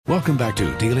Welcome back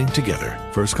to Dealing Together.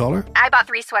 First caller? I bought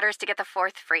 3 sweaters to get the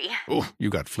 4th free. Oh, you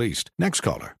got fleeced. Next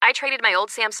caller? I traded my old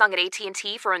Samsung at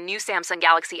AT&T for a new Samsung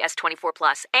Galaxy S24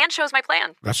 Plus and chose my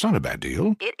plan. That's not a bad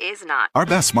deal. It is not. Our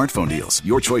best smartphone deals.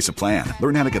 Your choice of plan.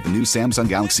 Learn how to get the new Samsung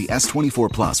Galaxy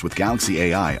S24 Plus with Galaxy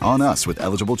AI on us with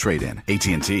eligible trade-in.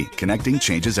 AT&T. Connecting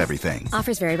changes everything.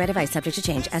 Offers vary by device. Subject to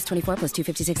change. S24 plus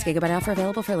 256 gigabyte offer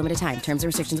available for a limited time. Terms and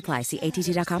restrictions apply. See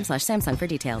att.com/Samsung for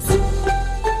details.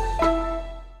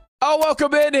 Oh,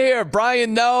 welcome in here.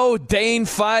 Brian Noe, Dane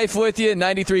Fife with you.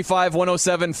 93.5,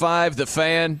 107.5, The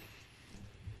Fan.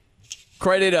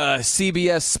 Credit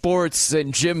CBS Sports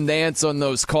and Jim Nantz on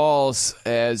those calls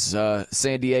as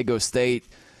San Diego State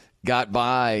got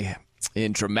by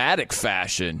in dramatic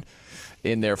fashion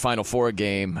in their Final Four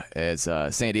game as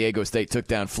San Diego State took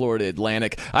down Florida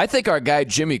Atlantic. I think our guy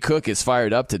Jimmy Cook is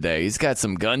fired up today. He's got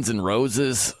some Guns N'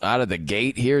 Roses out of the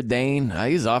gate here, Dane.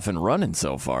 He's off and running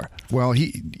so far. Well,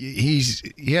 he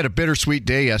had a bittersweet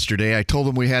day yesterday. I told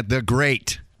him we had the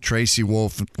great Tracy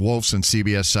Wolfson,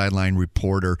 CBS sideline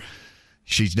reporter.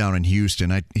 She's down in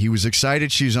Houston. He was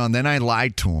excited she's on. Then I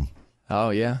lied to him. Oh,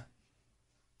 yeah?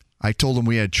 I told him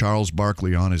we had Charles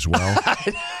Barkley on as well.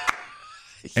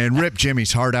 And ripped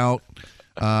Jimmy's heart out.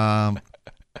 Yeah,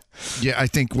 I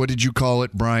think, what did you call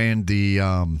it, Brian? The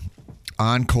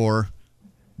encore,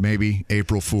 maybe,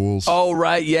 April Fool's. Oh,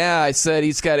 right, yeah. I said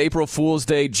he's got April Fool's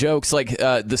Day jokes, like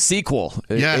the sequel.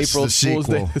 Yes, April the sequel. Fool's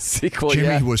Day, the sequel, Jimmy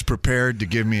yeah. was prepared to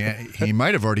give me he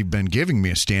might have already been giving me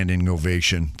a standing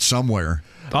ovation somewhere.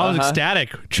 I was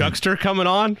ecstatic. Chuckster coming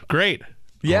on, great.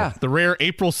 Yeah. The rare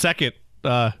April 2nd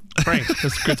prank.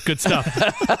 That's good stuff.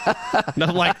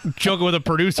 Nothing like joking with a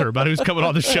producer about who's coming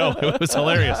on the show. It was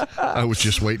hilarious. I was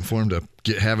just waiting for him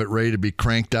to have it ready to be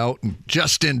cranked out. And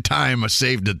just in time, I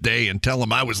saved the day and tell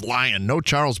him I was lying. No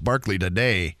Charles Barkley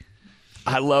today.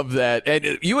 I love that.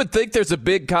 And you would think there's a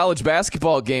big college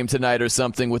basketball game tonight or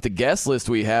something with the guest list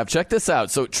we have. Check this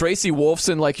out. So Tracy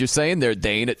Wolfson, like you're saying there,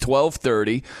 Dane, at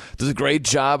 12:30. Does a great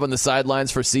job on the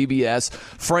sidelines for CBS.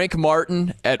 Frank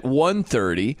Martin at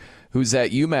 1:30, who's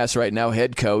at UMass right now,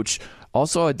 head coach.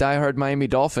 Also a diehard Miami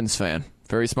Dolphins fan.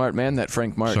 Very smart man, that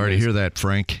Frank Martin. Sorry to hear that,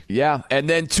 Frank. Yeah. And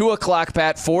then 2 o'clock,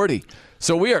 Pat Forde.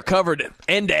 So we are covered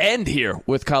end to end here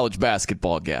with college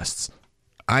basketball guests.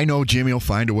 I know Jimmy will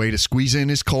find a way to squeeze in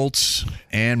his Colts,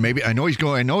 and maybe I know he's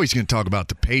going to talk about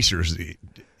the Pacers.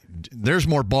 There's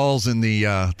more balls in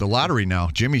the lottery now.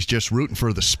 Jimmy's just rooting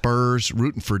for the Spurs,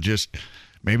 rooting for just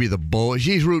maybe the Bulls.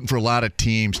 He's rooting for a lot of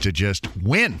teams to just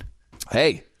win.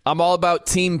 Hey, I'm all about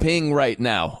team ping right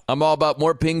now. I'm all about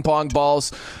more ping pong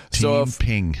balls. Team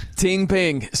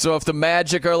ping. So if the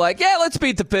Magic are like, yeah, let's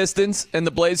beat the Pistons, and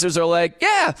the Blazers are like,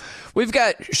 yeah, we've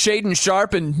got Shaden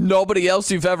Sharp and nobody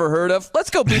else you've ever heard of. Let's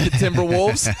go beat the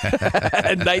Timberwolves.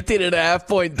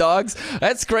 19.5-point dogs.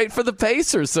 That's great for the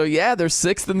Pacers. So yeah, they're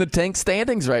 6th in the tank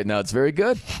standings right now. It's very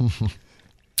good.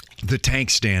 The tank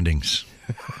standings.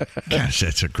 Gosh,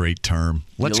 that's a great term.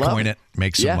 Let's coin it.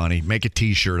 Make some money. Make a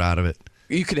T-shirt out of it.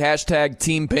 You could hashtag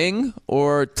Team Ping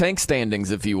or Tank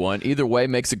Standings if you want. Either way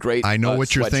makes a great I know what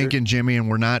sweatshirt. you're thinking, Jimmy, and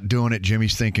we're not doing it.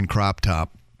 Jimmy's thinking crop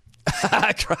top.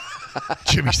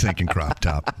 Jimmy's thinking crop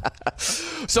top.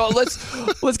 So let's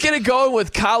get it going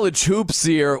with college hoops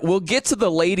here. We'll get to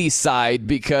the ladies' side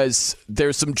because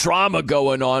there's some drama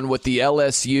going on with the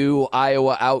LSU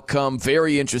Iowa outcome.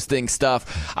 Very interesting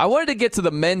stuff. I wanted to get to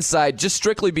the men's side just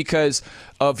strictly because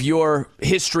of your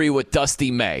history with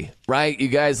Dusty May, right? You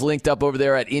guys linked up over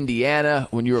there at Indiana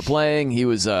when you were playing. He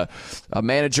was a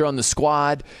manager on the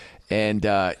squad. And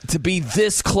to be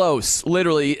this close,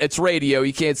 literally, it's radio.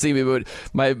 You can't see me, but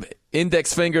my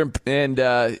index finger and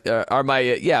my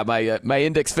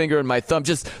index finger and my thumb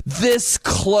just this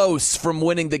close from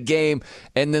winning the game.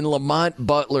 And then Lamont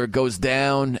Butler goes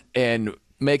down and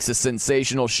makes a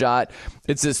sensational shot.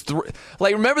 It's this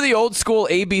remember the old school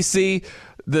ABC.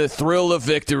 The thrill of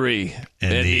victory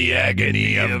and the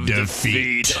agony of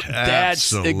defeat.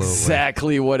 That's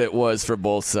exactly what it was for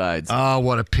both sides. Oh,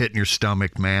 what a pit in your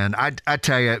stomach, man. I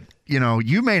tell you,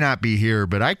 you may not be here,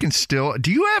 but I can still.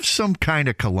 Do you have some kind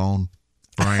of cologne,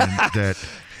 Brian, that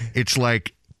it's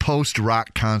like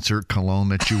post-rock concert cologne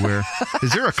that you wear?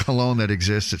 Is there a cologne that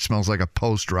exists that smells like a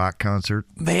post-rock concert?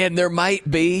 Man, there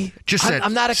might be.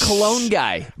 I'm not a cologne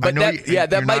guy, but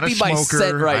that might be my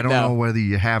scent right now. I don't know whether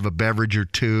you have a beverage or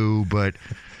two,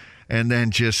 and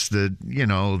then just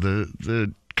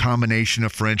the combination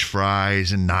of French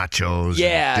fries and nachos,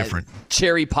 and different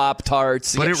cherry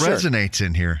Pop-Tarts. But it resonates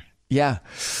in here. Yeah,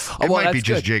 It might be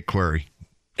just Jake Query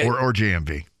or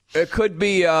JMV. It could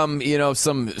be,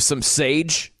 some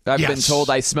sage. I've been told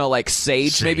I smell like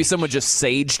sage. Maybe someone just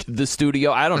saged the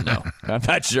studio. I don't know. I'm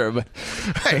not sure. But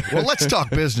hey, well, let's talk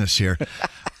business here.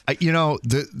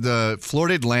 The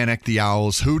Florida Atlantic, the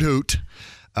Owls, hoot hoot.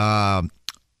 I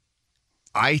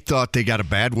thought they got a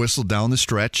bad whistle down the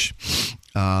stretch.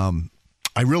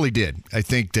 I really did. I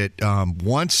think that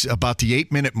once about the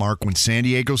 8-minute mark when San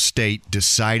Diego State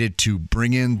decided to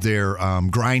bring in their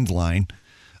grind line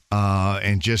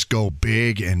and just go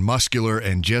big and muscular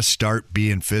and just start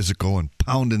being physical and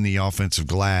pounding the offensive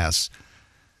glass,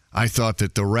 I thought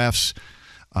that the refs,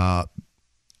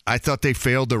 I thought they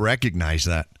failed to recognize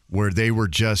that, where they were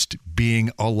just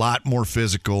being a lot more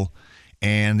physical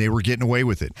and they were getting away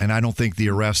with it. And I don't think the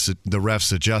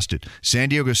refs adjusted. San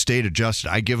Diego State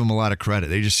adjusted. I give them a lot of credit.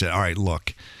 They just said, all right,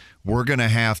 look, we're going to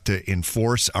have to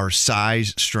enforce our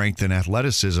size, strength, and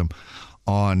athleticism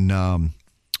on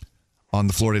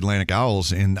the Florida Atlantic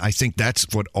Owls. And I think that's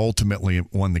what ultimately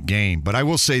won the game. But I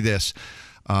will say this.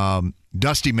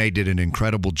 Dusty May did an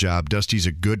incredible job. Dusty's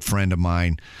a good friend of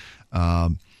mine.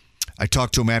 I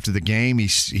talked to him after the game. He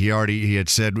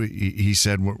said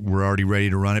we're already ready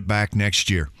to run it back next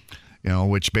year,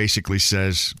 which basically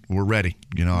says we're ready.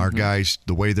 Our guys,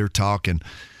 the way they're talking,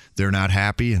 they're not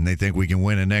happy and they think we can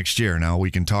win it next year. Now we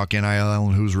can talk NIL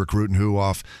and who's recruiting who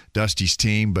off Dusty's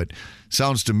team, but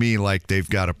sounds to me like they've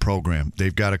got a program,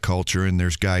 they've got a culture, and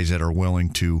there's guys that are willing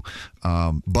to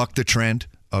buck the trend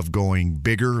of going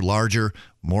bigger, larger,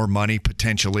 more money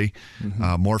potentially,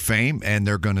 more fame, and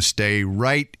they're going to stay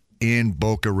right in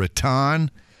Boca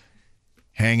Raton,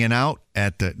 hanging out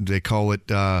at they call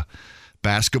it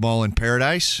basketball in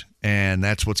paradise, and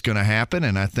that's what's going to happen.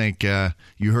 And I think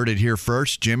you heard it here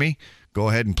first. Jimmy, go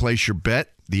ahead and place your bet.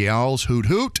 The Owls, hoot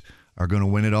hoot, are going to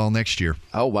win it all next year.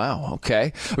 Oh, wow.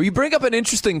 Okay. Well, you bring up an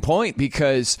interesting point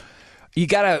because you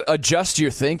got to adjust your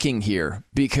thinking here,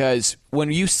 because when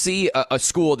you see a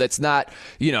school that's not,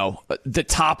 the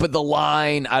top of the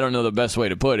line, I don't know the best way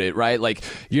to put it, right? Like,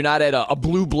 you're not at a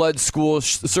blue blood school.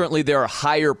 Certainly there are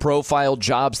higher profile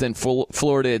jobs than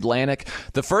Florida Atlantic.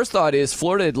 The first thought is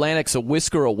Florida Atlantic's a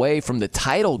whisker away from the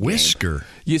title game. Whisker.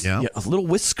 Yeah, a little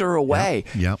whisker away.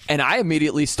 Yep. And I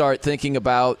immediately start thinking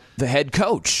about the head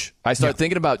coach. I start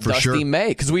thinking about Dusty May,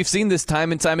 because we've seen this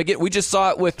time and time again. We just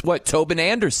saw it with, Tobin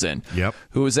Anderson,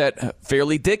 who was at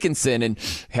Fairleigh Dickinson and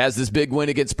has this big win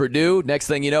against Purdue. Next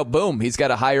thing you know, boom, he's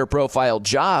got a higher profile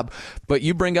job. But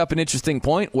you bring up an interesting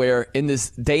point where in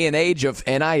this day and age of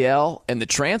NIL and the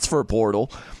transfer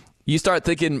portal, you start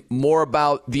thinking more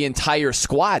about the entire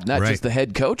squad, not just the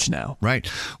head coach now. Right.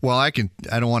 Well, I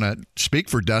don't want to speak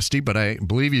for Dusty, but I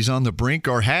believe he's on the brink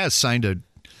or has signed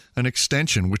an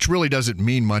extension, which really doesn't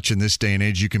mean much in this day and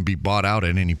age. You can be bought out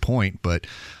at any point, but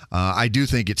I do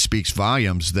think it speaks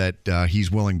volumes that he's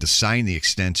willing to sign the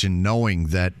extension, knowing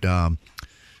that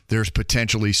there's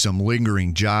potentially some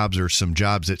lingering jobs or some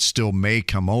jobs that still may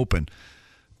come open.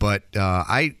 But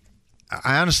I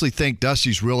honestly think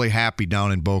Dusty's really happy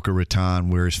down in Boca Raton,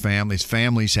 where his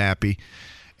family's happy,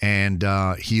 and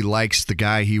he likes the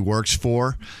guy he works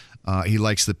for. He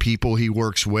likes the people he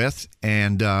works with,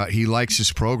 and he likes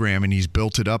his program, and he's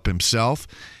built it up himself.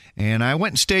 And I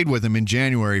went and stayed with him in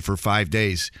January for 5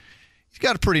 days. He's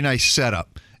got a pretty nice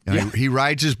setup. He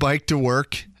rides his bike to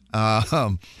work.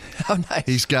 How nice.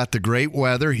 He's got the great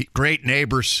weather, great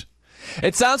neighbors.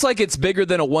 It sounds like it's bigger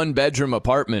than a one-bedroom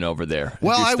apartment over there.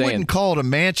 Well, I wouldn't call it a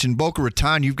mansion. Boca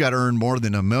Raton, you've got to earn more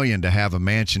than $1 million to have a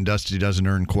mansion. Dusty doesn't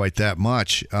earn quite that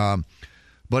much.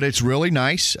 But it's really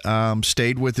nice.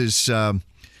 Stayed with his,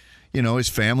 his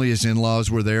family. His in-laws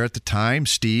were there at the time.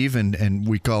 Steve, and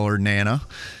we call her Nana.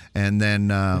 And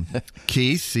then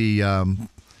Keith, the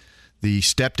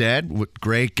stepdad,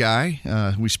 great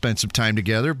guy. We spent some time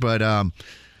together. But,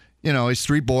 his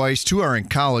 3 boys, 2 are in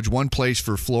college. One plays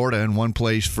for Florida and one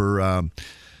plays for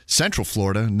Central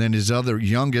Florida. And then his other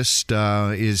youngest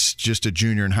is just a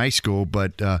junior in high school.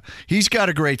 But he's got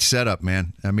a great setup,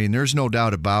 man. I mean, there's no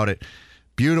doubt about it.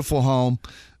 Beautiful home.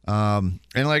 And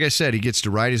like I said, he gets to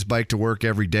ride his bike to work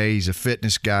every day. He's a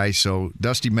fitness guy. So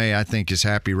Dusty May, I think, is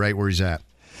happy right where he's at.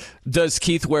 Does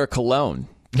Keith wear cologne?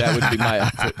 That would be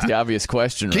the obvious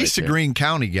question. Keith's a Greene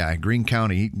County guy. Greene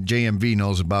County. JMV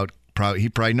knows about. He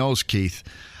probably knows Keith.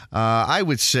 I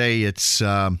would say it's.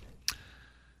 I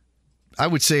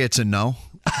would say it's a no.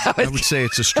 I would say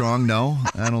it's a strong no.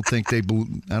 I don't think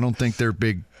they're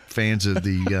big fans of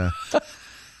the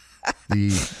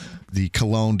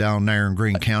cologne down there in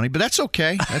Greene County, but that's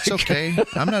okay. That's okay.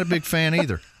 I'm not a big fan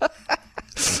either.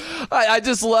 I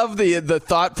just love the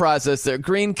thought process there.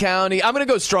 Greene County. I'm going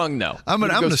to go strong no. I'm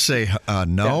going to say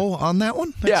no on that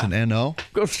one. That's an NO.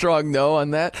 Go strong no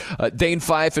on that. Dane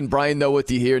Fife and Brian Noe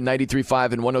with you here,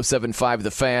 93.5 and 107.5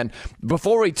 The Fan.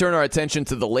 Before we turn our attention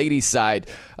to the ladies' side,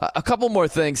 a couple more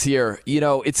things here.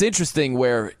 It's interesting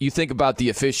where you think about the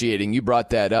officiating. You brought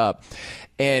that up.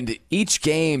 And each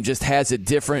game just has a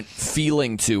different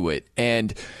feeling to it.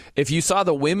 And if you saw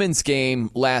the women's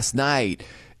game last night,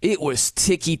 it was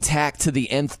ticky-tack to the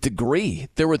nth degree.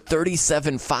 There were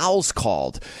 37 fouls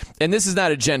called. And this is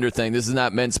not a gender thing. This is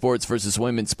not men's sports versus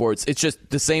women's sports. It's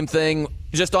just the same thing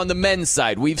just on the men's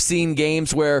side. We've seen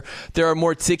games where there are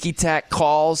more ticky-tack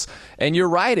calls. And you're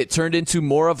right, it turned into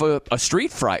more of a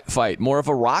street fight, more of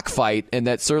a rock fight. And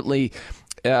that certainly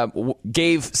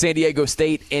gave San Diego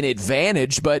State an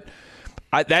advantage. But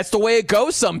that's the way it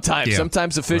goes sometimes. Yeah,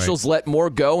 sometimes officials let more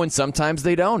go, and sometimes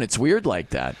they don't. It's weird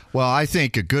like that. Well, I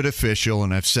think a good official,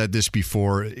 and I've said this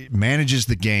before, manages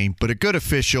the game, but a good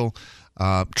official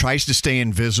tries to stay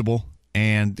invisible,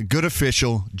 and a good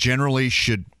official generally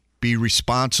should be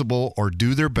responsible or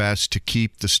do their best to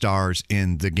keep the stars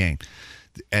in the game.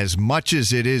 As much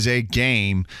as it is a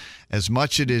game, as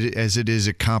much as it is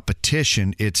a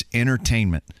competition, it's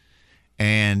entertainment.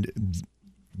 And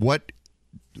what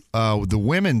the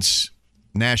women's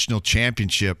national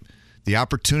championship, the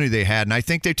opportunity they had, and I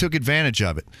think they took advantage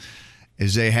of it,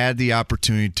 is they had the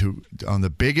opportunity to, on the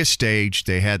biggest stage,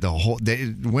 they had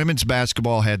women's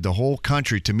basketball had the whole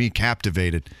country, to me,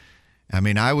 captivated. I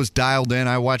mean, I was dialed in.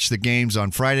 I watched the games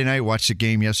on Friday night, watched the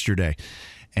game yesterday.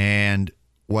 And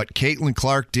what Caitlin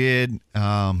Clark did,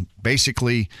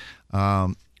 basically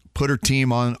put her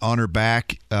team on her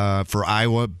back for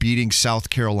Iowa, beating South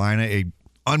Carolina, a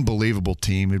unbelievable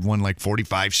team. It won like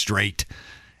 45 straight,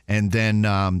 and then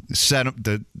set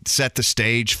the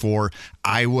stage for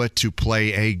Iowa to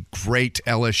play a great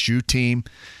LSU team.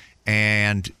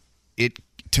 And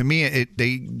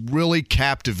they really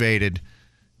captivated,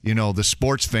 the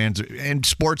sports fans, and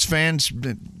sports fans,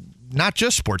 not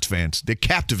just sports fans. They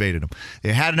captivated them.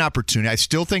 They had an opportunity. I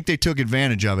still think they took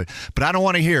advantage of it, but I don't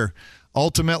want to hear.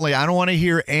 Ultimately, I don't want to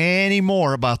hear any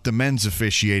more about the men's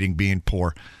officiating being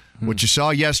poor. What you saw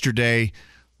yesterday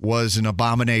was an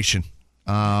abomination.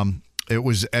 It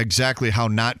was exactly how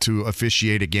not to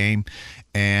officiate a game,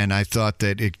 and I thought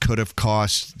that it could have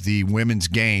cost the women's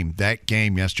game. That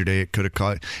game yesterday, it could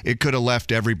have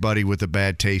left everybody with a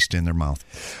bad taste in their mouth.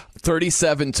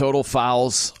 37 total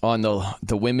fouls on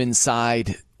the women's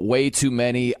side, way too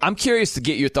many. I'm curious to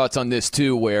get your thoughts on this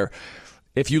too, where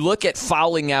if you look at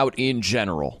fouling out in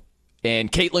general.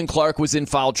 And Caitlin Clark was in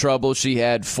foul trouble. She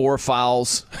had 4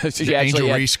 fouls.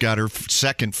 Angel Reese got her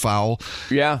second foul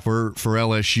for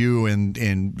LSU.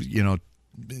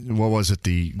 And what was it,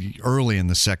 early in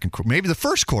the second quarter? Maybe the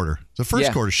first quarter. The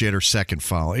first quarter she had her second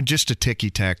foul. And just a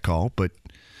ticky-tack call, but...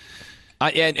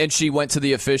 And she went to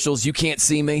the officials. You can't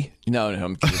see me. No,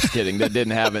 I'm just kidding. That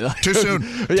didn't happen. Too soon.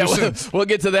 We'll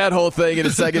get to that whole thing in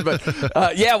a second. But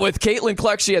with Caitlin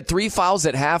Clark, she had 3 fouls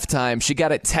at halftime. She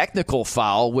got a technical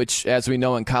foul, which, as we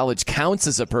know in college, counts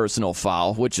as a personal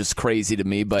foul, which is crazy to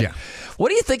me. But what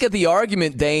do you think of the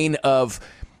argument, Dane, of,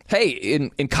 hey,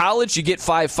 in college you get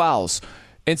 5 fouls.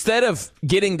 Instead of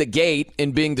getting the gate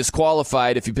and being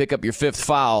disqualified if you pick up your 5th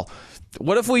foul,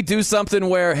 what if we do something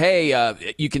where,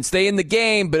 hey, you can stay in the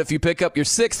game, but if you pick up your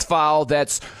 6th foul,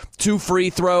 that's 2 free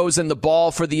throws and the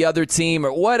ball for the other team,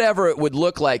 or whatever it would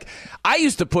look like. I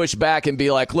used to push back and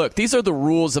be like, look, these are the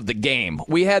rules of the game.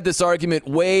 We had this argument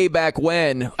way back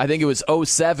when, I think it was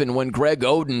 2007, when Greg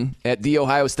Oden at The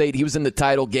Ohio State, he was in the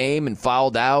title game and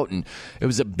fouled out, and it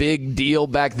was a big deal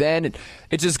back then. And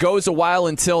it just goes a while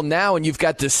until now, and you've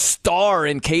got this star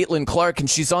in Caitlin Clark, and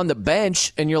she's on the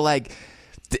bench, and you're like,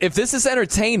 if this is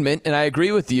entertainment, and I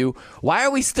agree with you, why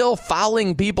are we still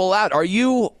fouling people out? Are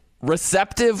you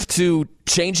receptive to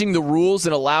changing the rules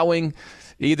and allowing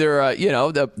either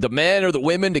the men or the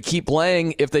women to keep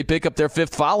playing if they pick up their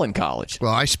 5th foul in college?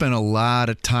 Well, I spent a lot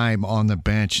of time on the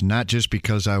bench, not just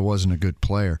because I wasn't a good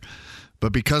player,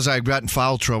 but because I've gotten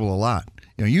foul trouble a lot.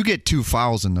 You get 2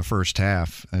 fouls in the first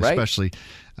half, especially. Right.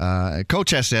 A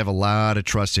coach has to have a lot of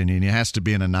trust in you, and it has to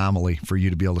be an anomaly for you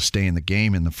to be able to stay in the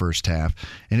game in the first half,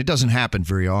 and it doesn't happen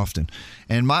very often.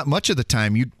 And much of the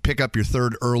time, you pick up your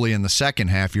 3rd early in the second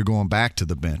half, you're going back to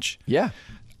the bench. Yeah.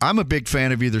 I'm a big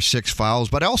fan of either 6 fouls,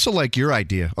 but I also like your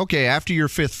idea. Okay, after your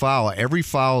 5th foul, every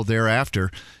foul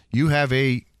thereafter, you have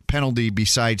a penalty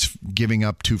besides giving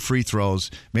up 2 free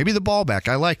throws. Maybe the ball back.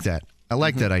 I like that. I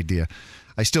like that idea.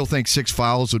 I still think 6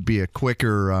 fouls would be a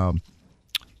quicker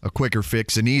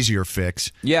fix, an easier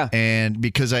fix. Yeah. And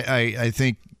because I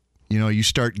think, you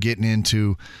start getting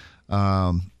into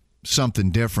something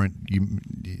different,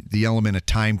 the element of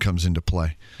time comes into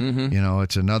play. Mm-hmm.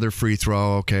 It's another free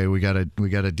throw. Okay, we got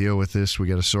to deal with this. We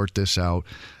got to sort this out.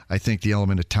 I think the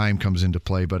element of time comes into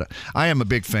play. But I am a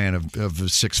big fan of the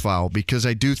 6th foul because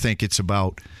I do think it's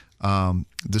about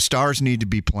the stars need to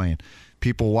be playing.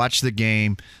 People watch the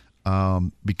game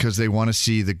because they want to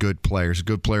see the good players. A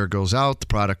good player goes out, the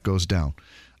product goes down.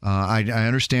 I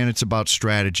understand it's about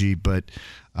strategy, but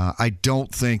I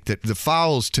don't think that the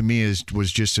fouls to me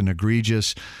was just an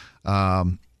egregious.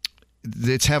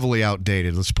 It's heavily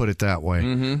outdated. Let's put it that way.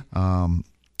 Mm-hmm.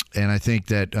 And I think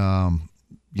that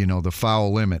the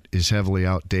foul limit is heavily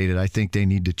outdated. I think they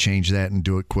need to change that and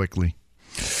do it quickly.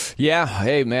 Yeah.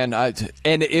 Hey, man.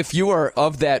 And if you are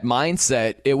of that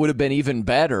mindset, it would have been even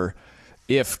better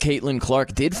if Caitlin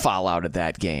Clark did foul out of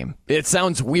that game. It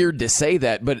sounds weird to say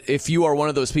that, but if you are one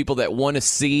of those people that want to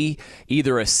see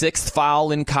either a 6th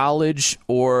foul in college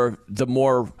or the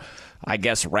more, I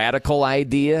guess, radical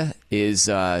idea is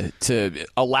to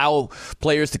allow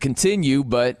players to continue,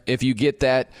 but if you get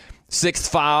that 6th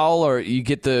foul or you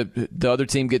get the other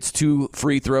team gets 2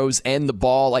 free throws and the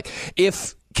ball, like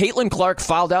if Caitlin Clark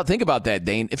fouled out, think about that,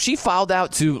 Dane. If she fouled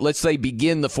out to, let's say,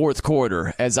 begin the 4th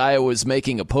quarter as Iowa was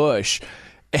making a push,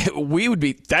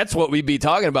 that's what we'd be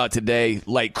talking about today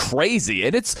like crazy.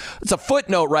 And it's a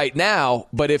footnote right now,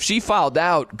 but if she fouled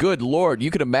out, good Lord,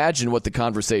 you could imagine what the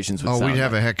conversations would sound like. We'd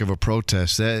have a heck of a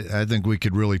protest. I think we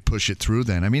could really push it through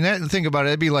then. I mean, think about it.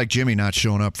 It'd be like Jimmy not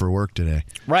showing up for work today.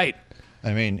 Right.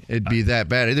 I mean, it'd be that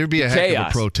bad. There'd be a heck of a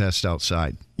protest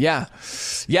outside. Yeah,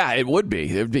 it would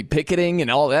be. It would be picketing and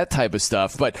all that type of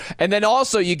stuff. And then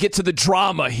also you get to the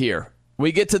drama here.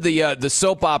 We get to the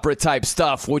soap opera type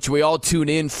stuff, which we all tune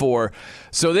in for.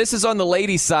 So this is on the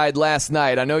ladies' side last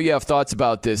night. I know you have thoughts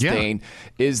about this, Dane.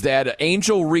 Is that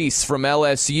Angel Reese from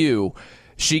LSU?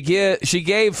 She gave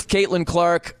Caitlin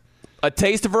Clark a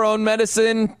taste of her own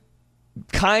medicine.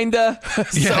 Kinda.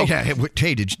 Yeah.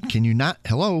 Hey, can you not?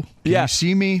 Hello? Can you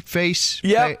see me? Face?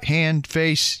 Yep. Hand?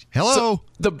 Face? Hello? So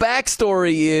the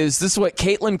backstory is this is what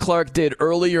Caitlin Clark did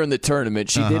earlier in the tournament.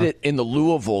 She did it in the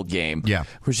Louisville game. Yeah.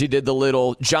 Where she did the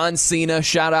little John Cena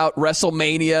shout out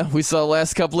WrestleMania we saw the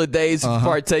last couple of days,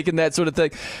 partaking that sort of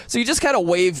thing. So you just kind of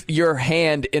wave your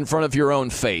hand in front of your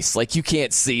own face like you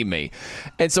can't see me.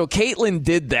 And so Caitlin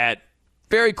did that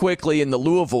very quickly in the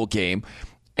Louisville game.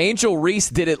 Angel Reese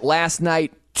did it last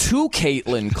night to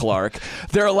Caitlin Clark.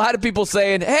 There are a lot of people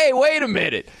saying, hey, wait a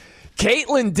minute.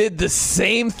 Caitlin did the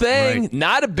same thing. Right.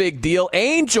 Not a big deal.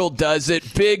 Angel does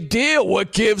it. Big deal.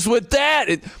 What gives with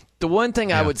that? The one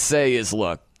thing I would say is,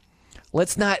 look,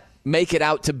 let's not make it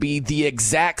out to be the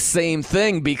exact same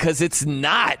thing because it's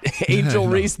not. Angel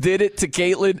Reese did it to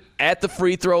Caitlin at the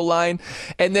free throw line.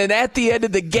 And then at the end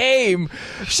of the game,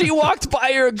 she walked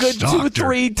by her a good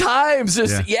 2-3 times.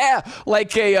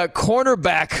 Like a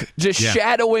cornerback just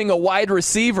shadowing a wide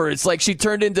receiver. It's like she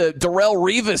turned into Darrelle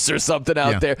Revis or something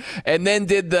out there. And then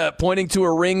did the pointing to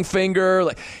a ring finger.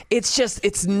 Like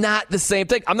it's not the same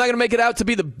thing. I'm not going to make it out to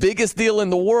be the biggest deal in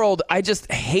the world. I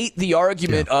just hate the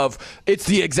argument of it's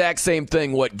the exact same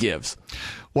thing. What gives?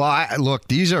 Well, look,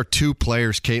 these are 2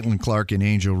 players, Caitlin Clark and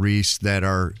Angel Reese, that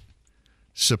are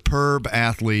superb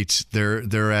athletes.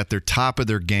 They're at their top of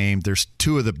their game. They're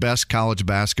 2 of the best college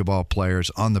basketball players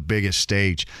on the biggest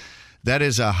stage. That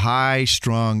is a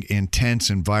high-strung, intense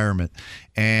environment.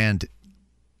 And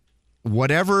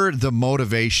whatever the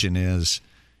motivation is,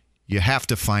 you have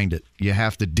to find it. You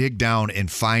have to dig down and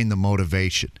find the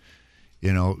motivation.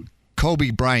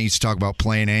 Kobe Bryant used to talk about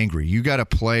playing angry. You got to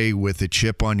play with a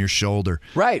chip on your shoulder.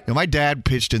 Right. My dad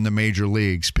pitched in the major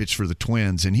leagues, pitched for the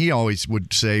Twins, and he always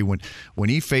would say when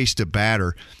he faced a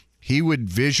batter, he would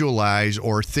visualize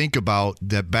or think about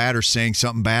that batter saying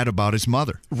something bad about his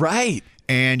mother. Right.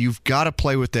 And you've got to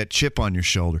play with that chip on your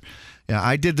shoulder. Yeah,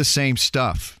 I did the same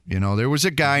stuff. There was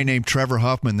a guy named Trevor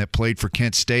Huffman that played for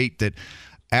Kent State that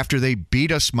after they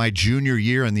beat us my junior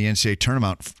year in the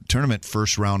NCAA tournament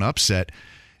first round upset,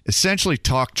 essentially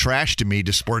talked trash to me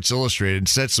to Sports Illustrated and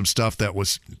said some stuff that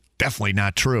was definitely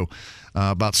not true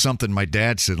about something my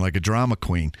dad said, like a drama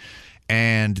queen.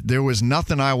 And there was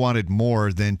nothing I wanted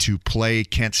more than to play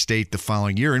Kent State the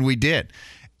following year, and we did.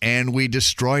 And we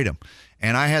destroyed them.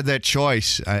 And I had that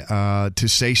choice to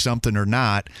say something or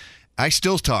not. I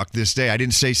still talk this day. I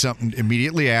didn't say something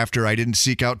immediately after. I didn't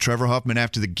seek out Trevor Huffman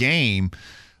after the game.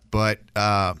 But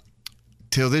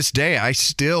till this day, I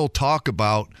still talk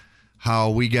about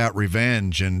how we got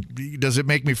revenge. And does it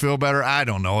make me feel better? I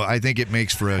don't know. I think it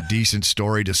makes for a decent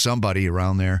story to somebody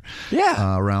around there.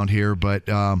 Yeah. Around here. But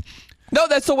no,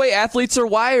 that's the way athletes are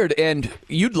wired. And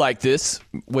you'd like this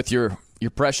with your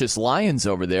your precious Lions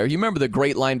over there. You remember the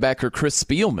great linebacker Chris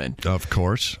Spielman? Of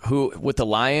course. Who, with the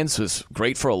Lions, was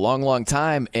great for a long, long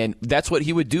time. And that's what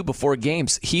he would do before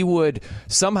games. He would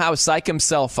somehow psych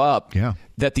himself up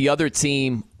that the other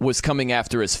team was coming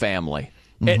after his family.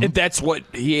 And that's what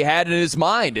he had in his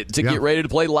mind to get ready to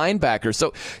play linebacker.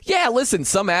 So, yeah, listen,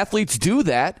 some athletes do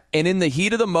that. And in the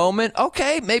heat of the moment,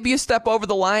 okay, maybe you step over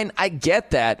the line. I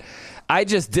get that. I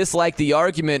just dislike the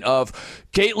argument of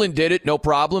Caitlin did it, no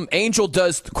problem. Angel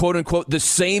does, quote unquote, the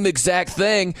same exact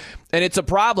thing, and it's a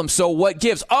problem. So what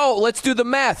gives? Oh, let's do the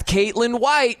math. Caitlin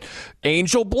white,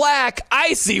 Angel black.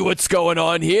 I see what's going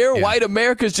on here. Yeah. White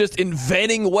America's just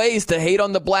inventing ways to hate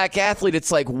on the black athlete.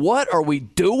 It's like, what are we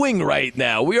doing right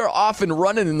now? We are often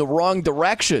running in the wrong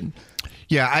direction.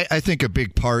 Yeah, I think a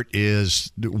big part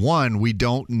is, one, we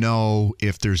don't know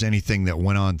if there's anything that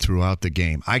went on throughout the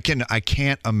game. I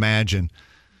can't imagine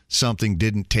something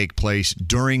didn't take place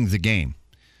during the game,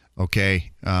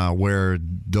 okay, where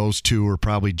those two were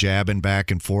probably jabbing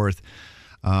back and forth.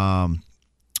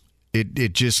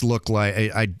 It just looked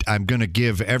like I'm going to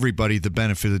give everybody the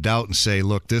benefit of the doubt and say,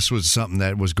 look, this was something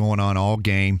that was going on all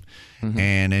game,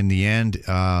 and in the end,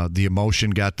 the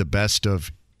emotion got the best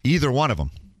of either one of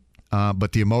them.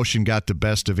 But the emotion got the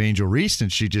best of Angel Reese,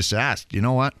 and she just asked, you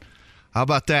know what? How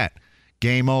about that?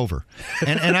 Game over.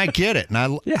 And I get it. And I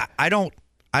don't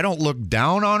look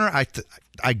down on her.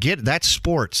 I get it. That's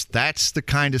sports. That's the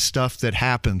kind of stuff that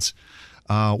happens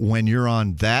when you're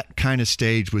on that kind of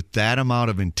stage with that amount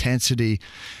of intensity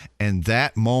and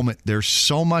that moment. There's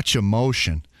so much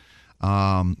emotion.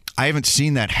 I haven't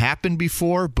seen that happen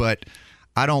before, but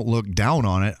I don't look down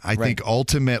on it. I think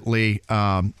ultimately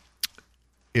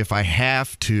if I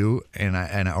have to,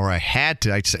 or I had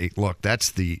to, I'd say, look,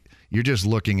 you're just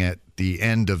looking at the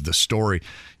end of the story.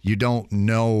 You don't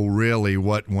know really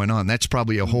what went on. That's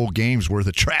probably a whole game's worth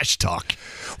of trash talk.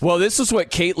 Well, this is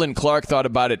what Caitlin Clark thought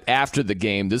about it after the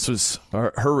game. This was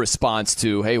her response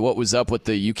to, hey, what was up with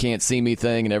the you can't see me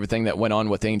thing and everything that went on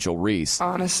with Angel Reese?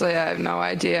 Honestly, I have no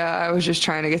idea. I was just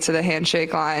trying to get to the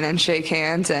handshake line and shake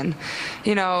hands and,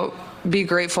 be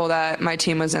grateful that my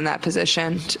team was in that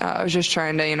position. I was just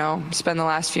trying to, spend the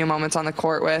last few moments on the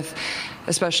court with,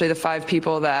 especially the 5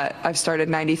 people that I've started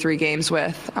 93 games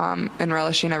with, and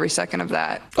relishing every second of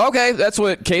that. Okay, that's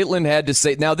what Caitlin had to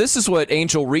say. Now, this is what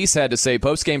Angel Reese had to say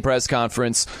post-game press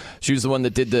conference. She was the one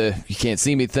that did the you can't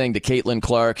see me thing to Caitlin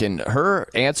Clark, and her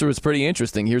answer was pretty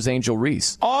interesting. Here's Angel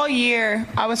Reese. All year,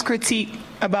 I was critiqued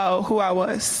about who I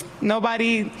was.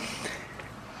 The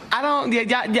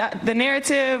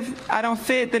narrative, I don't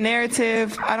fit the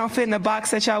narrative. I don't fit in the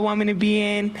box that y'all want me to be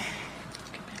in.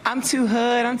 I'm too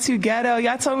hood, I'm too ghetto.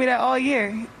 Y'all told me that all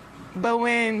year. But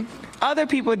when other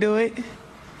people do it,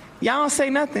 y'all don't say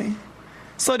nothing.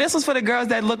 So this was for the girls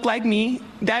that look like me,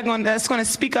 that's going to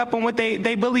speak up on what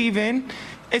they believe in.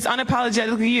 It's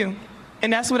unapologetically you.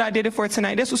 And that's what I did it for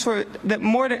tonight. This was for it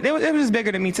was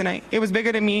bigger than me tonight. It was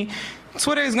bigger than me.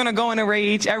 Twitter is going to go in a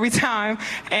rage every time.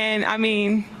 And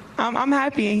I'm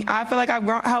happy. I feel like I've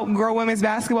helped grow women's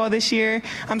basketball this year.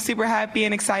 I'm super happy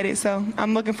and excited. So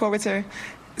I'm looking forward to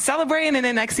celebrating in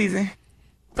the next season.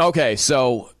 Okay,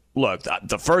 so look,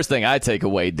 the first thing I take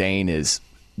away, Dane, is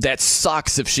that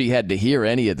sucks if she had to hear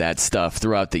any of that stuff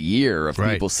throughout the year of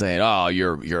people saying, oh,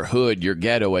 you're hood, you're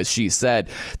ghetto, as she said.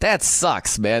 That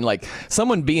sucks, man. Like,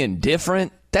 someone being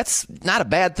different, that's not a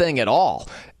bad thing at all.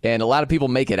 And a lot of people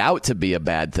make it out to be a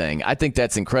bad thing. I think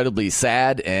that's incredibly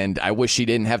sad, and I wish she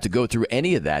didn't have to go through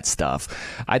any of that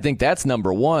stuff. I think that's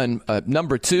number one.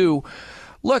 Number two,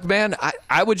 look, man,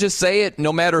 I would just say it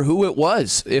no matter who it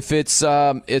was. If it's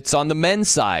on the men's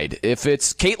side, if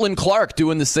it's Caitlin Clark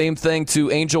doing the same thing to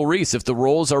Angel Reese, if the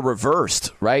roles are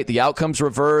reversed, right? The outcome's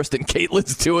reversed, and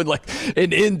Caitlin's doing like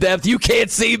an in-depth, you can't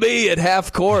see me at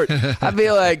half court. I'd be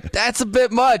like, that's a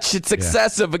bit much. It's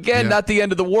excessive. Again, not the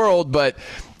end of the world, but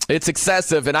it's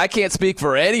excessive, and I can't speak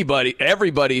for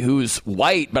everybody who's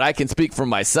white, but I can speak for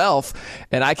myself,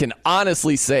 and I can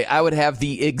honestly say I would have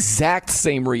the exact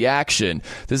same reaction.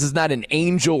 This is not an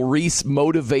Angel Reese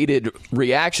motivated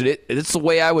reaction. It's the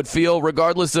way I would feel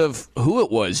regardless of who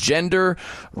it was, gender,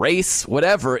 race,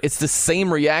 whatever. It's the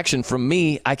same reaction from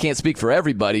me. I can't speak for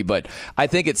everybody, but I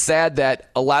think it's sad that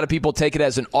a lot of people take it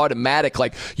as an automatic,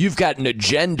 like you've got an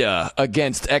agenda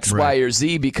against X, Y, or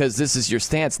Z because this is your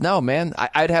stance. No, man,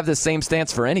 I'd have the same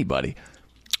stance for anybody.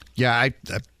 Yeah, I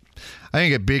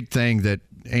think a big thing that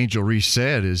Angel Reese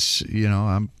said is,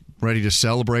 I'm ready to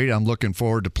celebrate. I'm looking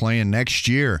forward to playing next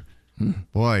year.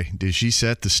 Boy, did she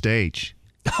set the stage.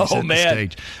 Oh, man.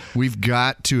 We've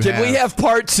got to Can we have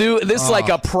part two? This is like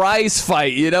a prize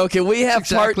fight, Can we have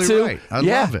part two? Right. I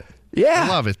love it. Yeah. I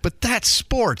love it. But that's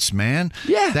sports, man.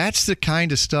 Yeah. That's the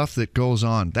kind of stuff that goes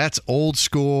on. That's old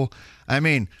school. I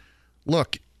mean,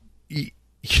 look,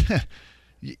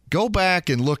 go back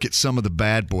and look at some of the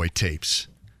Bad Boy tapes.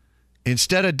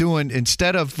 Instead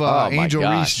of Angel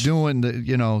Reese doing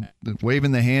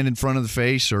waving the hand in front of the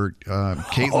face or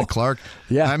Caitlin Clark.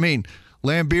 Yeah. I mean,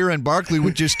 Lambeer and Barkley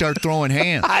would just start throwing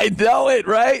hands. I know it,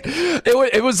 right?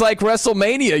 It was like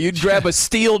WrestleMania. You'd grab a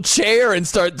steel chair and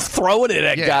start throwing it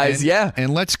at guys.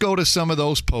 And let's go to some of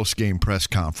those post-game press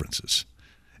conferences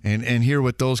and hear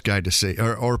what those guys to say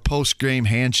or post-game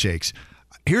handshakes.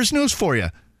 Here's news for you.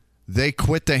 They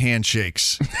quit the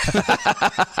handshakes.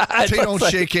 They don't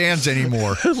shake hands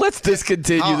anymore. Let's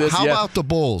discontinue this. How about the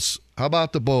Bulls?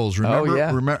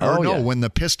 Remember? When the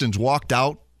Pistons walked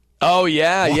out? Oh,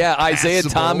 yeah. Isaiah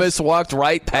Thomas walked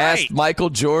right past Michael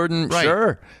Jordan. Right.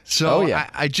 Sure. So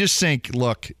I just think,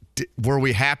 look, were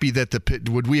we happy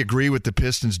would we agree with the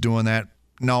Pistons doing that?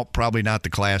 No, probably not the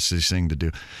classiest thing to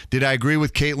do. Did I agree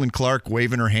with Caitlin Clark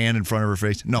waving her hand in front of her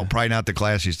face? No, probably not the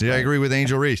classiest. Did I agree with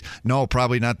Angel Reese? No,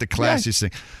 probably not the classiest thing.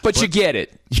 But you get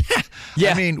it.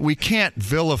 Yeah. I mean, we can't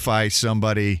vilify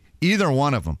somebody, either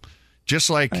one of them, just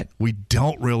like we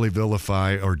don't really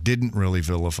vilify or didn't really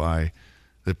vilify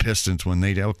the Pistons when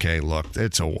they move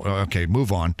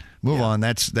on. Move on.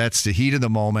 That's the heat of the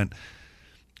moment.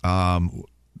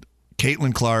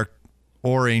 Caitlin Clark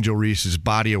or Angel Reese's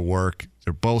body of work.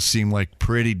 They both seem like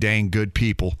pretty dang good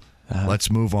people.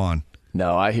 Let's move on.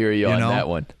 No, I hear you on that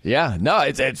one. Yeah, no,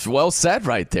 it's well said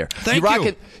right there. Thank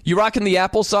you. You rocking the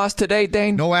applesauce today,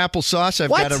 Dane? No applesauce.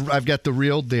 I've got the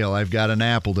real deal. I've got an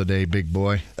apple today, big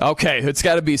boy. Okay, it's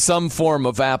got to be some form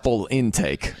of apple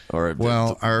intake. Our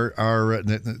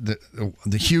the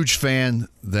huge fan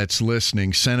that's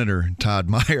listening, Senator Todd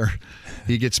Meyer,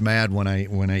 he gets mad when I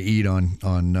eat on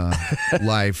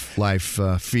live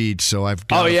feed. So I've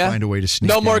got to find a way to sneak.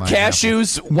 No in more my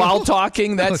cashews apple. while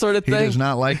talking, that sort of thing. He does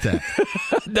not like that.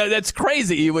 That's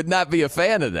crazy. You would not be a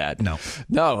fan of that.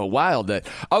 No, wild.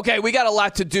 Okay, we got a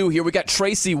lot to do here. We got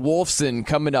Tracy Wolfson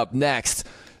coming up next.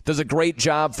 Does a great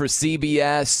job for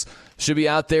CBS. Should be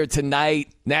out there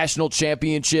tonight. National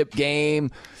championship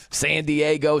game. San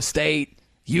Diego State.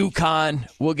 UConn.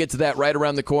 We'll get to that right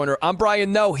around the corner. I'm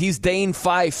Brian Noe. He's Dane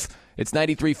Fife. It's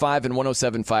 93.5 and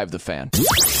 107.5 The Fan.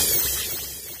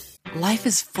 Life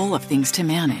is full of things to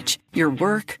manage. Your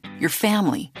work, your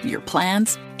family, your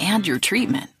plans, and your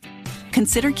treatment.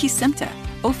 Consider Kesimpta,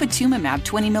 ofatumumab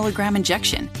 20 milligram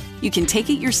injection. You can take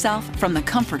it yourself from the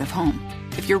comfort of home.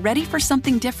 If you're ready for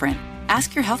something different,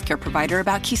 ask your healthcare provider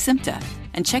about Kesimpta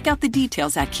and check out the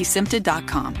details at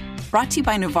kesimpta.com. Brought to you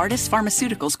by Novartis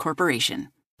Pharmaceuticals Corporation.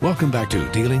 Welcome back to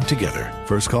Dealing Together.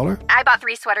 First caller? I bought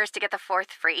 3 sweaters to get the 4th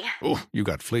free. Oh, you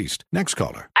got fleeced. Next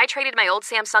caller. I traded my old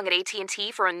Samsung at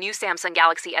AT&T for a new Samsung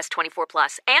Galaxy S24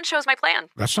 Plus and chose my plan.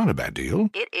 That's not a bad deal.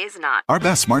 It is not. Our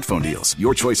best smartphone deals.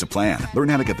 Your choice of plan. Learn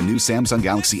how to get the new Samsung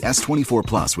Galaxy S24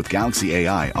 Plus with Galaxy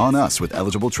AI on us with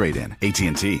eligible trade-in.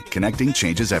 AT&T. Connecting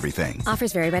changes everything.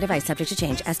 Offers vary by device. Subject to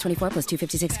change. S24 plus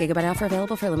 256 gigabyte offer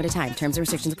available for a limited time. Terms and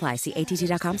restrictions apply. See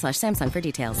att.com/Samsung for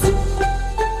details.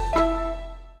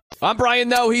 I'm Brian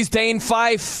Noe. He's Dane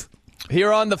Fife.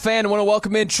 Here on The Fan, I want to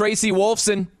welcome in Tracy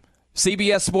Wolfson,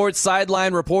 CBS Sports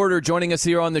sideline reporter, joining us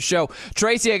here on the show.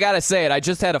 Tracy, I got to say it. I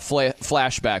just had a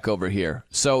flashback over here.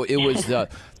 So it was the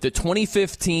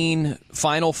 2015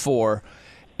 Final Four,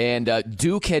 and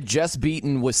Duke had just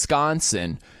beaten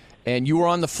Wisconsin. And you were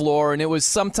on the floor, and it was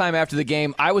sometime after the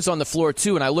game. I was on the floor,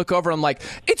 too, and I look over, and I'm like,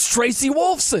 it's Tracy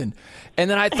Wolfson. And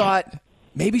then I thought,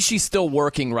 maybe she's still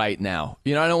working right now.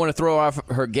 I don't want to throw her off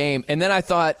her game. And then I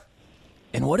thought,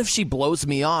 and what if she blows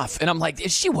me off? And I'm like,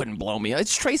 she wouldn't blow me off.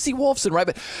 It's Tracy Wolfson, right?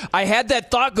 But I had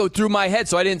that thought go through my head,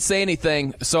 so I didn't say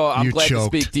anything. So I'm glad to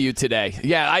speak to you today.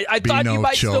 Yeah, I thought you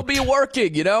might still be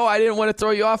working. I didn't want to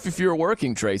throw you off if you were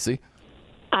working, Tracy.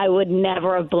 I would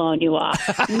never have blown you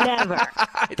off. Never.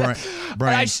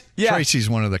 Brian, Tracy's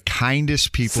one of the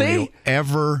kindest people you'll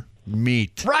ever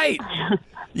meet. Right.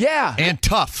 Yeah. And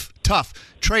tough.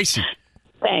 Tracy.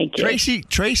 Thank you.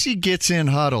 Tracy gets in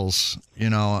huddles.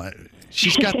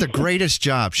 She's got the greatest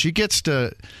job. She gets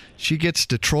to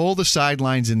troll the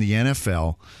sidelines in the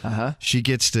NFL. Uh-huh. She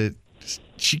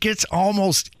gets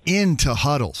almost into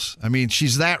huddles. I mean,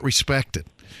 she's that respected.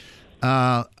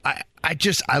 I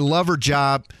love her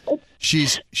job.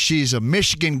 She's a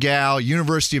Michigan gal,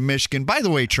 University of Michigan. By the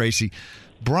way, Tracy,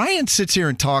 Brian sits here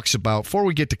and talks about, before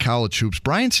we get to college hoops,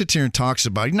 Brian sits here and talks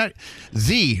about, not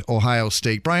the Ohio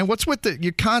State. Brian, what's with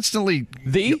you constantly,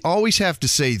 you always have to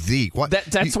say the. What?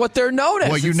 That's what they're known as.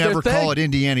 Well, you never call it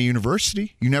Indiana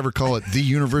University. You never call it the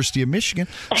University of Michigan.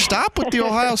 Stop with the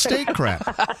Ohio State crap.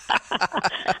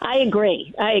 I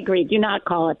agree. Do not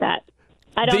call it that.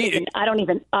 I don't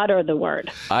even utter the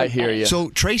word. I hear you. So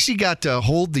Tracy got to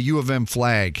hold the U of M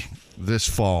flag this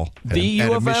fall at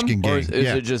U a of Michigan M, game. or is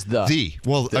it just the? The.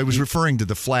 Well, I was referring to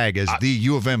the flag as the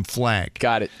U of M flag.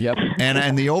 Got it. Yep.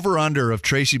 And the over-under of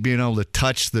Tracy being able to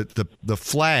touch the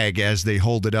flag as they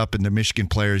hold it up, and the Michigan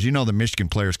players, the Michigan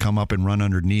players come up and run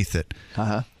underneath it.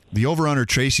 Uh-huh. The over-under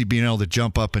Tracy being able to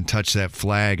jump up and touch that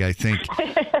flag, I think,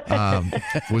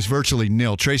 was virtually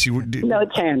nil. Tracy, no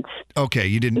chance. Okay,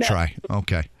 you didn't try.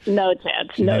 Okay. No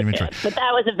chance. No chance. But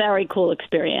that was a very cool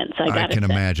experience. I can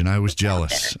imagine. I was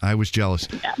jealous.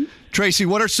 Yeah. Tracy,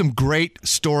 what are some great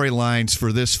storylines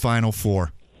for this Final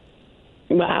Four?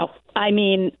 Wow. I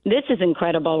mean, this is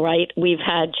incredible, right? We've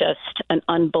had just an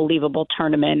unbelievable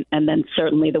tournament, and then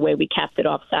certainly the way we capped it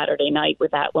off Saturday night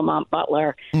with that Lamont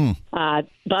Butler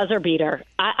buzzer beater.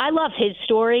 I love his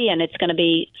story, and it's going to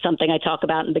be something I talk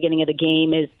about in the beginning of the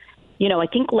game is, I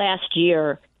think last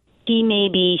year he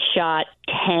maybe shot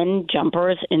 10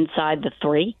 jumpers inside the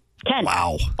three. 10.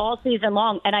 Wow. All season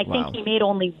long, and I think he made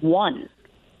only one.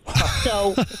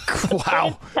 So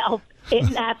wow.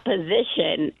 In that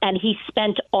position, and he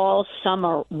spent all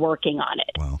summer working on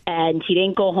it. Wow. And he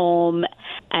didn't go home,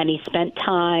 and he spent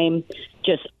time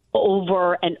just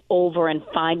over and over and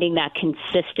finding that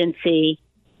consistency.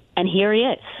 And here he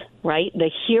is, right? The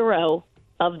hero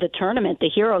of the tournament, the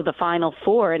hero of the Final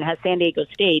Four, and has San Diego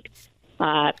State,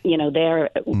 they're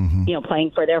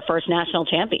playing for their first national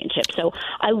championship. So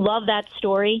I love that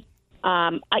story.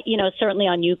 Certainly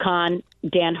on UConn,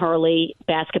 Dan Hurley,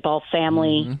 basketball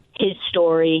family, his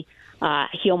story.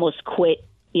 He almost quit,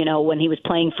 when he was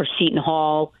playing for Seton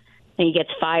Hall, and he gets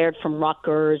fired from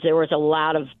Rutgers. There was a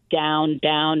lot of down,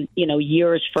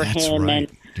 years for him. Right.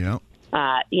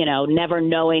 And, never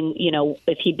knowing,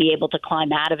 if he'd be able to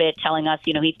climb out of it, telling us,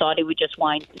 he thought he would just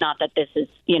wind, not that this is,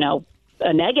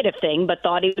 a negative thing, but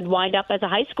thought he would wind up as a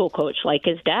high school coach like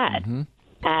his dad.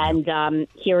 Mm-hmm. And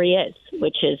here he is,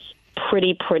 which is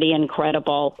pretty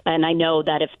incredible. And I know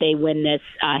that if they win this,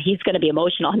 he's going to be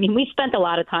emotional. I mean, we spent a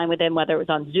lot of time with him, whether it was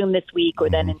on Zoom this week or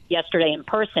then yesterday in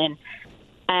person,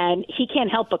 and he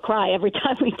can't help but cry every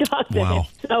time we talk to him.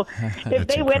 So if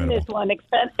they win this one,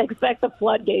 expect the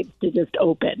floodgates to just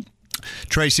open.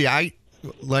 Tracy,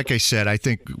 like I said, I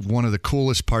think one of the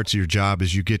coolest parts of your job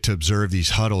is you get to observe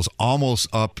these huddles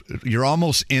you're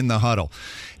almost in the huddle,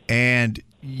 and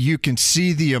you can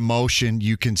see the emotion.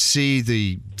 You can see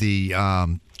the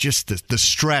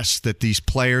stress that these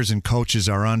players and coaches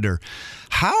are under.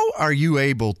 How are you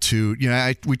able to,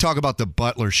 we talk about the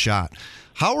Butler shot.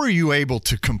 How are you able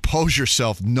to compose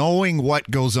yourself knowing what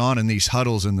goes on in these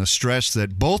huddles and the stress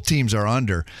that both teams are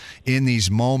under in these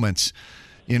moments?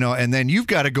 And then you've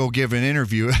got to go give an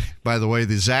interview. By the way,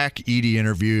 the Zach Edey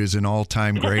interview is an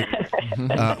all-time great.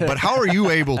 But how are you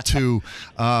able to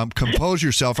compose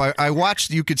yourself? I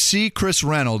watched, you could see Chris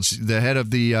Reynolds, the head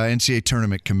of the NCAA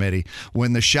tournament committee,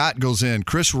 when the shot goes in.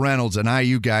 Chris Reynolds, an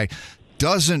IU guy,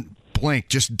 doesn't blink,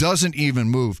 just doesn't even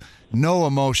move. No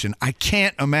emotion. I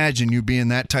can't imagine you being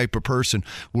that type of person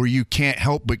where you can't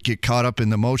help but get caught up in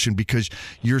the motion because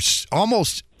you're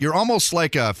almost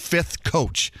like a fifth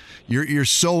coach. You're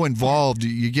so involved.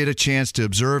 You get a chance to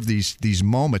observe these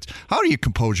moments. How do you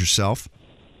compose yourself?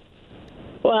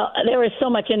 Well, there was so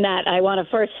much in that. I want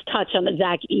to first touch on the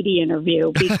Zach Edey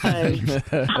interview because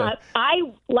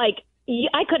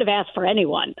I could have asked for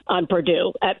anyone on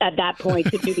Purdue at that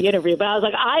point to do the interview, but I was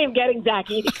like, I am getting Zach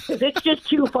Edey because it's just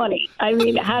too funny. I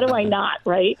mean, how do I not,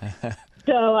 right?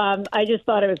 So I just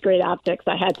thought it was great optics.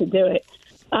 I had to do it.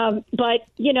 But,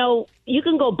 you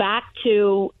can go back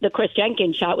to the Chris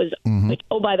Jenkins shot, which,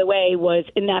 oh, by the way, was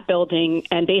in that building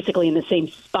and basically in the same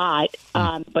spot,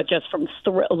 but just from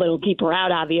a little deeper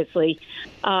out, obviously.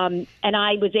 And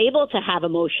I was able to have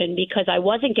emotion because I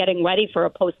wasn't getting ready for a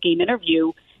post-game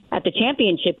interview at the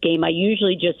championship game. I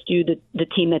usually just do the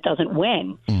team that doesn't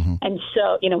win. And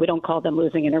so, we don't call them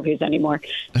losing interviews anymore.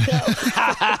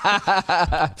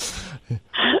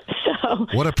 So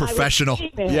what a professional.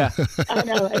 Yeah. I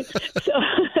know, right? So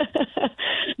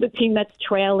the team that's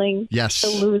trailing. Yes. The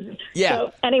loser. Yeah.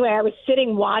 So anyway, I was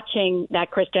sitting watching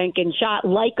that Chris Jenkins shot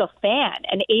like a fan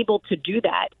and able to do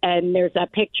that. And there's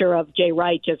that picture of Jay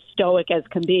Wright just stoic as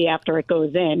can be after it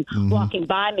goes in, walking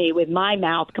by me with my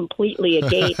mouth completely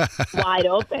agape, wide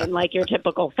open, like your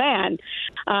typical fan.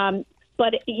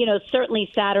 But,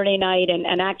 certainly Saturday night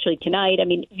and actually tonight, I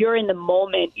mean, you're in the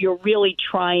moment. You're really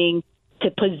trying to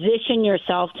position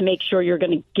yourself to make sure you're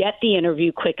going to get the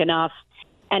interview quick enough.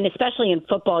 And especially in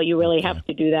football, you really have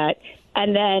to do that.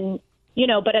 And then,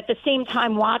 but at the same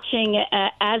time watching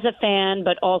as a fan,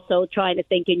 but also trying to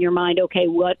think in your mind, okay,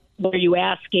 what were you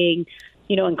asking,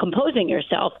 and composing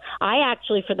yourself. I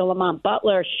actually, for the Lamont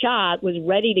Butler shot, was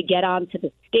ready to get onto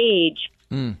the stage.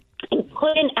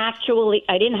 And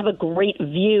I didn't have a great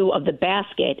view of the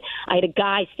basket. I had a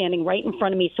guy standing right in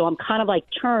front of me, so I'm kind of like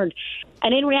turned.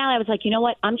 And in reality, I was like, you know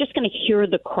what? I'm just going to hear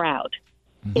the crowd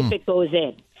if it goes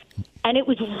in. And it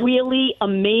was really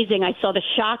amazing. I saw the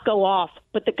shot go off,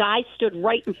 but the guy stood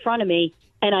right in front of me,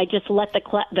 and I just let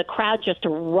the crowd just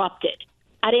erupted.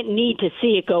 I didn't need to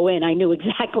see it go in. I knew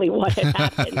exactly what had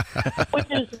happened,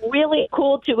 which is really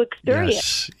cool to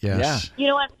experience. Yes. You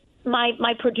know what?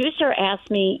 My producer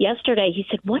asked me yesterday, he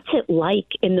said, what's it like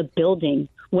in the building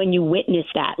when you witness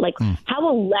that? Like, how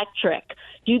electric?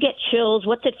 Do you get chills?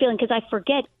 What's it feeling? Because I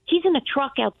forget, he's in a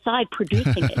truck outside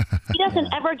producing it. He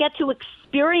doesn't ever get to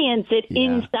experience it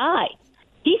inside.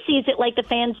 He sees it like the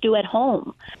fans do at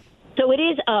home. So it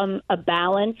is a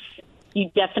balance. You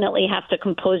definitely have to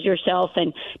compose yourself.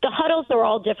 And the huddles are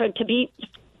all different. To be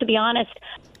honest,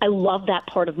 I love that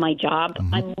part of my job.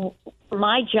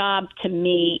 My job, to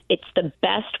me, it's the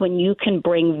best when you can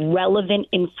bring relevant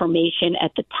information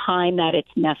at the time that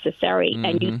it's necessary.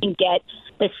 And you can get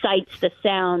the sights, the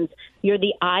sounds, you're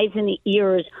the eyes and the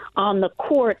ears on the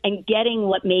court and getting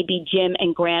what maybe Jim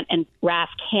and Grant and Raph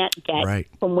can't get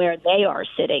from where they are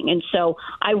sitting. And so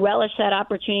I relish that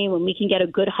opportunity when we can get a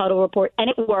good huddle report, and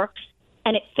it works,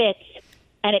 and it fits,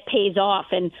 and it pays off.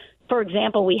 And for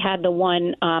example, we had the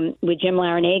one with Jim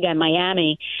Larinaga in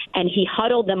Miami, and he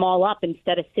huddled them all up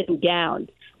instead of sitting down.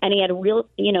 And he had a real,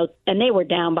 and they were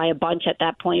down by a bunch at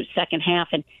that point, second half.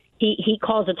 And he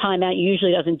calls a timeout. He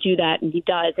usually doesn't do that, and he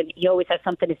does. And he always has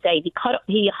something to say.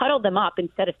 He huddled them up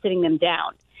instead of sitting them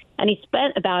down. And he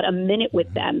spent about a minute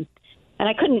with them. And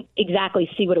I couldn't exactly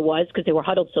see what it was because they were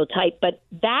huddled so tight. But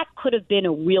that could have been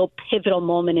a real pivotal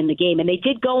moment in the game. And they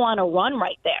did go on a run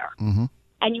right there.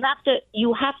 And you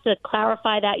have to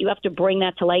clarify that. You have to bring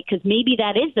that to light because maybe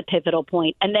that is the pivotal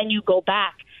point. And then you go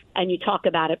back and you talk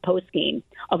about it post game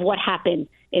of what happened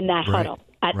in that huddle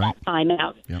at that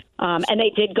timeout. And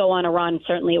they did go on a run.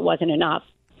 Certainly, it wasn't enough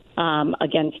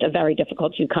against a very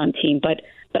difficult UConn team. But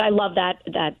I love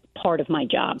that part of my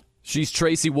job. She's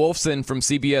Tracy Wolfson from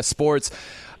CBS Sports.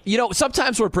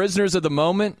 Sometimes we're prisoners of the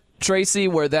moment, Tracy,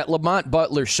 where that Lamont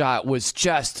Butler shot was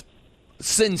just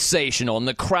sensational and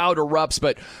the crowd erupts.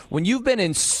 But when you've been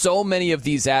in so many of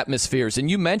these atmospheres,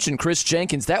 and you mentioned Chris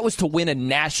Jenkins, that was to win a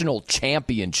national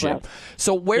championship.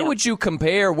 So where would you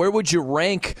compare, where would you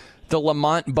rank the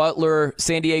Lamont Butler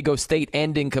San Diego State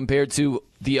ending compared to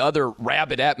the other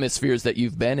rabid atmospheres that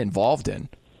you've been involved in?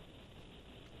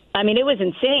 I mean, it was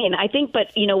insane. I think,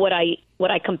 but what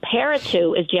I compare it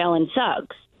to is Jalen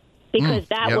Suggs. Because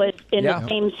that was in the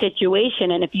same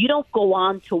situation. And if you don't go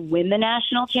on to win the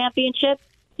national championship,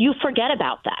 you forget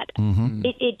about that.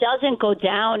 It doesn't go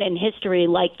down in history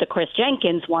like the Chris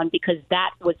Jenkins one because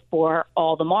that was for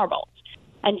all the marbles.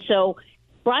 And so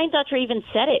Brian Dutcher even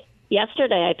said it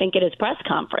yesterday, I think, at his press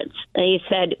conference. He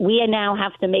said, we now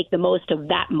have to make the most of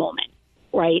that moment,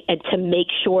 right? And to make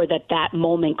sure that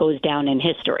moment goes down in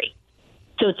history.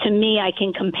 So to me, I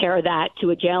can compare that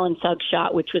to a Jalen Suggs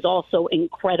shot, which was also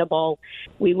incredible.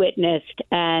 We witnessed,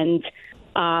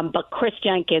 but Chris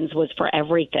Jenkins was for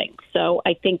everything. So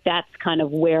I think that's kind of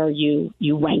where you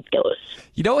rank those.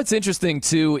 What's interesting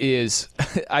too is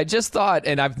I just thought,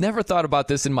 and I've never thought about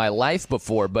this in my life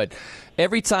before, but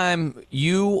every time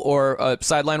you or a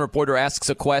sideline reporter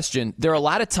asks a question, there are a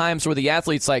lot of times where the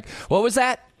athlete's like, "What was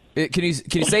that? Can you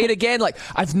say it again?" Like,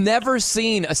 I've never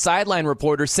seen a sideline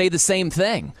reporter say the same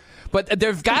thing. But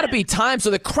there've got to be times so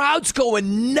the crowd's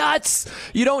going nuts.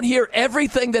 You don't hear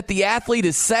everything that the athlete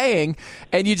is saying,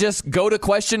 and you just go to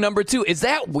question number 2. Is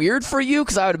that weird for you?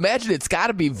 Because I would imagine it's got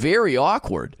to be very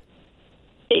awkward.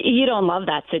 You don't love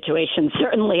that situation,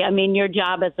 certainly. I mean, your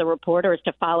job as a reporter is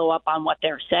to follow up on what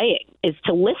they're saying, is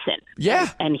to listen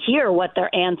and hear what their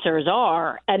answers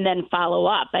are and then follow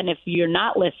up. And if you're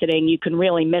not listening, you can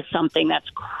really miss something that's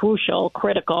crucial,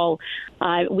 critical.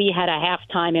 We had a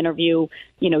halftime interview,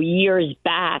 years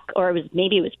back, or it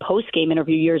was post-game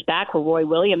interview years back where Roy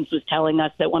Williams was telling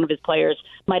us that one of his players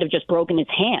might have just broken his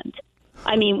hand.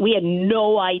 I mean, we had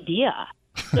no idea.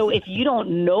 So if you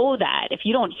don't know that, if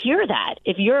you don't hear that,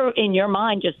 if you're in your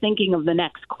mind just thinking of the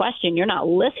next question, you're not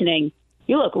listening,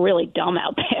 you look really dumb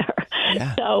out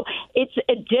there. So it's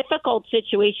a difficult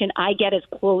situation. I get as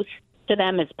close to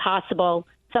them as possible.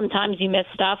 sometimes you miss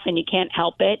stuff and you can't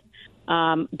help it.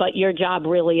 But your job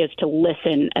really is to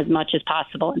listen as much as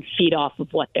possible and feed off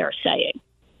of what they're saying.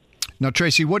 Now,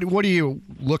 Tracy, what are you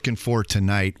looking for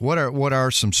tonight? What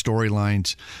are some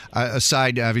storylines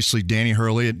aside, obviously, Danny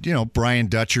Hurley? Brian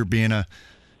Dutcher being a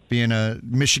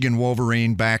Michigan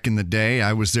Wolverine back in the day.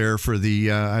 I was there for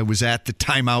I was at the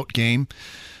timeout game.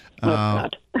 I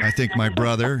think my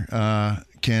brother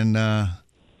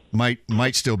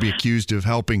might still be accused of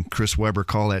helping Chris Webber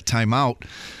call that timeout.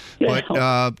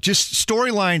 But just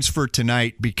storylines for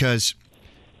tonight, because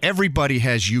everybody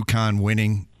has UConn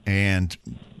winning, and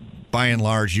by and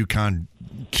large, UConn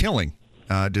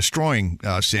destroying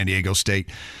San Diego State.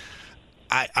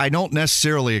 I don't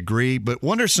necessarily agree, but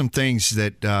what are some things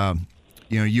that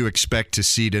you expect to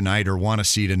see tonight or want to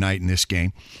see tonight in this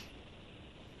game?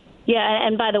 Yeah,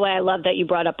 and by the way, I love that you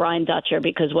brought up Brian Dutcher,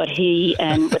 because what he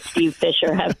and what Steve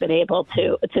Fisher have been able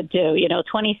to do,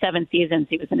 27 seasons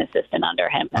he was an assistant under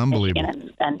him at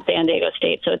Michigan and San Diego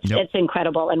State. So it's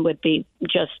incredible, and would be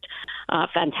just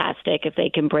fantastic if they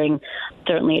can bring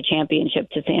certainly a championship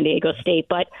to San Diego State.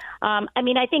 But,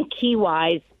 I think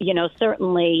key-wise,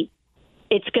 certainly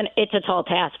it's a tall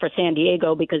task for San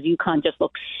Diego, because UConn just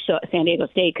looks San Diego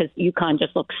State, because UConn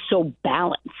just looks so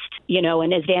balanced,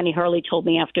 and as Danny Hurley told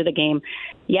me after the game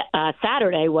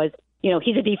Saturday was,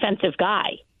 he's a defensive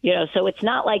guy, so it's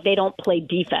not like they don't play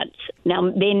defense. Now,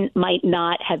 they might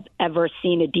not have ever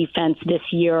seen a defense this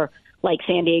year like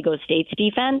San Diego State's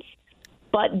defense,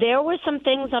 but there were some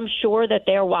things I'm sure that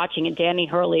they're watching, and Danny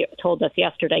Hurley told us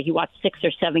yesterday he watched 6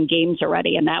 or 7 games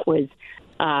already, and that was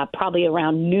probably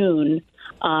around noon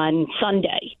on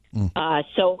Sunday.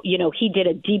 So, he did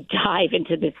a deep dive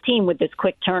into this team with this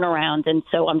quick turnaround. And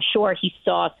so I'm sure he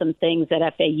saw some things that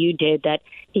FAU did that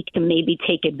he can maybe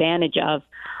take advantage of.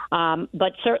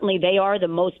 But certainly they are the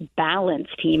most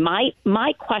balanced team.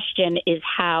 My question is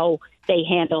how they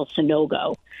handle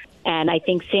Sonogo. And I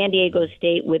think San Diego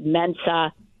State with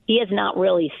Mensah, he has not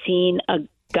really seen a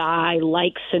guy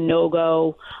like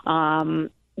Sonogo,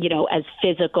 as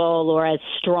physical or as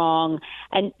strong.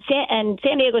 And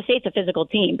San Diego State's a physical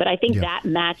team, but I think that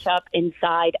matchup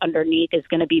inside underneath is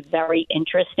going to be very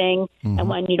interesting. Mm-hmm. And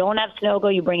when you don't have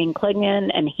Sonogo, you bring in Kligman,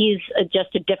 and he's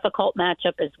just a difficult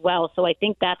matchup as well. So I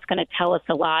think that's going to tell us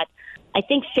a lot. I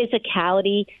think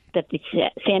physicality that the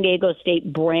San Diego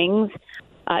State brings,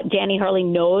 Danny Hurley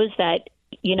knows that,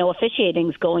 officiating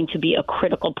is going to be a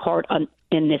critical part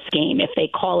in this game. If they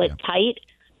call it tight,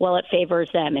 well, it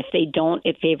favors them. If they don't,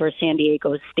 it favors San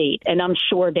Diego State. And I'm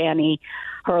sure Danny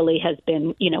Hurley has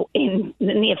been, in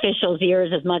the officials'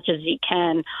 ears as much as he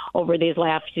can over these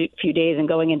last few days and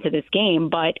going into this game.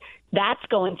 But that's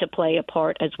going to play a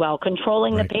part as well,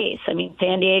 controlling the pace. I mean,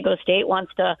 San Diego State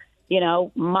wants to,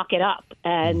 muck it up,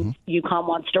 and UConn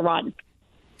wants to run.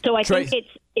 So I think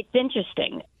it's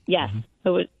interesting. Yes. It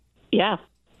was, yeah.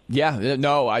 Yeah,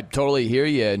 no, I totally hear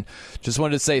you. And just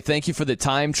wanted to say thank you for the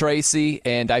time, Tracy.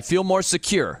 And I feel more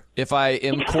secure if I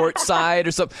am courtside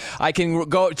or something. I can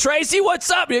go, Tracy,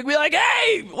 what's up? You can be like,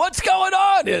 hey, what's going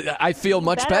on? I feel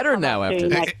much better now after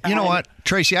that. You know what,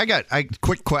 Tracy? I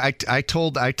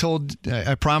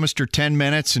promised her 10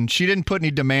 minutes, and she didn't put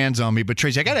any demands on me. But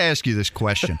Tracy, I got to ask you this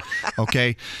question,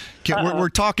 okay? We're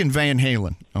talking Van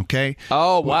Halen, okay?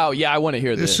 Oh wow, yeah, I want to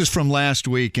hear this. This is from last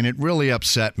week, and it really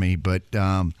upset me. But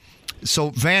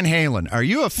so Van Halen, are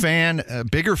you a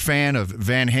bigger fan of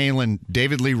Van Halen,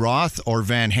 David Lee Roth, or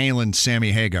Van Halen,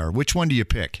 Sammy Hagar? Which one do you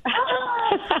pick?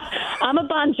 I'm a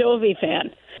Bon Jovi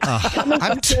fan. Coming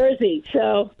from Jersey,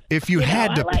 so if you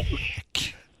had to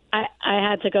pick, I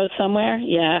had to go somewhere.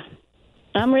 Yeah,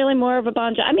 I'm really more of a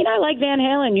Bon Jovi. I mean, I like Van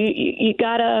Halen. You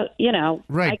gotta,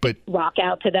 right? I could rock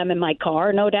out to them in my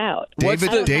car, no doubt.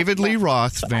 David Lee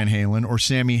Roth, Van Halen, or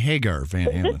Sammy Hagar, Van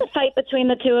Halen? Is this a fight between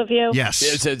the two of you? Yes,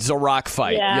 it's a rock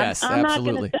fight. Yeah, yes,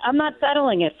 absolutely. I'm not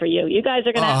settling it for you. You guys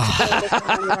are gonna have to do this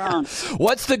on your own.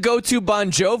 What's the go-to Bon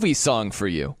Jovi song for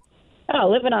you? Oh,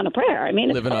 Living on a Prayer. I mean,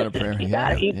 Living on a Prayer. You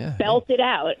belt it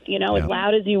out, as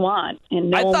loud as you want.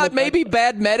 And I thought maybe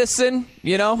Bad Medicine.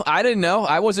 I didn't know.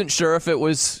 I wasn't sure if it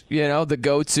was, the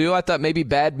go-to. I thought maybe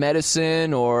Bad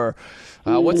Medicine or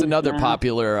what's another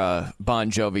popular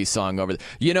Bon Jovi song over there?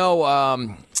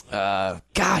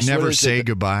 Gosh, Never Say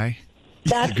Goodbye.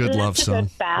 That's a good love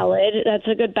song. That's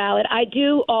a good ballad. I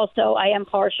am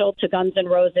partial to Guns N'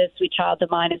 Roses. Sweet Child of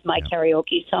Mine is my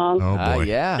karaoke song. Oh,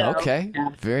 boy. Okay.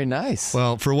 Very nice.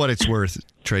 Well, for what it's worth,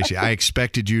 Tracy, I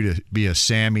expected you to be a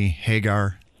Sammy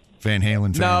Hagar Van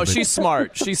Halen fan. No, she's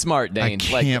smart. She's smart, Dane.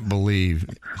 I can't believe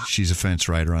she's a fence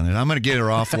rider on it. I'm going to get her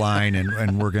offline,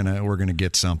 and we're gonna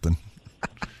get something.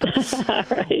 All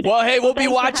right. Well, hey, we'll be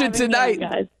watching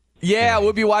tonight. Yeah,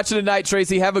 we'll be watching tonight,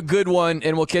 Tracy. Have a good one,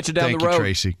 and we'll catch you down the road. Thank you,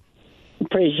 Tracy.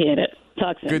 Appreciate it.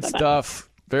 Talk soon. Good Bye-bye. stuff.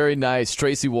 Very nice.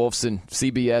 Tracy Wolfson,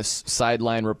 CBS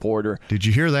sideline reporter. Did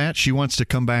you hear that? She wants to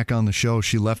come back on the show.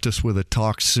 She left us with a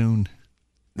talk soon.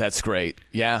 That's great.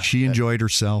 Yeah. She enjoyed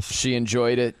herself. She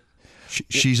enjoyed it.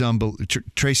 She's unbelievable.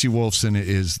 Tracy Wolfson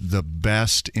is the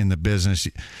best in the business.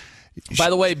 By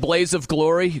the way, Blaze of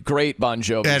Glory, great Bon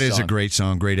Jovi That is song. a great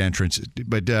song, great entrance.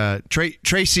 But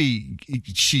Tracy,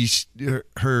 she's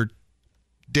her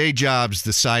day job's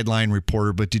the sideline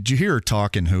reporter, but did you hear her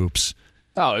talking hoops?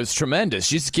 Oh, it was tremendous.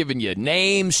 She's giving you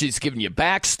names. She's giving you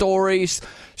backstories.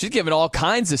 She's giving all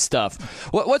kinds of stuff.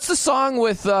 What's the song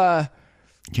with...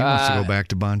 He wants to go back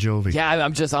to Bon Jovi. Yeah,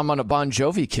 I'm on a Bon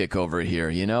Jovi kick over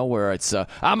here, where it's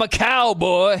I'm a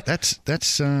cowboy. That's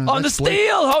on the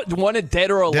steel. Wanted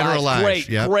Dead or Alive. Dead or Alive. Great,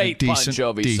 yep. great Decent,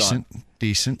 Bon Jovi song.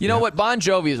 Decent. You know what? Bon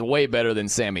Jovi is way better than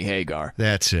Sammy Hagar.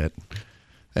 That's it.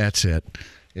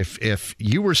 If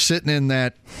you were sitting in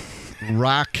that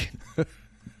rock,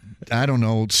 I don't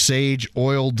know, sage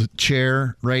oiled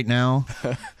chair right now,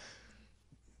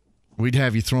 we'd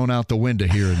have you thrown out the window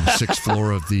here in the 6th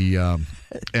floor of the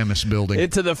Emmis building.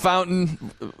 Into the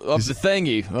fountain of the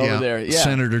thingy over there. Yeah.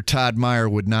 Senator Todd Meyer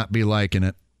would not be liking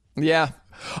it. Yeah.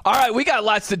 All right, we got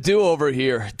lots to do over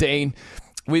here, Dane.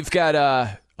 We've got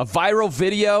a viral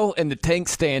video and the tank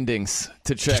standings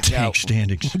to check out. Tank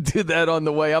standings. Do that on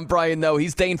the way. I'm Brian Noe.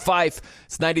 He's Dane Fife.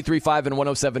 It's 93.5 and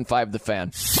 107.5 The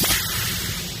Fan.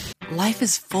 Life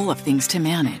is full of things to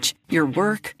manage. Your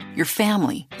work, your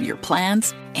family, your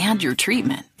plans, and your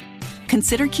treatment.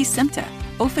 Consider Kesimpta,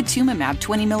 ofatumumab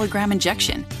 20 milligram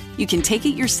injection. You can take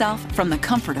it yourself from the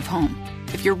comfort of home.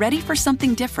 If you're ready for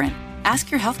something different,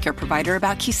 ask your healthcare provider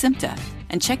about Kesimpta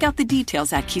and check out the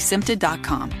details at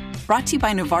kesimpta.com. Brought to you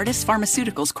by Novartis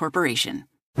Pharmaceuticals Corporation.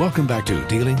 Welcome back to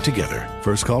Dealing Together.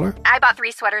 First caller? I bought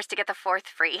 3 sweaters to get the 4th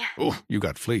free. Oh, you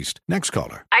got fleeced. Next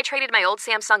caller? I traded my old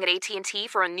Samsung at AT&T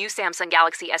for a new Samsung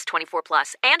Galaxy S24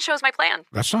 Plus and chose my plan.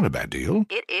 That's not a bad deal.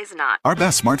 It is not. Our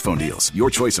best smartphone deals. Your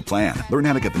choice of plan. Learn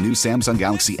how to get the new Samsung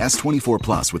Galaxy S24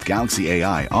 Plus with Galaxy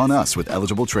AI on us with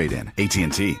eligible trade-in.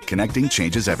 AT&T. Connecting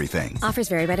changes everything. Offers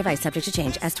vary by device, subject to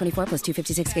change. S24 plus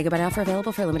 256 gigabyte offer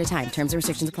available for a limited time. Terms and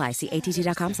restrictions apply. See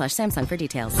att.com/Samsung for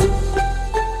details.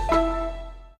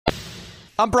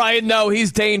 I'm Brian Noe.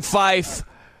 He's Dane Fife.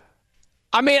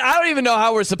 I mean, I don't even know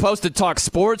how we're supposed to talk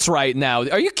sports right now.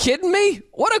 Are you kidding me?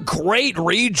 What a great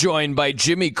rejoin by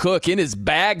Jimmy Cook in his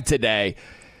bag today,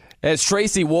 as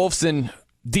Tracy Wolfson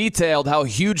detailed how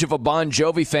huge of a Bon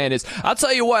Jovi fan is. I'll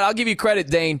tell you what. I'll give you credit,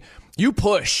 Dane. You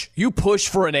push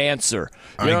for an answer.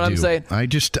 You know what I'm saying? I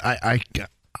just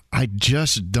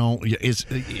don't.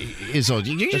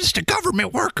 You're just a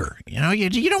government worker. You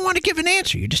don't want to give an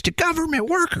answer. You're just a government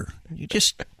worker. You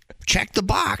just check the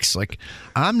box. Like,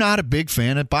 I'm not a big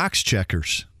fan of box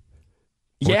checkers.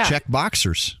 Or check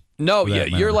boxers. No,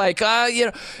 you're like,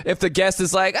 if the guest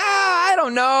is like, I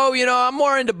don't know, I'm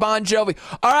more into Bon Jovi.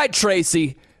 All right,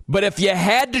 Tracy, but if you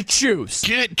had to choose.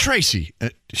 Tracy,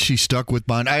 she stuck with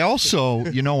Bon. I also,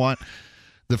 you know what?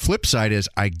 The flip side is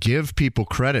I give people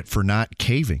credit for not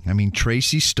caving. I mean,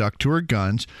 Tracy stuck to her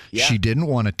guns. Yeah. She didn't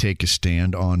want to take a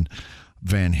stand on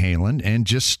Van Halen and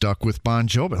just stuck with Bon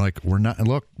Jovi. Like,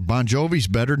 Bon Jovi's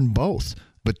better than both.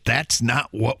 But that's not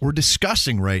what we're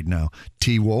discussing right now.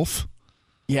 T-Wolf?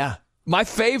 Yeah. My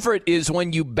favorite is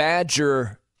when you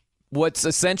badger what's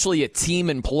essentially a team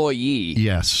employee.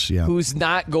 Yes, yeah. Who's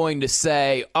not going to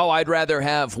say, I'd rather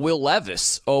have Will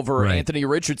Levis over Anthony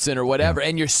Richardson or whatever. Yeah.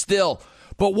 And you're still...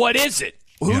 But what is it?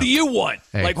 Who do you want?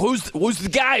 Hey. Like, who's the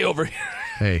guy over here?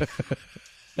 Hey,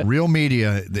 real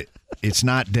media, it's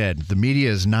not dead. The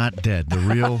media is not dead. The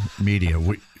real media,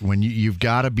 when you've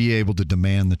got to be able to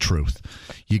demand the truth.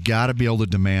 You got to be able to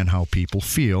demand how people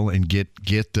feel and get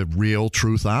the real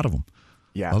truth out of them.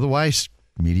 Yeah. Otherwise,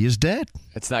 media's dead.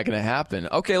 It's not going to happen.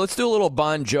 Okay, let's do a little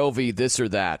Bon Jovi, this or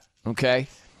that. Okay.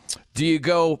 Do you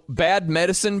go Bad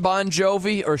Medicine Bon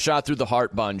Jovi or Shot Through the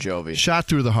Heart Bon Jovi? Shot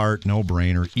Through the Heart, no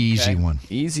brainer. Easy one.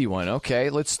 Easy one. Okay,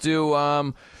 let's do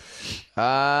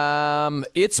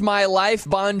It's My Life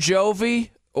Bon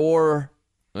Jovi, or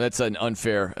that's an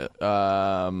unfair.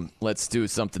 Let's do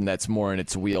something that's more in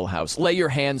its wheelhouse. Lay Your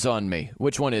Hands on Me.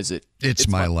 Which one is it? It's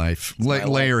My Life.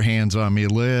 Lay Your Hands on Me. A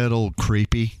little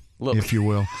creepy, if you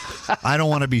will. I don't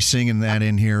want to be singing that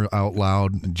in here out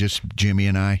loud, just Jimmy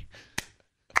and I.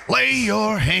 Lay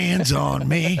your hands on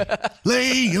me.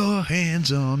 Lay your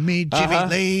hands on me, Jimmy.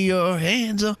 Lay your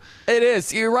hands on. It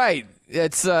is. You're right.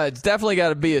 It's definitely got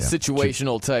to be a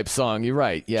situational type song. You're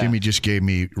right. Yeah. Jimmy just gave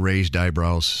me raised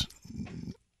eyebrows.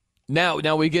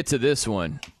 Now we get to this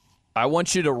one. I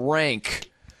want you to rank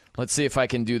Let's see if I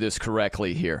can do this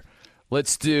correctly here.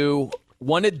 Let's do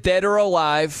Wanted Dead or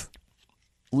Alive,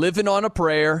 Living on a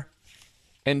Prayer,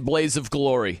 and Blaze of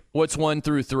Glory. What's 1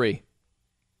 through 3?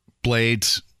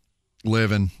 Blades,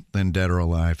 Living, then Dead or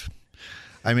Alive.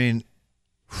 I mean,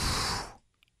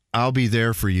 I'll Be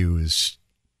There for You is,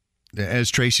 as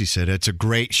Tracy said, it's a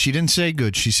great, she didn't say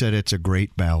good, she said it's a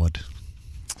great ballad.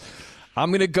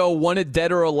 I'm going to go Wanted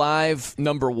Dead or Alive,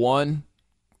 number 1.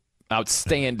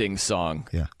 Outstanding song.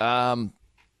 Yeah.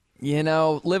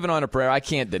 Living on a Prayer, I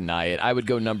can't deny it. I would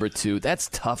go number 2. That's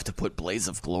tough to put Blaze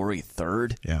of Glory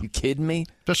third. Yeah. You kidding me?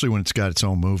 Especially when it's got its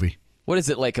own movie. What is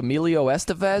it, like Emilio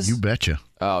Estevez? You betcha.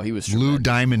 Oh, he was Lou tremendous.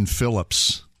 Diamond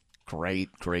Phillips. Great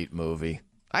movie.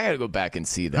 I got to go back and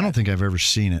see that. I don't think I've ever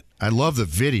seen it. I love the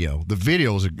video. The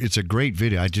video it's a great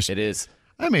video. It is.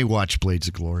 I may watch Blades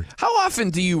of Glory. How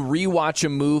often do you rewatch a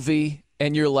movie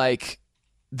and you're like,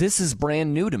 this is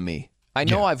brand new to me? I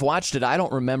know I've watched it. I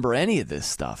don't remember any of this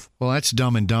stuff. Well, that's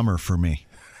Dumb and Dumber for me.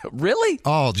 Really?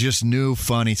 Oh, just new,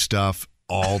 funny stuff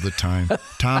all the time.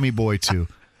 Tommy Boy, too.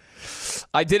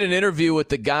 I did an interview with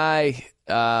the guy.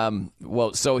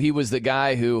 So he was the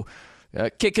guy who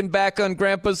kicking back on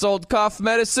Grandpa's old cough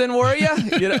medicine, were you?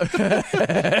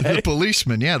 The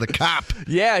policeman, the cop.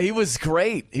 Yeah, he was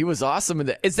great. He was awesome.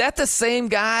 Is that the same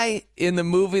guy in the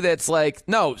movie that's like,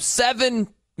 no,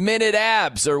 7-minute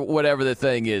abs or whatever the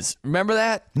thing is? Remember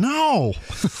that? No.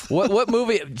 What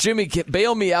movie? Jimmy,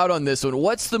 bail me out on this one.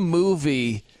 What's the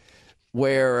movie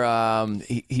where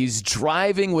he's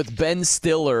driving with Ben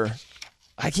Stiller?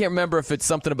 I can't remember if it's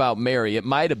something about Mary. It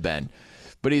might have been.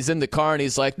 But he's in the car and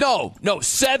he's like, no,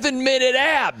 7-minute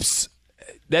abs.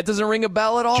 That doesn't ring a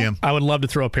bell at all? Jim. I would love to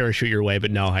throw a parachute your way, but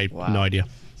no, I have no idea.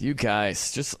 You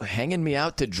guys just hanging me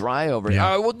out to dry over here. Yeah.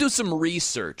 All right, we'll do some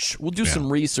research.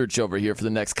 Some research over here for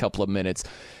the next couple of minutes.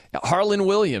 Harlan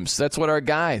Williams, that's what our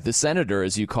guy, the senator,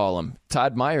 as you call him.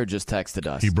 Todd Meyer just texted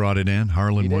us. He brought it in.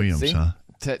 Harlan Williams, see? huh?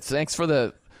 Thanks for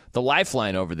the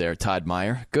lifeline over there, Todd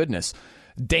Meyer. Goodness.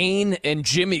 Dane and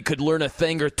Jimmy could learn a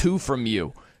thing or two from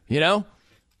you.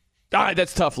 All right,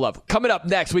 that's tough love. Coming up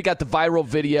next, we got the viral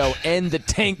video and the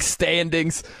tank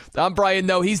standings. I'm Brian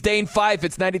Noe. He's Dane Fife.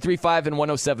 It's 93.5 and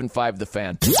 107.5 The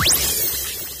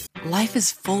Fan. Life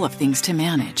is full of things to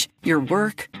manage. Your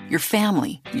work, your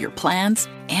family, your plans,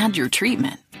 and your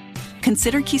treatment.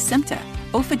 Consider Kesimpta,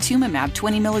 ofatumumab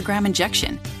 20 milligram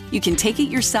injection. You can take it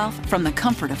yourself from the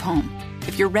comfort of home.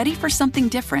 If you're ready for something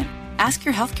different, ask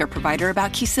your healthcare provider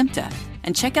about Kesimpta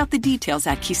and check out the details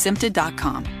at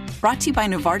kesimpta.com. Brought to you by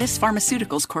Novartis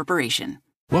Pharmaceuticals Corporation.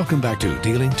 Welcome back to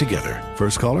Dealing Together.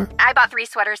 First caller? I bought 3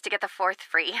 sweaters to get the 4th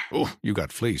free. Oh, you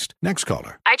got fleeced. Next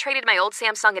caller. I traded my old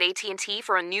Samsung at AT&T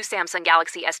for a new Samsung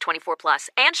Galaxy S24 Plus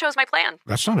and chose my plan.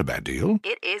 That's not a bad deal.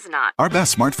 It is not. Our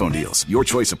best smartphone deals. Your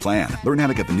choice of plan. Learn how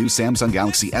to get the new Samsung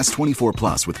Galaxy S24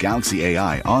 Plus with Galaxy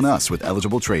AI on us with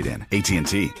eligible trade-in.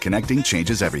 AT&T. Connecting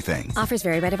changes everything. Offers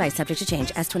vary by device, subject to change.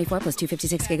 S24 plus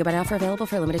 256 gigabyte offer available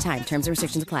for a limited time. Terms and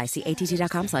restrictions apply. See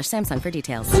att.com/Samsung for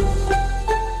details.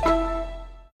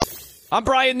 I'm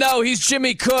Brian Noe. He's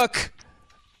Jimmy Cook.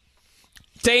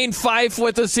 Dane Fife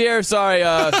with us here. Sorry.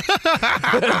 I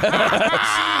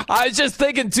was just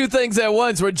thinking two things at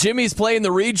once where Jimmy's playing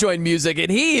the rejoin music,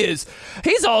 and he's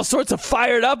all sorts of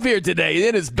fired up here today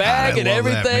in his bag and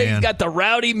everything. He's got the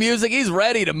rowdy music.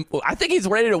 I think he's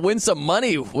ready to win some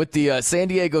money with the San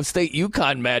Diego State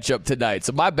UConn matchup tonight.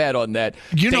 So my bad on that.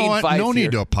 You know Dane what? Fife No here.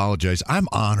 need to apologize. I'm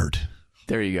honored.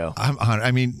 There you go. I'm honored.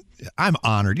 I mean, I'm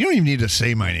honored. You don't even need to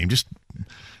say my name. Just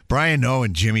Brian Noe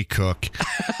and Jimmy Cook.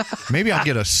 Maybe I'll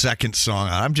get a second song.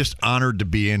 I'm just honored to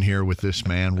be in here with this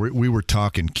man. We were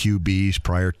talking QBs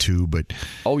prior to, but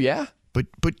oh yeah, but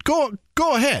go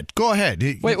ahead.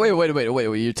 Wait.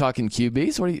 You're talking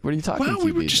QBs? What are you talking? Well, QBs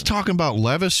we were just talking about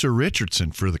Levis or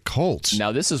Richardson for the Colts.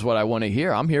 Now this is what I want to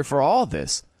hear. I'm here for all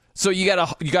this. So you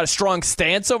got a strong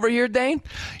stance over here, Dane?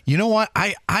 You know what?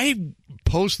 I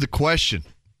posed the question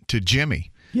to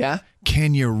Jimmy. Yeah.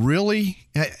 Can you really?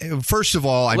 First of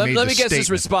all, let me guess statement. his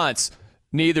response.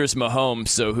 Neither's Mahomes,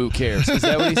 so who cares? Is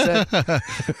that what he said?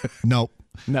 Nope.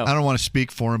 No. I don't want to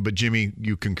speak for him, but Jimmy,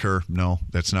 you concur. No,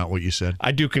 that's not what you said.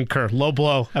 I do concur. Low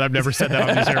blow, and I've never said that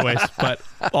on these airways, but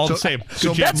all the same.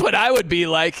 So that's what I would be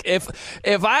like if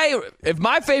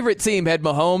my favorite team had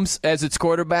Mahomes as its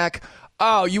quarterback.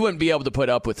 Oh, you wouldn't be able to put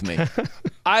up with me.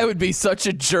 I would be such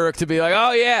a jerk to be like,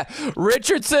 oh, yeah,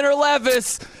 Richardson or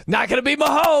Levis, not going to be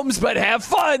Mahomes, but have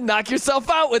fun. Knock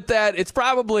yourself out with that. It's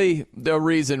probably the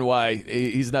reason why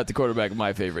he's not the quarterback of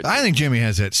my favorite team. I think Jimmy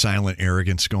has that silent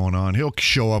arrogance going on. He'll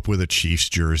show up with a Chiefs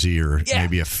jersey or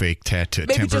maybe a fake tattoo,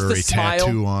 maybe temporary just a smile.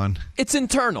 tattoo on. It's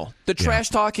internal. The trash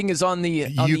talking is on the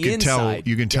inside.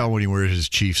 You can tell when he wears his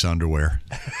Chiefs underwear.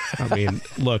 I mean,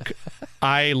 look,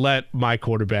 I let my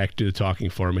quarterback do the talking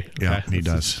for me. Okay? Yeah, he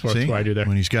does. That's what I do there.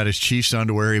 When he's got his Chiefs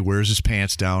underwear, he wears his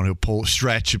pants down. He'll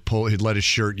he'd let his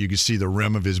shirt. You can see the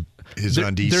rim of his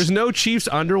undies. There's no Chiefs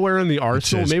underwear in the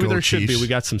arsenal. Maybe there should Chiefs. be. We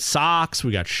got some socks.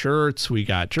 We got shirts. We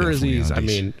got jerseys. I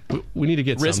mean, we need to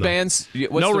get wristbands.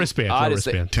 No wristbands. No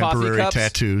wristbands. Temporary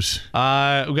tattoos.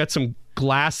 We got some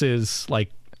glasses,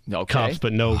 like cups,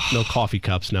 but no coffee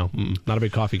cups. No, not a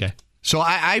big coffee guy. So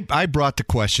I brought the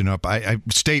question up.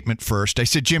 Statement first. I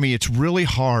said, Jimmy, it's really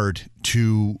hard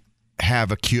to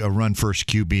have a run first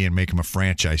QB and make him a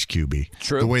franchise QB.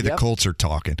 True. The way the Colts are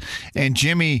talking. And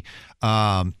Jimmy,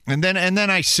 and then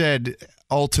I said,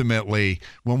 ultimately,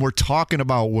 when we're talking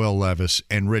about Will Levis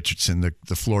and Richardson,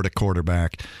 the Florida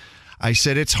quarterback, I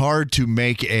said it's hard to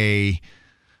make a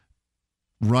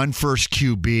run first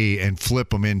QB and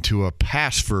flip him into a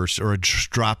pass first or a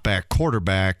drop back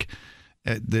quarterback.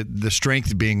 The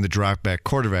strength being the drop back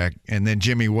quarterback. And then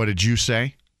Jimmy, what did you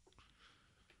say?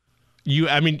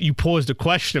 You posed a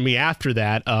question to me after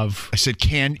that of I said,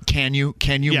 can you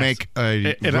make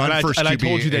a run first QB? And I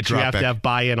told you that you have back. to have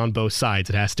buy-in on both sides.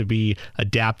 It has to be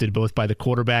adapted both by the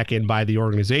quarterback and by the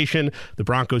organization. The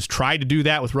Broncos tried to do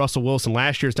that with Russell Wilson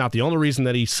last year. It's not the only reason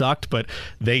that he sucked, but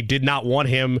they did not want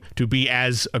him to be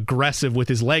as aggressive with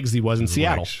his legs as he was in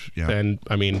Seattle. Yeah. And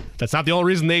I mean, that's not the only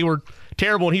reason they were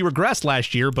terrible and he regressed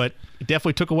last year, but it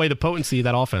definitely took away the potency of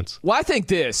that offense. Well, I think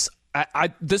this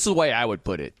is the way I would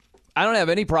put it. I don't have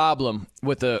any problem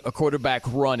with a quarterback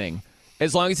running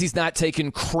as long as he's not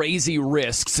taking crazy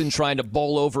risks and trying to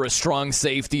bowl over a strong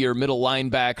safety or middle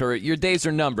linebacker. Your days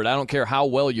are numbered. I don't care how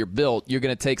well you're built. You're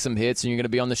going to take some hits and you're going to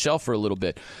be on the shelf for a little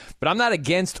bit. But I'm not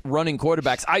against running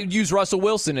quarterbacks. I use Russell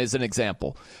Wilson as an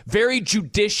example. Very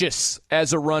judicious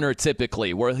as a runner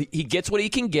typically, where he gets what he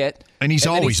can get. And he's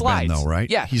always been, though, right?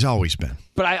 Yeah. He's always been.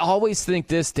 But I always think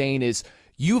this, Dane, is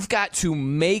you've got to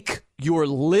make your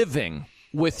living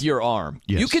with your arm.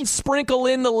 Yes. You can sprinkle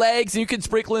in the legs and you can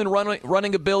sprinkle in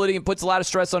running ability and puts a lot of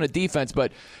stress on a defense,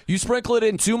 but you sprinkle it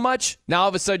in too much, now all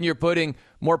of a sudden you're putting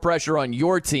more pressure on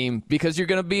your team because you're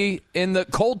going to be in the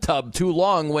cold tub too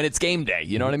long when it's game day.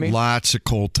 You know what I mean? Lots of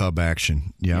cold tub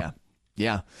action. Yep.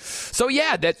 Yeah. So,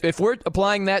 that if we're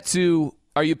applying that to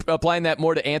 – are you applying that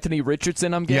more to Anthony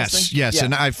Richardson, I'm guessing? Yes. Yeah.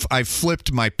 And I've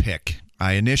flipped my pick.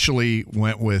 I initially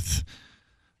went with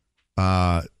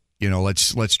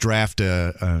let's draft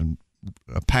a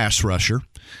pass rusher,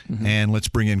 and let's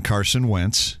bring in Carson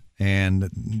Wentz. And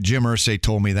Jim Irsay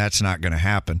told me that's not going to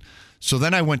happen. So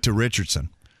then I went to Richardson.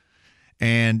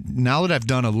 And now that I've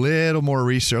done a little more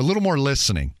research, a little more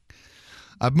listening,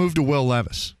 I've moved to Will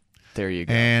Levis. There you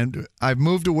go. And I've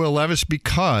moved to Will Levis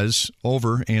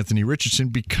over Anthony Richardson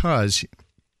because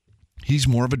he's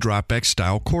more of a drop-back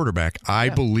style quarterback. I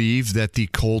believe that the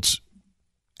Colts,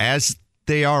 as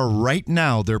they are right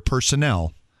now, their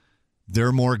personnel,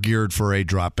 they're more geared for a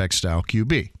drop-back style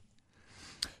QB.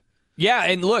 Yeah,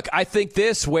 and look, I think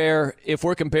where if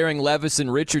we're comparing Levis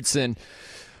and Richardson,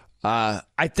 I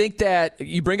think that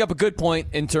you bring up a good point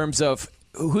in terms of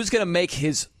who's going to make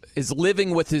his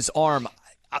living with his arm.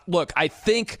 Look, I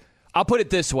think I'll put it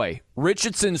this way.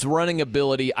 Richardson's running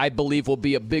ability, I believe, will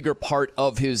be a bigger part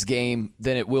of his game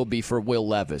than it will be for Will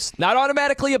Levis. Not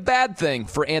automatically a bad thing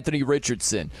for Anthony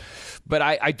Richardson, but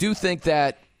I do think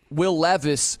that Will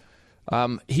Levis,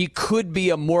 he could be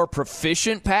a more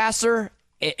proficient passer.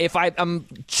 If I'm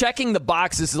checking the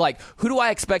boxes, like, who do I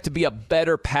expect to be a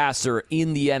better passer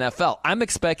in the NFL? I'm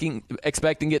expecting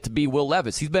it to be Will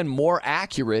Levis. He's been more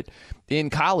accurate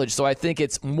in college, so I think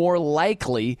it's more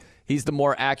likely he's the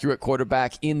more accurate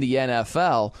quarterback in the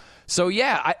NFL. So,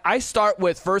 yeah, I start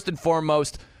with, first and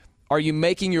foremost, are you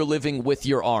making your living with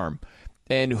your arm?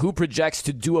 And who projects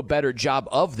to do a better job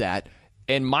of that?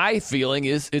 And my feeling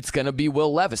is it's going to be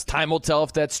Will Levis. Time will tell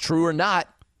if that's true or not,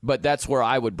 but that's where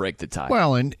I would break the tie.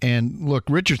 Well, and look,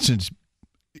 Richardson's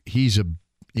he's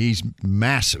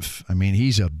massive. I mean,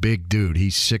 he's a big dude.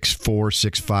 He's 6'4",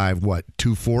 6'5",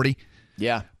 240?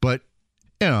 Yeah. But,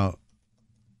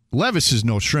 Levis is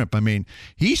no shrimp. I mean,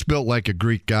 he's built like a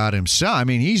Greek god himself. I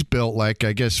mean, he's built like,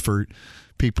 I guess for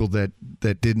people that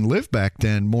didn't live back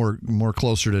then, more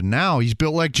closer to now, he's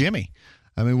built like Jimmy.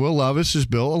 I mean, Will Levis is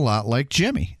built a lot like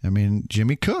Jimmy. I mean,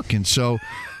 Jimmy Cook. And so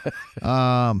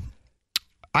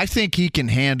I think he can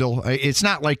handle – it's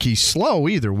not like he's slow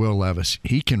either, Will Levis.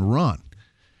 He can run.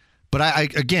 But,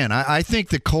 I think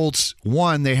the Colts,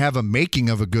 one, they have a making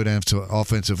of a good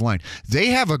offensive line. They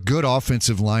have a good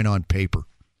offensive line on paper.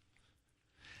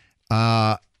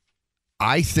 I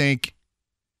think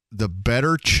the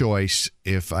better choice,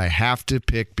 if I have to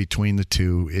pick between the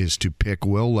two, is to pick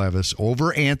Will Levis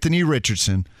over Anthony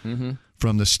Richardson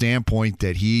from the standpoint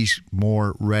that he's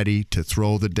more ready to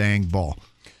throw the dang ball.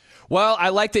 Well, I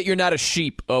like that you're not a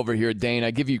sheep over here, Dane.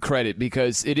 I give you credit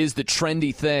because it is the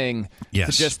trendy thing to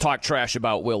just talk trash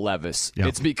about Will Levis. Yep.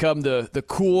 It's become the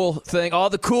cool thing. All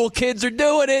the cool kids are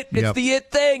doing it. It's the it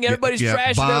thing. Everybody's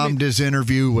trashing bombed him. his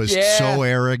interview, was so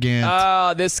arrogant.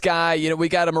 Oh, this guy, we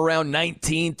got him around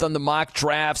 19th on the mock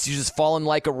drafts. He's just falling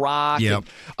like a rock. Yep.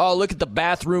 And, look at the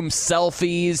bathroom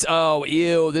selfies. Oh,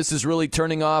 ew, this is really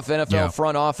turning off NFL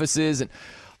front offices. And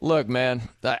look, man,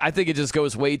 I think it just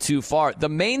goes way too far. The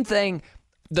main thing,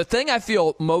 the thing I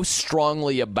feel most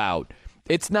strongly about,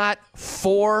 it's not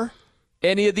for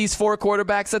any of these four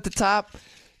quarterbacks at the top.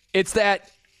 It's that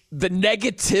the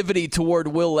negativity toward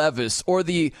Will Levis, or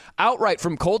the outright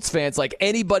from Colts fans, like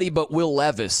anybody but Will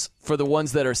Levis, for the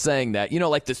ones that are saying that,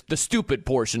 like the stupid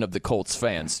portion of the Colts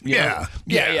fans. Yeah.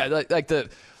 Like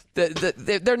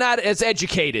they're not as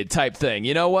educated type thing.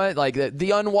 You know what? Like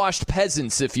the unwashed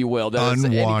peasants, if you will.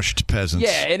 Unwashed peasants.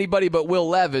 Yeah, anybody but Will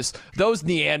Levis. Those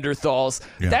Neanderthals.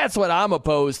 Yeah. That's what I'm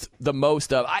opposed the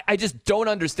most of. I just don't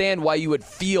understand why you would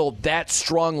feel that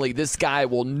strongly this guy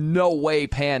will no way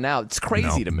pan out. It's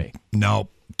crazy to me. No,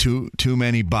 too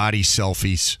many body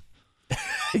selfies.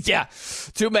 Yeah,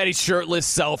 too many shirtless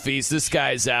selfies. This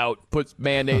guy's out. Puts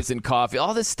mayonnaise in coffee.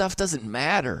 All this stuff doesn't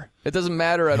matter. It doesn't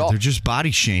matter at all. They're just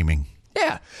body shaming.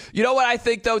 Yeah. You know what I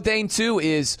think, though, Dane, too,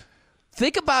 is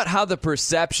think about how the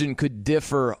perception could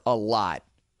differ a lot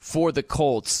for the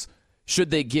Colts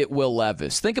should they get Will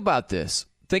Levis. Think about this.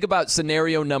 Think about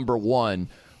scenario number one,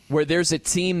 where there's a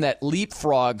team that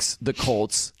leapfrogs the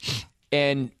Colts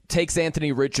and takes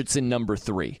Anthony Richardson number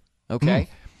 3. Okay?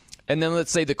 And then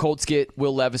let's say the Colts get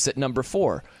Will Levis at number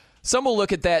 4. Some will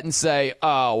look at that and say,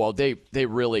 oh, well, they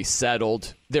really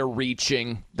settled. They're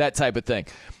reaching, that type of thing.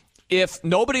 If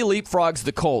nobody leapfrogs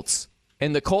the Colts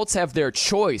and the Colts have their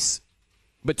choice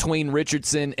between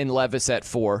Richardson and Levis at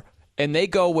 4, and they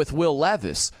go with Will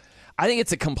Levis, I think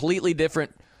it's a completely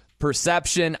different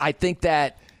perception. I think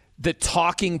that the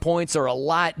talking points are a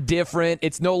lot different.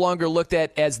 It's no longer looked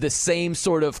at as the same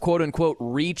sort of quote-unquote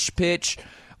reach pick.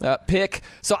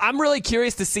 So I'm really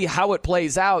curious to see how it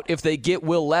plays out if they get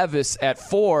Will Levis at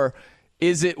 4.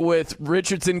 Is it with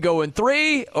Richardson going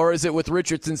 3, or is it with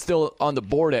Richardson still on the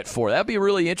board at 4? That'd be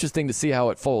really interesting to see how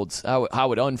it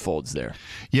unfolds there.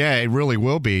 Yeah, it really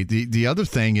will be. The other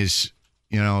thing is,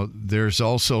 there's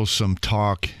also some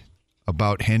talk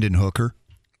about Hendon Hooker.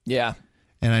 Yeah.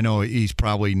 And I know he's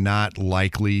probably not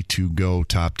likely to go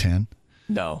top 10.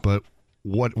 No. But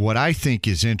what I think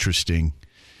is interesting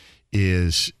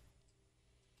is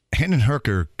Hendon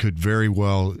Hooker could very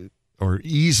well or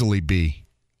easily be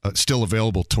still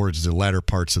available towards the latter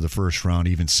parts of the first round,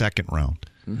 even second round.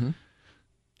 Mm-hmm.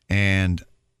 And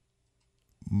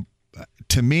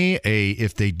to me,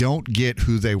 if they don't get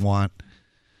who they want,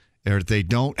 or if they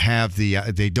don't have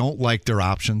they don't like their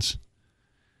options,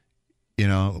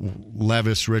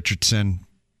 Levis, Richardson,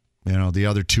 the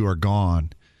other two are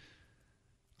gone.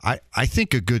 I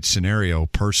think a good scenario,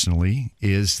 personally,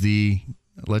 is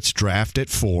let's draft at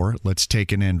 4. Let's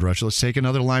take an end rush. Let's take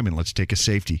another lineman. Let's take a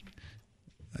safety.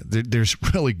 There's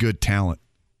really good talent.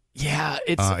 Yeah,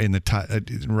 it's in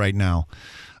the right now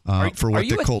for what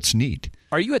the Colts need.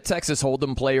 Are you a Texas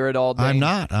Hold'em player at all, Dane? I'm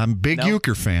not. I'm a big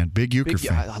Euchre fan. Big Euchre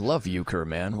fan. I love Euchre,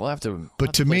 man. We'll have to.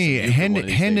 But to me,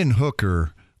 Hendon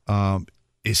Hooker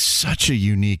is such a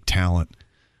unique talent.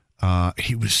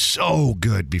 He was so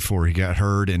good before he got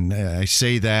hurt, and I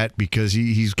say that because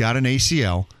he's got an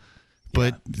ACL.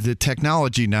 But the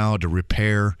technology now to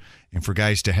repair and for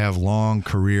guys to have long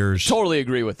careers. Totally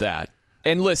agree with that.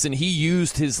 And listen, he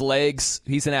used his legs.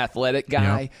 He's an athletic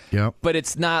guy. Yep. But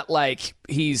it's not like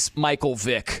he's Michael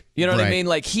Vick. You know what I mean?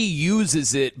 Like, he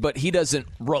uses it, but he doesn't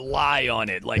rely on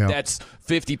it. Like, that's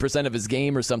 50% of his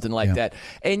game or something like that.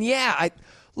 And,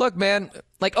 look, man,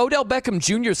 like Odell Beckham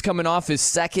Jr. is coming off his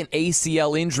second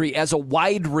ACL injury as a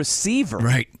wide receiver.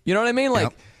 Right. You know what I mean?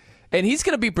 Like, and he's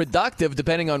going to be productive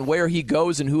depending on where he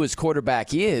goes and who his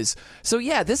quarterback is. So,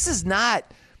 this is not,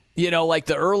 like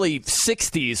the early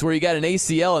 60s where you got an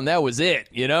ACL and that was it.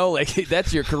 Like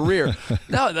that's your career.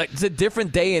 No, it's a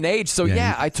different day and age. So,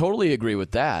 I totally agree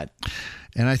with that.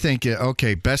 And I think,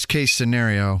 best case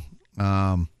scenario,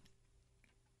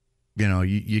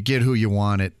 you get who you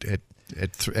want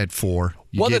at 4.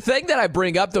 The thing that I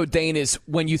bring up, though, Dane, is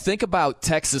when you think about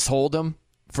Texas Hold'em,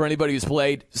 for anybody who's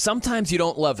played, sometimes you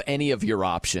don't love any of your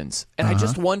options. And I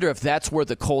just wonder if that's where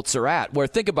the Colts are at. Where,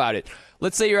 think about it.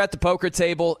 Let's say you're at the poker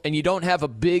table and you don't have a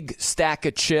big stack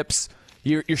of chips.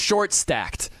 You're short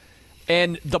stacked.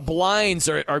 and the blinds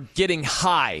are getting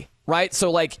high, right?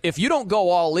 So, like, if you don't go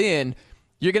all in,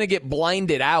 you're going to get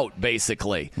blinded out,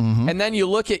 basically. Mm-hmm. And then you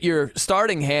look at your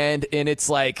starting hand, and it's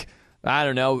like, I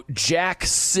don't know, Jack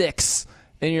 6.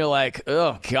 And you're like,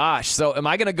 oh, gosh. So am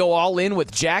I going to go all in with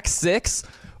Jack 6?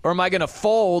 Or am I going to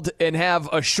fold and have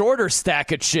a shorter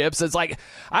stack of chips? It's like,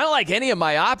 I don't like any of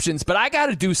my options, but I got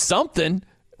to do something,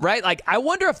 right? Like, I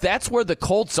wonder if that's where the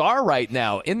Colts are right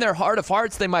now. In their heart of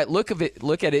hearts, they might look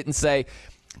at it and say,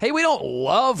 hey, we don't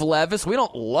love Levis. We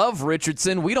don't love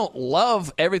Richardson. We don't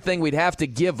love everything we'd have to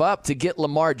give up to get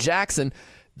Lamar Jackson.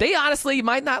 They honestly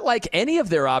might not like any of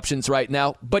their options right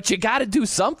now, but you got to do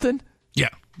something. Yeah,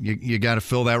 you got to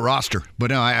fill that roster.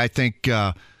 But no, I think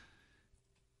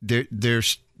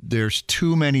there's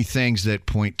too many things that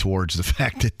point towards the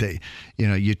fact that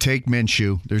you take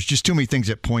Minshew. There's just too many things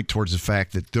that point towards the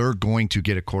fact that they're going to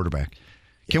get a quarterback.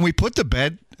 Can we put to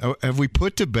bed? Have we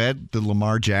put to bed the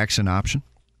Lamar Jackson option?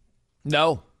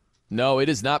 No, it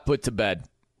is not put to bed,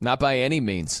 not by any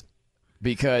means,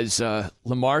 because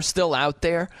Lamar's still out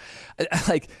there.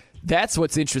 Like, that's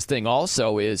what's interesting.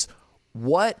 Also, is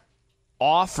what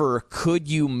offer could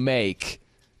you make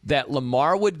that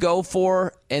Lamar would go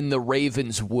for and the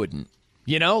Ravens wouldn't?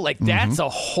 Like, that's a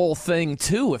whole thing,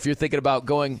 too. If you're thinking about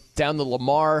going down the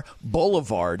Lamar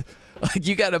Boulevard, like,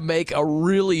 you got to make a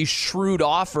really shrewd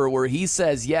offer where he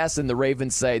says yes and the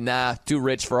Ravens say, nah, too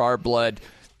rich for our blood.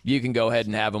 You can go ahead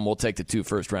and have him. We'll take the 2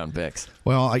 first-round picks.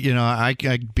 Well,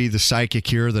 I'd be the psychic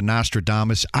here, the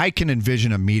Nostradamus. I can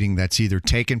envision a meeting that's either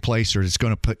taking place or it's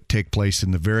going to take place in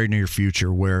the very near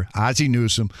future where Ozzie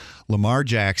Newsome, Lamar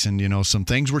Jackson, some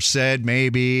things were said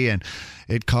maybe, and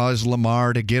it caused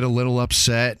Lamar to get a little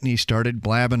upset, and he started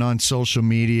blabbing on social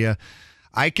media.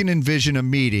 I can envision a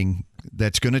meeting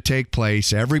that's going to take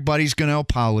place. Everybody's going to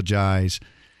apologize,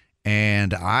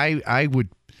 and I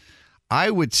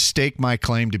would stake my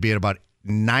claim to be at about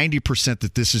 90%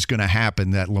 that this is going to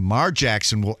happen, that Lamar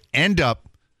Jackson will end up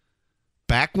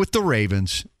back with the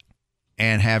Ravens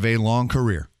and have a long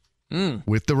career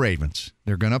with the Ravens.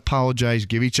 They're going to apologize,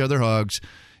 give each other hugs.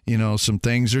 Some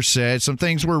things are said. Some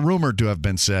things were rumored to have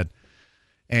been said.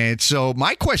 And so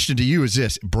my question to you is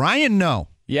this. Brian Noe.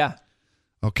 Yeah.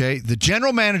 Okay, the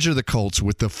general manager of the Colts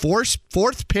with the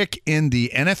fourth pick in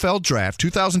the NFL draft,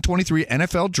 2023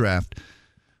 NFL draft,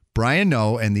 Brian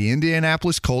Noe and the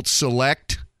Indianapolis Colts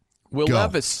select Will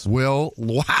Levis. Will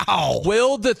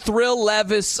the Thrill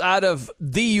Levis out of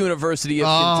the University of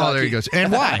Kentucky. Oh, there he goes.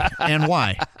 And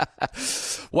why?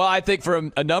 Well, I think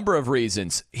for a number of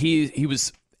reasons. He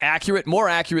was more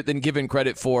accurate than given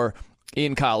credit for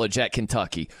in college at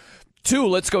Kentucky. 2,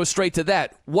 let's go straight to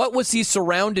that. What was he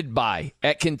surrounded by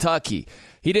at Kentucky?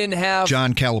 He didn't have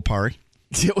John Calipari.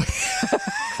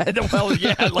 Well,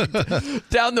 yeah, like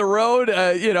down the road,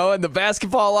 in the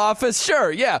basketball office,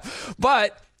 sure, yeah.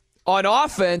 But on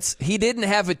offense, he didn't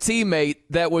have a teammate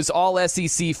that was all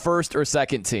SEC first or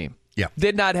second team. Yeah.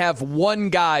 Did not have one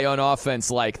guy on offense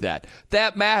like that.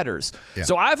 That matters. Yeah.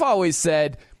 So I've always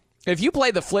said, if you play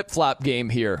the flip-flop game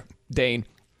here, Dane,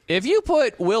 if you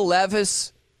put Will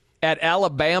Levis at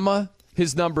Alabama,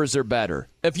 his numbers are better.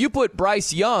 If you put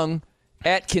Bryce Young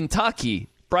at Kentucky,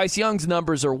 Bryce Young's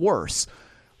numbers are worse.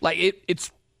 Like,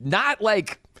 it's not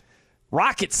like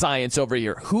rocket science over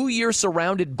here. Who you're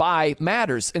surrounded by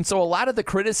matters. And so a lot of the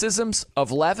criticisms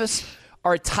of Levis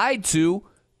are tied to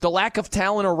the lack of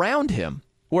talent around him,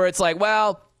 where it's like,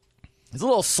 well, he's a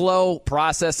little slow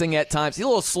processing at times. He's a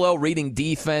little slow reading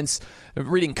defense,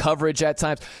 reading coverage at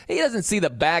times. He doesn't see the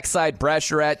backside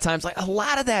pressure at times. Like, a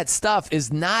lot of that stuff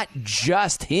is not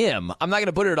just him. I'm not going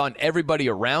to put it on everybody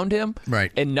around him,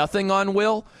 right, and nothing on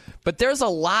Will. But there's a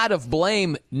lot of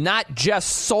blame not just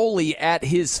solely at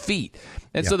his feet.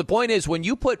 And so the point is, when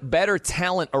you put better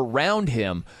talent around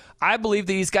him, I believe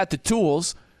that he's got the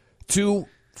tools to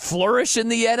flourish in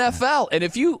the NFL. And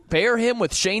if you pair him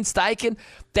with Shane Steichen,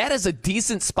 that is a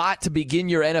decent spot to begin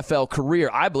your NFL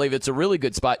career. I believe it's a really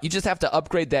good spot. You just have to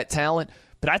upgrade that talent.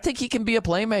 But I think he can be a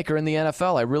playmaker in the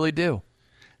NFL. I really do.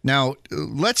 Now,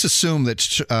 let's assume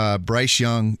that Bryce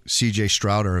Young, C.J.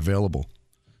 Stroud are available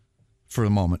for the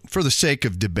moment, for the sake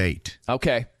of debate.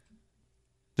 Okay.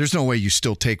 There's no way you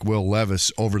still take Will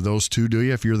Levis over those two, do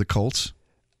you, if you're the Colts?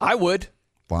 I would.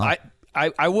 Wow.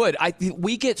 I would.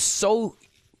 We get so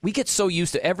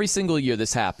used to, every single year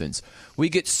this happens, we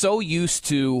get so used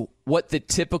to what the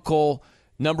typical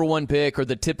number 1 pick or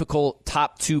the typical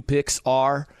top 2 picks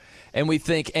are, and we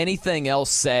think anything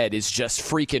else said is just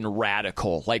freaking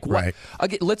radical. Like, what? Right.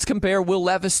 Okay, let's compare Will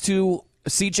Levis to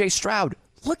C.J. Stroud.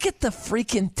 Look at the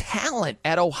freaking talent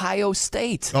at Ohio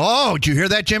State. Oh, did you hear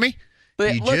that, Jimmy?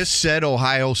 He just said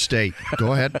Ohio State.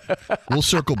 Go ahead. We'll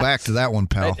circle back to that one,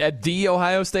 pal. At the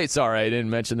Ohio State. Sorry, I didn't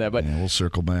mention that. But yeah, we'll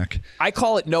circle back. I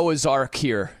call it Noah's Ark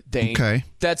here, Dane. Okay.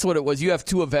 That's what it was. You have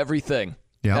two of everything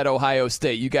at Ohio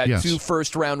State. You got two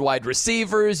first-round wide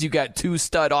receivers. You got two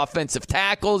stud offensive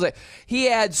tackles. He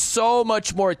had so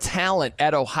much more talent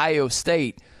at Ohio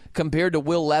State compared to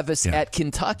Will Levis at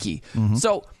Kentucky. Mm-hmm.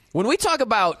 So when we talk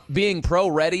about being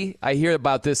pro-ready, I hear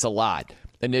about this a lot.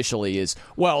 Initially is,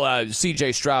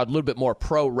 C.J. Stroud a little bit more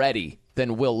pro-ready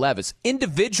than Will Levis.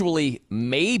 Individually,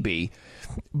 maybe,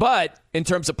 but in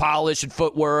terms of polish and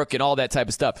footwork and all that type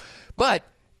of stuff. But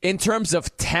in terms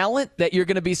of talent that you're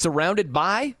going to be surrounded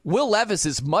by, Will Levis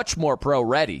is much more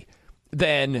pro-ready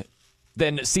than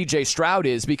C.J. Stroud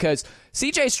is, because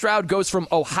C.J. Stroud goes from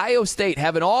Ohio State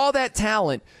having all that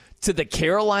talent to the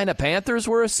Carolina Panthers,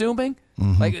 we're assuming.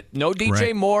 Mm-hmm. Like, no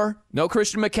DJ Moore, no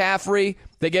Christian McCaffrey.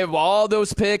 They gave all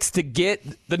those picks to get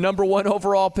the number 1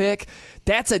 overall pick.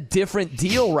 That's a different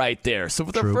deal right there. So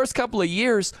for the first couple of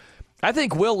years, I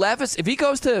think Will Levis, if he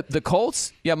goes to the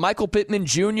Colts, Michael Pittman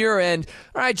Jr. and,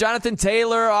 all right, Jonathan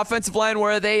Taylor, offensive line,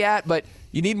 where are they at? But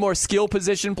you need more skill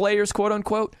position players, quote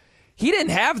unquote. He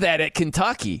didn't have that at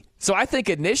Kentucky. So I think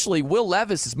initially Will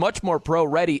Levis is much more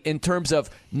pro-ready in terms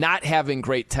of not having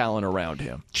great talent around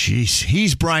him. Jeez,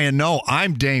 he's Brian Noe.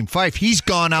 I'm Dane Fife. He's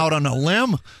gone out on a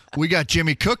limb. We got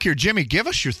Jimmy Cook here. Jimmy, give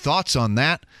us your thoughts on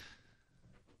that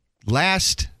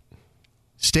last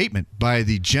statement by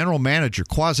the general manager,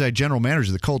 quasi-general manager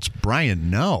of the Colts,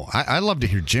 Brian Noe. I'd love to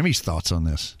hear Jimmy's thoughts on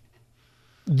this.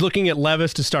 Looking at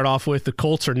Levis to start off with, the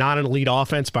Colts are not an elite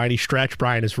offense by any stretch.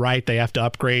 Brian is right. They have to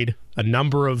upgrade a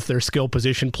number of their skill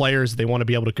position players. They want to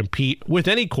be able to compete with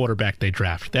any quarterback they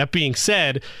draft. That being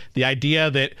said, the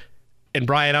idea that, and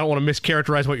Brian, I don't want to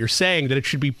mischaracterize what you're saying, that it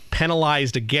should be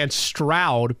penalized against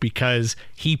Stroud because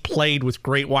he played with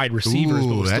great wide receivers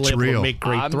but was still able to make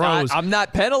great throws. I'm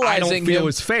not penalizing him. I don't feel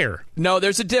it's fair. No,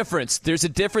 there's a difference. There's a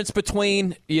difference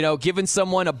between, giving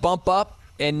someone a bump up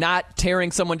and not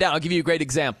tearing someone down. I'll give you a great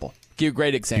example. He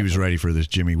was ready for this,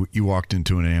 Jimmy. You walked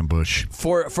into an ambush.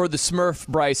 For the Smurf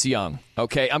Bryce Young,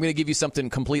 okay? I'm going to give you something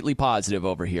completely positive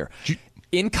over here.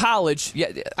 In college,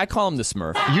 I call him the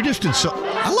Smurf. You just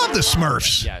I love the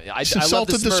Smurfs. Yeah, I love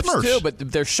the Smurfs too, but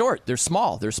they're short. They're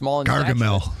small. They're small in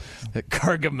Gargamel.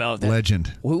 Gargamel.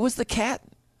 Legend. Who was the cat?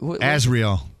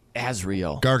 Azrael.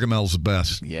 Gargamel's the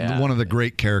best. Yeah. One of the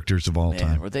great characters of all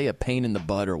time. Were they a pain in the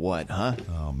butt or what, huh?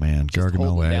 Oh, man.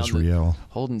 Gargamel, Azrael.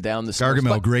 Holding down the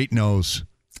Gargamel, great nose.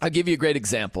 I'll give you a great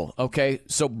example, okay?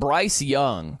 So Bryce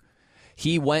Young,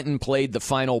 he went and played the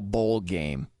final bowl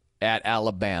game at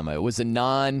Alabama. It was a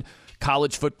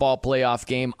non-college football playoff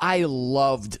game. I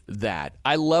loved that.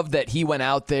 I loved that he went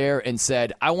out there and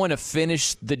said, I want to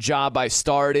finish the job I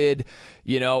started.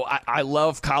 I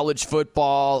love college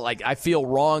football. Like, I feel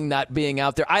wrong not being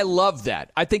out there. I love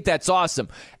that. I think that's awesome.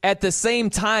 At the same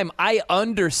time, I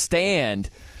understand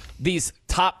these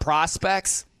top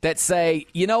prospects that say,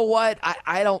 you know what,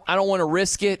 I don't want to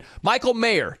risk it. Michael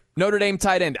Mayer, Notre Dame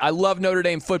tight end. I love Notre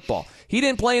Dame football. He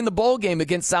didn't play in the bowl game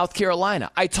against South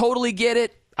Carolina. I totally get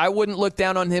it. I wouldn't look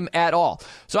down on him at all.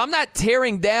 So I'm not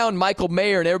tearing down Michael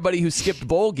Mayer and everybody who skipped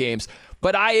bowl games,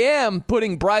 but I am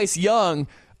putting Bryce Young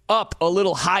up a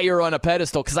little higher on a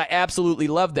pedestal because I absolutely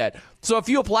love that. So if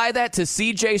you apply that to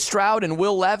C.J. Stroud and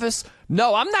Will Levis,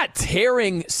 no, I'm not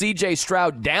tearing C.J.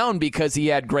 Stroud down because he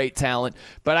had great talent,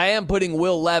 but I am putting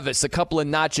Will Levis a couple of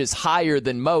notches higher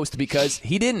than most because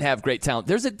he didn't have great talent.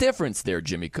 There's a difference there,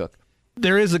 Jimmy Cook.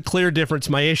 There is a clear difference.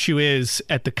 My issue is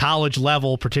at the college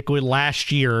level, particularly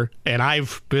last year, and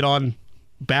I've been on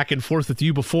back and forth with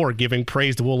you before, giving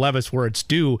praise to Will Levis where it's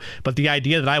due, but the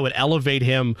idea that I would elevate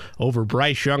him over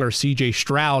Bryce Young or C.J.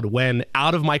 Stroud when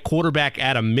out of my quarterback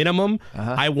at a minimum,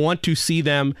 I want to see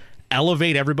them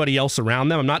elevate everybody else around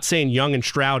them. I'm not saying Young and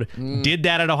Stroud did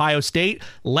that at Ohio State.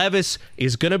 Levis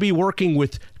is going to be working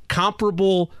with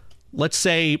comparable, let's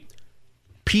say,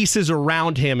 pieces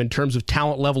around him in terms of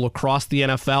talent level across the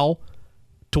NFL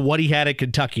to what he had at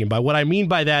Kentucky. And by what I mean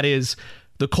by that is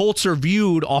the Colts are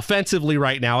viewed offensively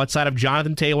right now, outside of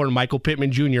Jonathan Taylor and Michael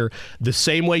Pittman Jr., the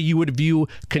same way you would view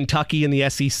Kentucky in the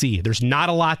SEC. There's not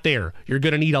a lot there. You're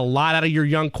going to need a lot out of your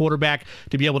young quarterback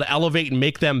to be able to elevate and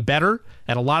make them better.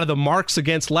 And a lot of the marks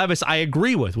against Levis I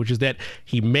agree with, which is that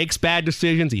he makes bad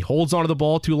decisions, he holds onto the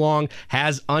ball too long,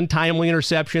 has untimely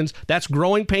interceptions. That's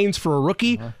growing pains for a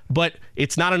rookie, but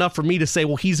it's not enough for me to say,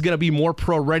 well, he's going to be more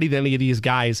pro-ready than any of these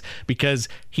guys because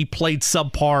he played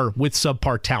subpar with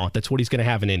subpar talent. That's what he's going to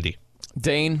have in Indy.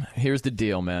 Dane, here's the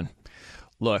deal, man.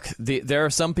 Look, there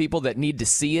are some people that need to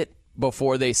see it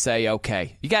before they say,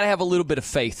 okay. You got to have a little bit of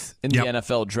faith in the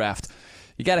NFL draft.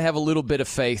 You got to have a little bit of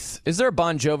faith. Is there a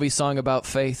Bon Jovi song about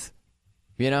faith?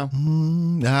 You know?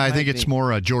 I think it's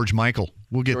more George Michael.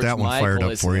 We'll get that one fired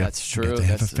up for you. That's true.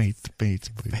 Have a faith.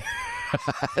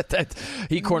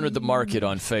 He cornered the market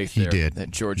on faith there. He did.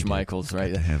 That George Michael's,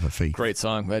 right? Have a faith. Great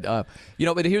song. But,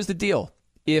 but here's the deal.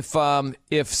 If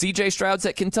C.J. Stroud's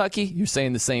at Kentucky, you're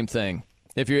saying the same thing.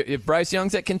 If Bryce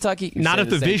Young's at Kentucky, you're not saying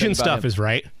if the vision stuff is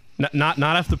right. Not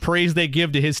if the praise they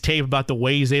give to his tape about the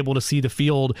way he's able to see the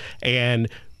field and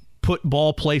put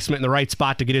ball placement in the right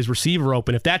spot to get his receiver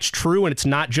open. If that's true and it's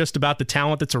not just about the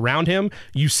talent that's around him,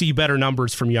 you see better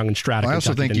numbers from Young and Stroud. I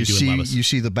also think you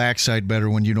see the backside better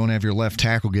when you don't have your left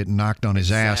tackle getting knocked on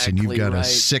his ass and you've got a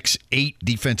 6'8"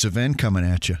 defensive end coming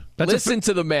at you. Listen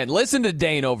to the man. Listen to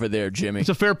Dane over there, Jimmy. It's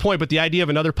a fair point, but the idea of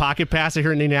another pocket passer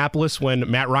here in Indianapolis when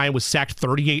Matt Ryan was sacked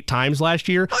 38 times last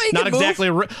year, not exactly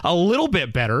a little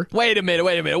bit better. Wait a minute.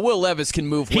 Will Levis can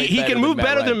move way He can move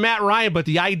better than Matt Ryan, but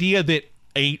the idea that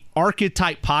a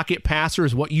archetype pocket passer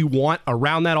is what you want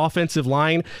around that offensive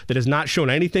line that has not shown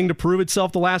anything to prove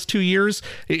itself the last 2 years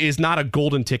is not a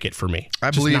golden ticket for me.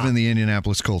 I believe in the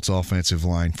Indianapolis Colts offensive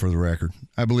line, for the record.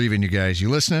 I believe in you guys. You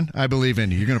listening? I believe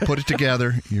in you. You're going to put it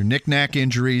together. Your knick-knack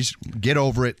injuries, get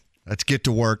over it. Let's get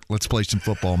to work. Let's play some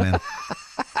football, man.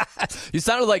 You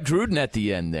sounded like Gruden at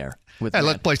the end there.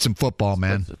 Let's play some football,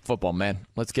 man. Football, man.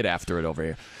 Let's get after it over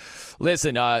here.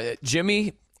 Listen,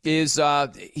 Jimmy is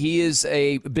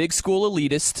a big school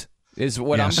elitist, is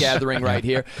what I'm gathering right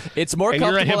here. It's more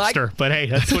comfortable. You're a hipster, but hey,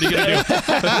 that's what you're going to do.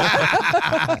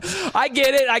 I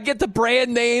get it. I get the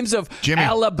brand names of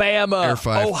Alabama,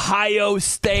 Ohio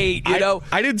State.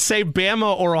 I didn't say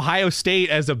Bama or Ohio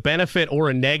State as a benefit or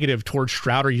a negative towards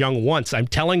Stroud or Young once. I'm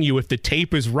telling you, if the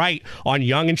tape is right on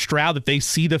Young and Stroud, that they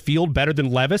see the field better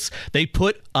than Levis, they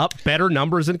put up better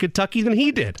numbers in Kentucky than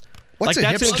he did. What's a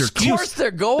hipster? Of course they're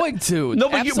going to. No,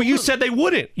 but you said they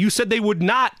wouldn't. You said they would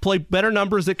not play better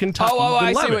numbers at Kentucky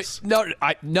than Levis.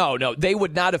 No. They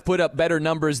would not have put up better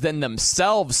numbers than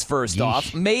themselves, first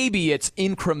off. Maybe it's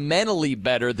incrementally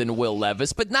better than Will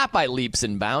Levis, but not by leaps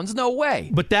and bounds. No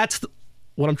way. But that's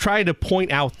what I'm trying to point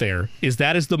out there is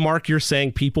that is the mark you're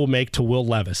saying people make to Will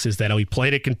Levis, is that he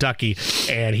played at Kentucky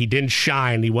and he didn't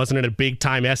shine. He wasn't at a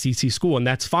big-time SEC school, and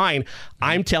that's fine.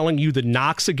 I'm telling you the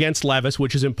knocks against Levis,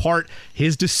 which is in part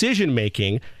his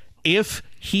decision-making, if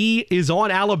he is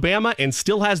on Alabama and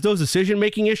still has those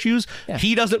decision-making issues,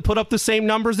 he doesn't put up the same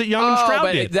numbers that Young and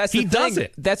Stroud did. He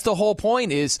doesn't. That's the whole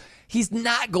point is he's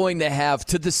not going to have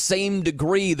to the same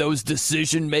degree those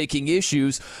decision-making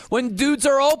issues when dudes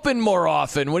are open more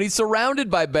often, when he's surrounded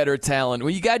by better talent,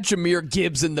 when you got Jahmyr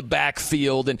Gibbs in the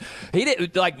backfield. And he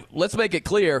didn't, let's make it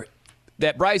clear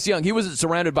that Bryce Young, he wasn't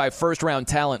surrounded by first-round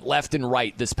talent left and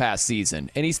right this past season,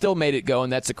 and he still made it go,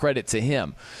 and that's a credit to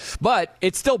him. But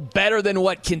it's still better than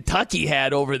what Kentucky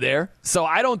had over there. So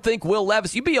I don't think Will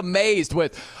Levis, you'd be amazed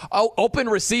with open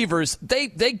receivers, they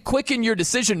quicken your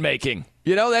decision-making.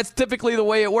 That's typically the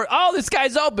way it works. Oh, this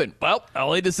guy's open. Well, the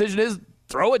only decision is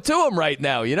throw it to him right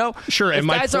now, Sure, if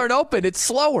guys aren't open, it's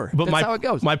slower. But that's how it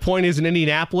goes. My point is in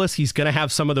Indianapolis, he's going to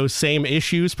have some of those same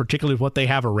issues, particularly with what they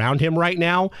have around him right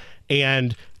now.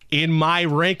 And in my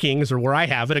rankings, or where I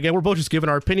have it, again, we're both just giving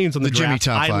our opinions on the draft.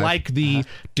 Jimmy top 5. I like the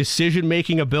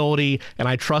decision-making ability, and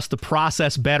I trust the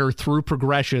process better through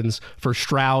progressions for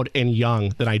Stroud and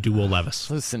Young than I do Will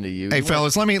Levis. Listen to you. Hey,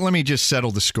 fellas, let me just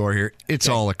settle the score here. It's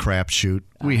all a crapshoot.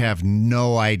 We have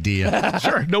no idea.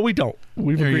 Sure. No, we don't.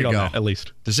 We've agreed on that, at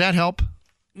least. Does that help?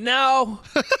 No.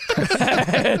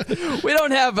 We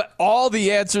don't have all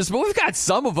the answers, but we've got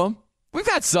some of them. We've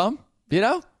got some,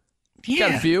 Got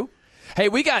a few. Hey,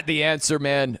 we got the answer,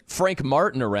 man. Frank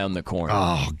Martin around the corner.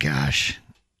 Oh, gosh.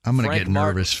 I'm going to get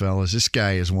nervous, fellas. This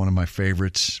guy is one of my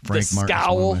favorites. Frank Martin is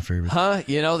one of my favorites. Huh?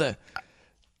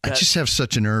 I just have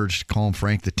such an urge to call him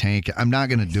Frank the Tank. I'm not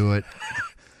going to do it.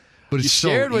 But it's so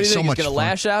much fun. He's going to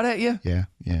lash out at you? Yeah,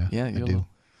 I do.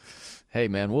 Hey,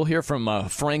 man, we'll hear from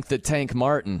Frank the Tank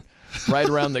Martin right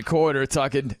around the corner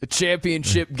talking a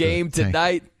championship game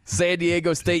tonight. San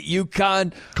Diego State,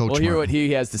 UConn. We'll hear what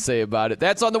he has to say about it.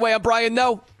 That's on the way. I'm Brian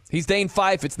Noe. He's Dane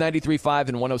Fife. It's 93.5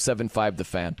 and 107.5 The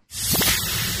Fan.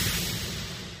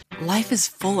 Life is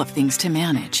full of things to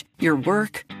manage. Your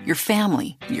work, your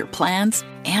family, your plans,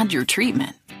 and your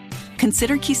treatment.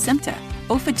 Consider Kesimpta,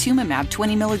 ofatumumab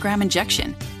 20 milligram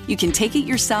injection. You can take it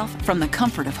yourself from the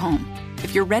comfort of home.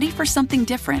 If you're ready for something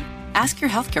different, ask your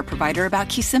healthcare provider about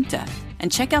Kesimpta and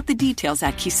check out the details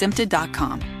at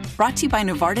kesimpta.com. Brought to you by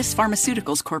Novartis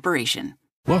Pharmaceuticals Corporation.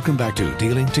 Welcome back to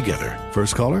Dealing Together.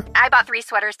 First caller? I bought 3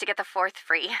 sweaters to get the 4th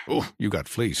free. Oh, you got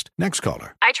fleeced. Next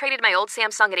caller? I traded my old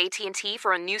Samsung at AT&T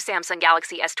for a new Samsung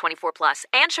Galaxy S24 Plus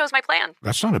and chose my plan.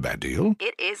 That's not a bad deal.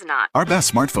 It is not. Our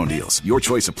best smartphone deals. Your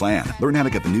choice of plan. Learn how to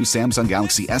get the new Samsung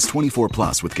Galaxy S24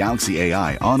 Plus with Galaxy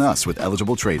AI on us with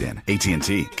eligible trade-in.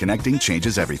 AT&T. Connecting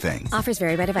changes everything. Offers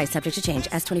vary by device, subject to change.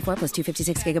 S24 plus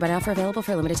 256 gigabyte offer available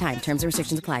for a limited time. Terms and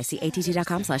restrictions apply. See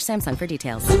att.com/Samsung for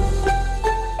details.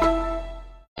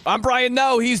 I'm Brian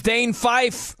Noe. He's Dane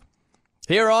Fife.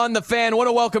 Here on The Fan, want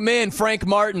to welcome in Frank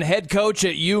Martin, head coach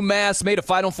at UMass, made a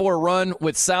Final Four run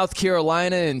with South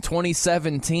Carolina in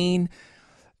 2017,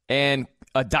 and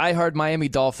a diehard Miami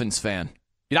Dolphins fan.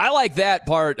 You know, I like that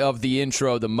part of the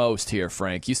intro the most here,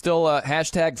 Frank. You still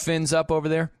hashtag Fins up over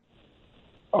there?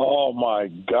 Oh, my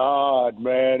God,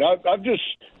 man. I've just,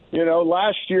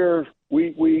 last year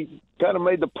we kind of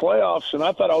made the playoffs, and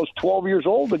I thought I was 12 years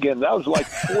old again. That was like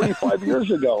 45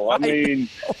 years ago. I mean,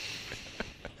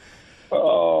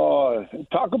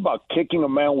 talk about kicking a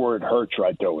man where it hurts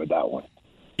right there with that one.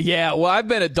 Yeah, well, I've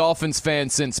been a Dolphins fan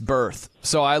since birth,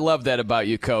 so I love that about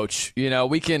you, Coach.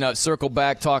 We can circle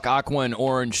back, talk Aqua and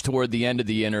Orange toward the end of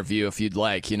the interview if you'd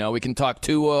like. We can talk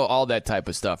Tua, all that type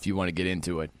of stuff. You want to get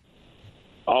into it.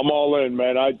 I'm all in,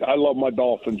 man. I love my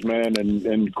Dolphins, man.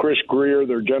 And Chris Greer,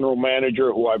 their general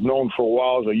manager, who I've known for a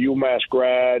while, is a UMass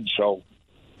grad. So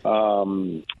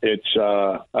I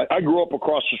grew up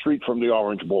across the street from the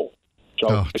Orange Bowl.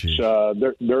 So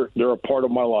they're a part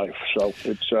of my life. So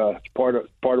it's part of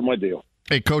my deal.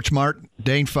 Hey, Coach Martin,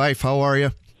 Dane Fife, how are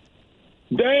you?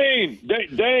 Dane,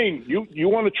 you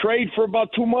want to trade for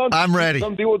about 2 months? I'm ready.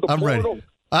 Some deal with the portal? Ready.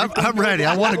 I'm ready.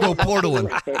 I want to go portaling.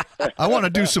 I want to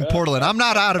do some portaling. I'm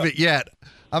not out of it yet.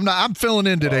 I'm filling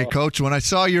in today, Coach. When I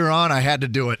saw you were on, I had to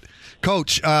do it.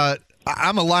 Coach,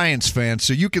 I'm a Lions fan,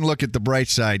 so you can look at the bright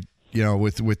side,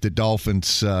 with the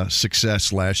Dolphins'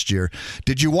 success last year.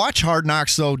 Did you watch Hard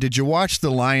Knocks, though? Did you watch the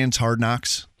Lions' Hard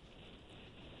Knocks?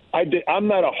 I did. I'm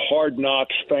not a Hard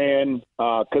Knocks fan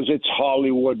because it's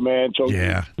Hollywood, man. So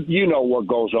you know what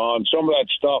goes on. Some of that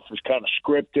stuff is kind of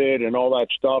scripted and all that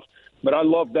stuff. But I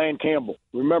love Dan Campbell.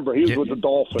 Remember, he was with the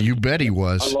Dolphins. You bet he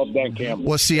was. I love Dan Campbell.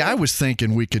 Well, see, I was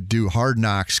thinking we could do Hard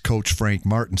Knocks Coach Frank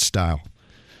Martin style.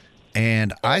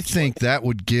 And I think that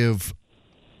would give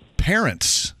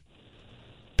parents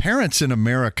in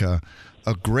America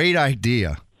a great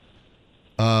idea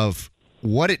of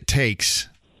what it takes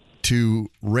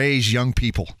to raise young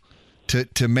people,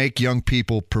 to make young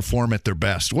people perform at their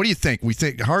best. What do you think? We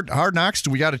think Hard Knocks,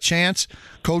 do we got a chance,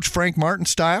 Coach Frank Martin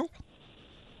style?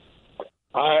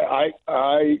 I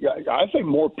think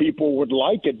more people would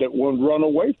like it that would run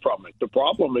away from it. The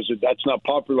problem is that that's not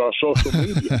popular on social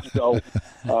media. So,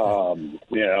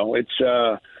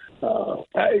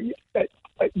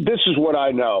 this is what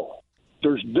I know.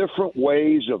 There's different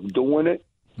ways of doing it,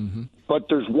 but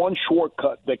there's one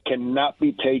shortcut that cannot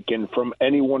be taken from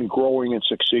anyone growing and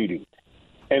succeeding,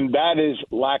 and that is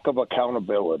lack of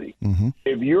accountability.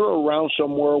 If you're around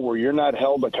somewhere where you're not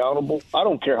held accountable, I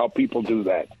don't care how people do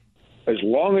that. As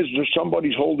long as there's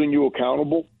somebody's holding you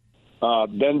accountable,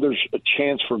 then there's a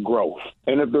chance for growth.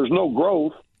 And if there's no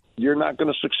growth, you're not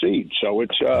going to succeed. So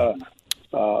it's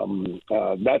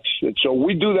that's it. So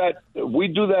we do that. We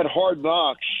do that Hard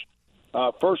Knocks.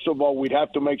 First of all, we'd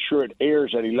have to make sure it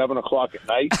airs at 11 o'clock at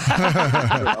night.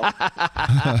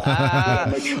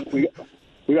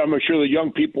 We got to make sure the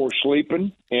young people are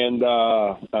sleeping, and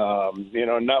not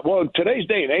well. In today's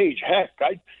day and age, heck,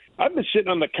 I've been sitting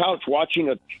on the couch watching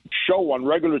a show on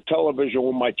regular television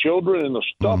with my children, and the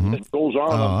stuff that goes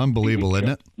on. Oh, unbelievable, isn't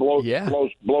it? Blows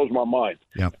my mind.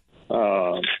 Yep.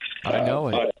 I know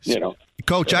it.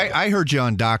 Coach, I heard you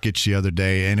on Dockage the other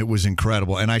day, and it was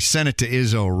incredible. And I sent it to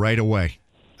Izzo right away.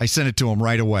 I sent it to him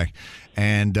right away.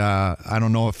 And I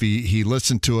don't know if he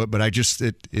listened to it, but it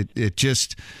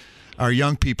just our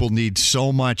young people need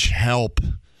so much help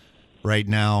right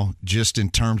now, just in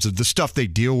terms of the stuff they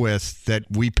deal with that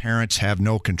we parents have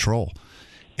no control.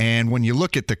 And when you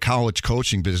look at the college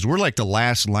coaching business, we're like the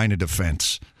last line of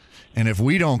defense. And if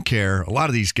we don't care, a lot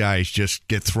of these guys just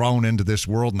get thrown into this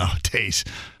world nowadays.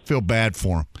 Feel bad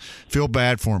for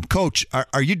them. Coach,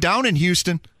 are you down in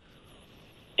Houston?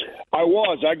 I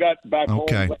was. I got back home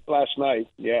last night.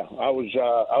 Yeah, I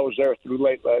was there through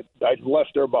late. I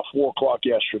left there about 4 o'clock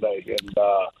yesterday, and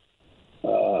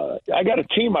I got a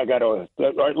team. I got to, or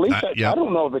at least I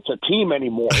don't know if it's a team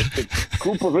anymore. It's a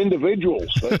group of individuals.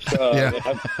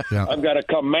 I've got to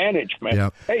come manage, man.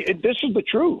 Yep. Hey, this is the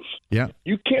truth. Yeah,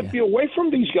 you can't be away from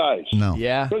these guys. No,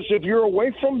 because if you're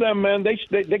away from them, man,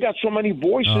 they got so many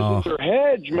voices in their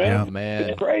heads, man. Yeah, man.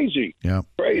 It's crazy. Yeah,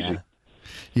 crazy.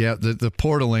 Yeah, the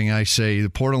portaling, I say, the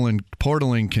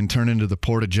portaling can turn into the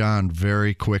Porta-John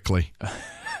very quickly.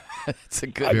 It's a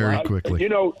good very quickly. You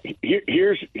know,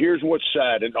 here's what's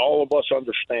sad, and all of us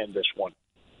understand this one,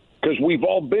 because we've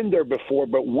all been there before,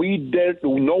 but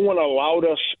no one allowed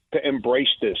us to embrace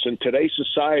this. In today's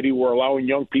society, we're allowing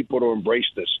young people to embrace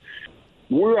this.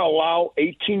 We're allowing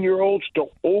 18-year-olds to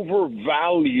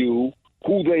overvalue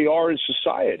who they are in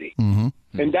society.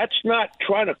 Mm-hmm. And that's not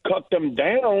trying to cut them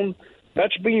down.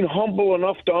 That's being humble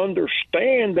enough to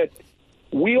understand that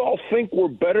we all think we're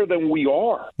better than we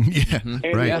are. Yeah,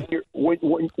 and right.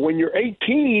 When you're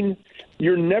 18,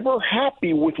 you're never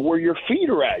happy with where your feet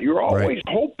are at. You're always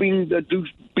hoping that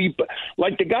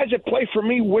like the guys that play for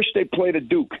me wish they played at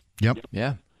Duke. Yep.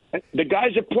 Yeah. The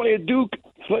guys that play at Duke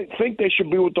think they should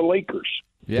be with the Lakers.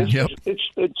 Yeah.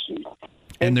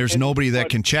 And there's nobody that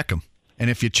can check them. And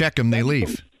if you check them, they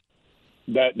leave.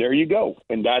 There you go.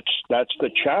 And that's the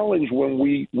challenge when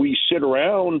we sit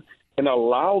around and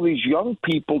allow these young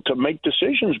people to make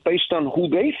decisions based on who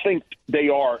they think they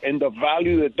are and the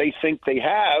value that they think they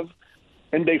have,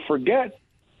 and they forget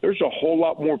there's a whole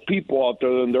lot more people out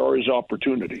there than there is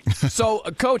opportunity. So,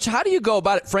 Coach, how do you go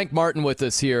about it? Frank Martin with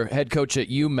us here, head coach at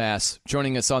UMass,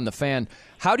 joining us on The Fan.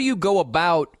 How do you go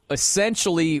about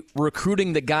essentially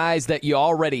recruiting the guys that you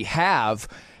already have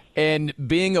and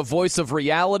being a voice of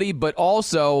reality, but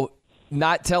also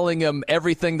not telling them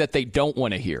everything that they don't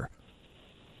want to hear?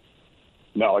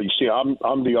 No, you see,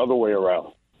 I'm the other way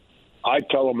around. I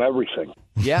tell them everything.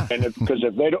 Yeah, and because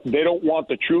if they don't want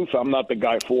the truth, I'm not the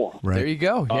guy for them. Right. There you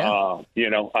go. Yeah.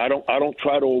 I don't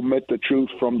try to omit the truth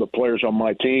from the players on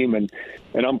my team, and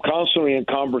I'm constantly in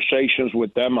conversations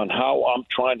with them on how I'm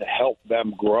trying to help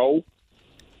them grow.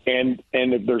 And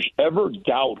if there's ever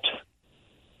doubt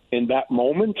in that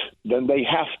moment, then they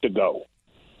have to go.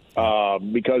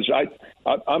 Because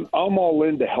I'm all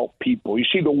in to help people. You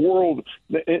see, the world,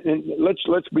 and let's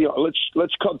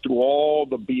cut through all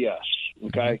the BS.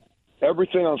 Okay,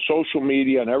 everything on social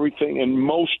media and everything, and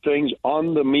most things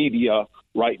on the media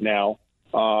right now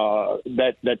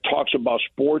that talks about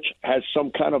sports has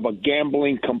some kind of a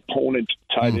gambling component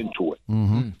tied into it.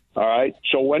 Mm-hmm. All right,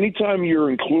 so anytime you're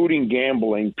including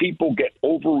gambling, people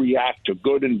overreact to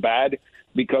good and bad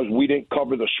because we didn't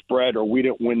cover the spread or we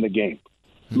didn't win the game.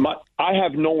 I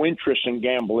have no interest in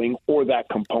gambling or that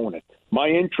component. My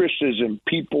interest is in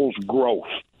people's growth.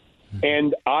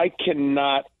 And I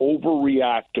cannot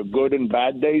overreact to good and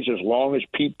bad days as long as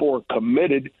people are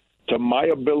committed to my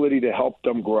ability to help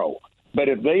them grow. But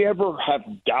if they ever have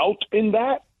doubt in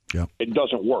that, it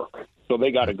doesn't work. So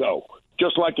they got to go.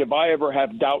 Just like if I ever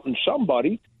have doubt in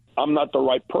somebody, I'm not the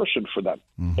right person for them.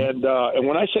 Mm-hmm. And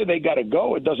when I say they got to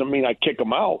go, it doesn't mean I kick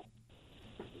them out.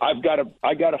 I got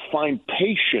to find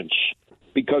patience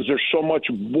because there's so much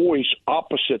voice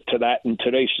opposite to that in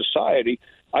today's society.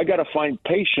 I got to find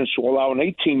patience to allow an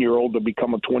 18-year-old to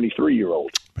become a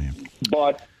 23-year-old.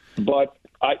 But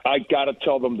I got to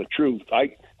tell them the truth.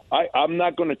 I'm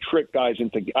not going to trick guys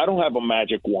into. I don't have a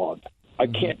magic wand. I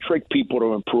can't trick people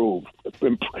to improve.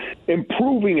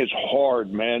 Improving is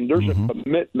hard, man. There's a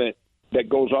commitment that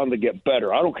goes on to get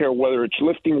better. I don't care whether it's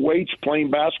lifting weights, playing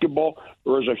basketball,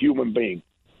 or as a human being.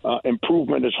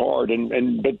 Improvement is hard,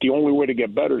 but the only way to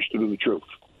get better is to do the truth.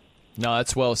 No,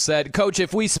 that's well said. Coach,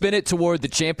 if we spin it toward the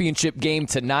championship game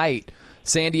tonight,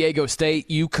 San Diego State,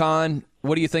 UConn,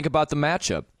 what do you think about the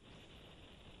matchup?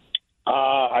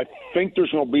 I think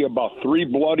there's going to be about 3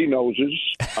 bloody noses.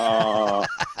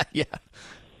 Yeah.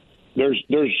 There's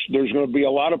going to be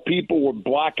a lot of people with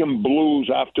black and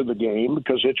blues after the game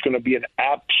because it's going to be an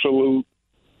absolute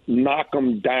knock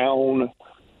 'em down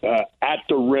at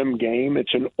the rim game.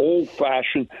 It's an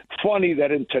old-fashioned. Funny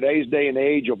that in today's day and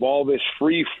age of all this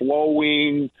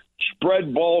free-flowing,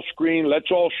 spread ball screen,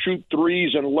 let's all shoot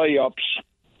threes and layups,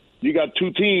 you got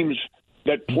 2 teams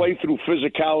that play through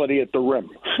physicality at the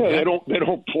rim. They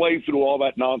don't play through all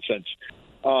that nonsense.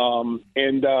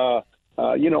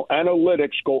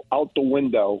 Analytics go out the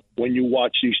window when you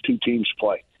watch these 2 teams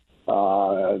play.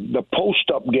 The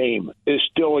post-up game is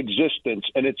still existence,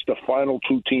 and it's the final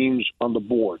 2 teams on the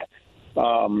board.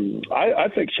 I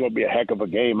think it's going to be a heck of a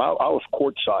game. I was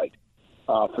courtside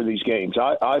for these games.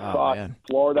 I thought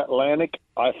Florida Atlantic.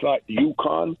 I thought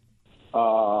UConn.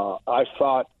 I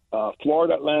thought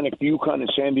Florida Atlantic, UConn,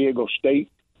 and San Diego State.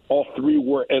 All 3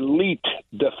 were elite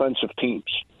defensive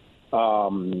teams.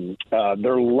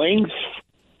 Their length,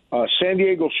 San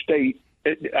Diego State,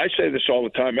 I say this all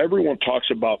the time. Everyone talks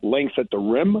about length at the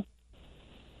rim.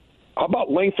 How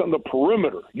about length on the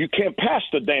perimeter? You can't pass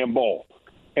the damn ball.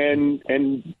 And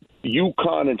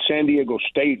UConn and San Diego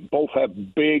State both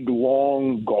have big,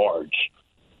 long guards.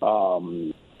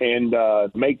 and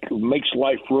makes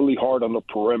life really hard on the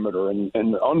perimeter, and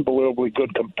unbelievably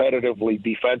good competitively,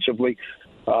 defensively.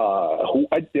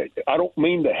 I don't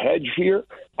mean to hedge here.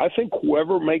 I think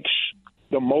whoever makes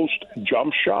the most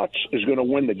jump shots is going to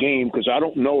win the game, because I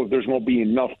don't know if there's going to be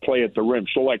enough play at the rim.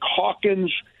 So like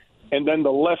Hawkins, and then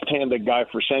the left-handed guy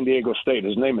for San Diego State,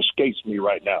 his name escapes me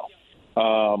right now,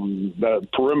 the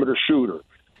perimeter shooter.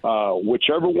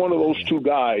 Whichever one of those two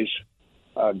guys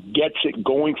gets it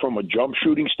going from a jump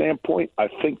shooting standpoint, I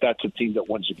think that's a team that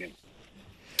wins the game.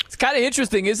 It's kind of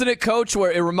interesting, isn't it, Coach,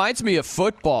 where it reminds me of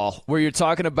football, where you're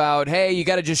talking about, hey, you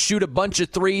got to just shoot a bunch of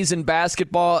threes in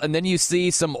basketball, and then you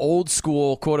see some old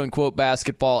school, quote-unquote,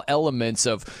 basketball elements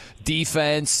of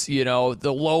defense,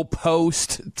 the low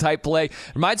post type play.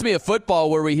 Reminds me of football,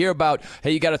 where we hear about,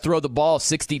 hey, you got to throw the ball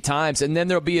 60 times, and then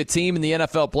there'll be a team in the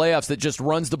NFL playoffs that just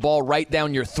runs the ball right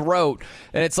down your throat.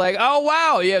 And it's like, oh,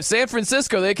 wow, you have San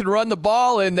Francisco. They can run the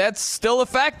ball, and that's still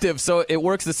effective. So it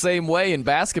works the same way in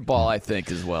basketball, I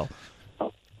think, as well.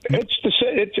 But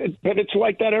it's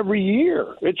like that every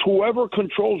year. It's whoever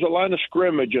controls the line of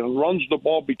scrimmage and runs the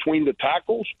ball between the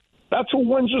tackles. That's who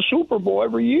wins the Super Bowl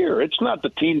every year. It's not the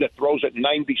team that throws it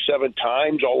 97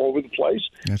 times all over the place.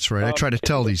 That's right. I try to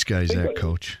tell these guys that,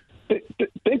 Coach.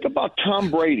 Think about Tom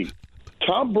Brady.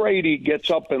 Tom Brady gets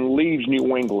up and leaves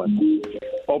New England.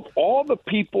 Of all the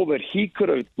people that he could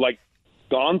have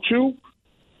gone to,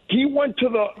 he went to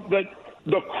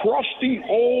the crusty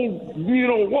old,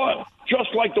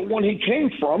 just like the one he came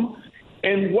from.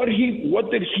 And what did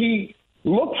he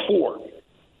look for?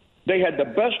 They had the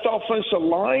best offensive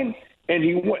line, and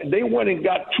they went and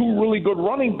got two really good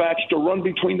running backs to run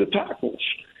between the tackles.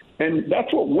 And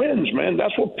that's what wins, man.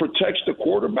 That's what protects the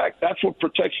quarterback. That's what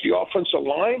protects the offensive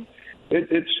line.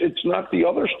 It's not the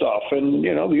other stuff. And,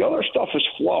 the other stuff is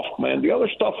fluff, man. The other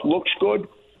stuff looks good,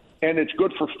 and it's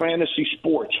good for fantasy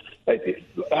sports. Let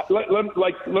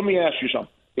me ask you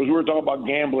something, because we were talking about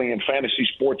gambling and fantasy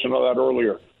sports and all that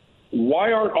earlier.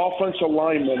 Why aren't offensive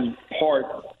linemen part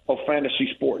of fantasy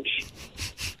sports?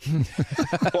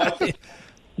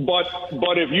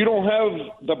 but if you don't have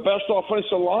the best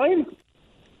offensive line,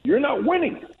 you're not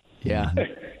winning. Yeah.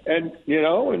 And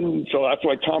so that's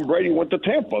why Tom Brady went to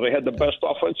Tampa. They had the best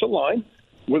offensive line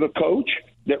with a coach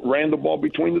that ran the ball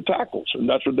between the tackles, and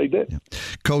that's what they did. Yeah.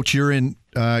 Coach, you're on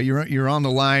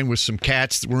the line with some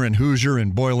cats. We're in Hoosier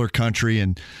and Boiler Country,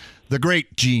 and the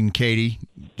great Gene Katie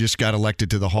just got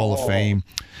elected to the Hall of Fame.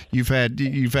 You've had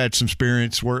some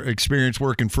experience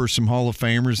working for some Hall of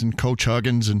Famers and Coach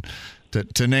Huggins, and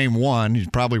to name one, you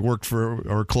probably worked for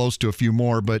or close to a few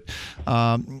more. But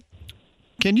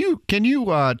can you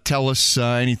tell us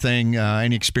anything,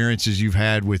 any experiences you've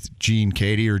had with Gene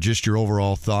Katie, or just your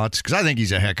overall thoughts? Because I think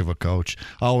he's a heck of a coach.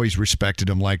 I always respected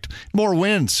him. Liked more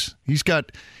wins. He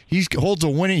holds a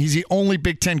winning. He's the only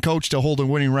Big Ten coach to hold a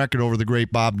winning record over the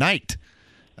great Bob Knight.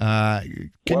 Can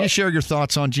you share your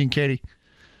thoughts on Gene Katie?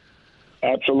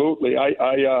 Absolutely.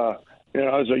 I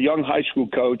as a young high school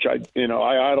coach, I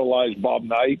idolized Bob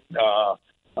Knight.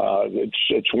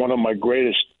 It's one of my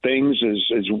greatest things,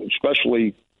 is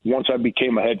especially once I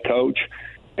became a head coach,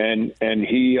 and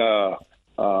he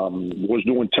was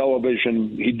doing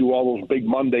television. He'd do all those big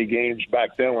Monday games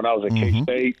back then when I was at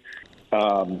K-State.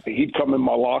 He'd come in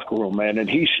my locker room, man, and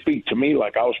he'd speak to me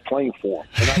like I was playing for him.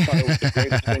 And I thought it was the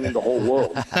greatest thing in the whole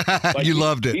world. You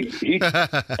loved it.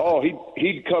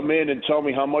 He'd come in and tell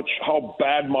me how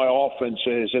bad my offense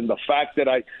is, and the fact that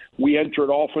we entered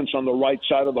offense on the right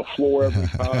side of the floor every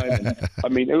time.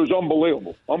 And, it was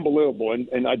unbelievable.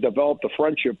 And I developed a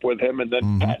friendship with him, and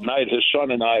then Pat Knight, his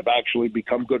son, and I have actually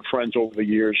become good friends over the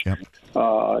years. Yep.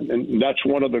 And that's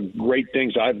one of the great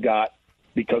things I've got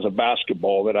because of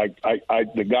basketball, that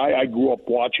the guy I grew up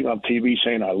watching on TV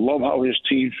saying, I love how his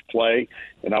teams play,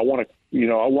 and I want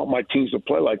my teams to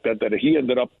play like that, that he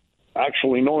ended up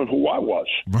actually knowing who I was.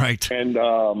 Right. And,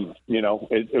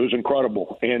 it was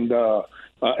incredible. And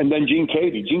then Gene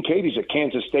Katie. Gene Katie's a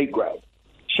Kansas State grad.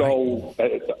 So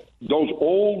those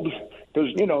old,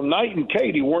 because, Knight and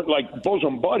Katie weren't like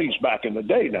bosom buddies back in the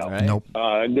day now. Right. Nope.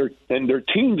 And their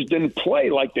teams didn't play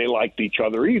like they liked each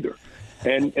other either.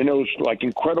 And it was like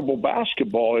incredible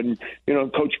basketball. And,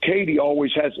 Coach Katie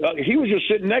always has he was just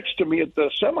sitting next to me at the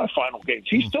semifinal games.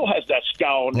 He still has that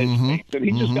scowl on his face, and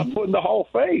he just got put in the Hall of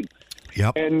Fame.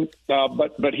 Yep. And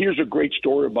but here's a great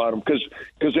story about him,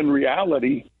 because in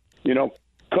reality,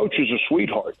 Coach is a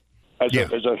sweethart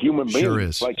as a human being. Sure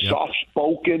is. Like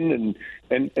soft-spoken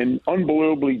and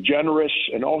unbelievably generous,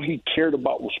 and all he cared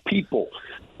about was people.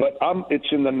 But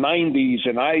it's in the 90s,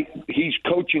 and he's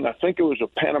coaching, I think it was a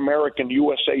Pan American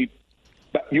USA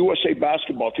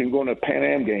basketball team going to Pan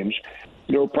Am games.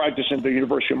 They were practicing at the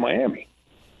University of Miami.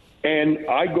 And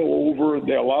I go over,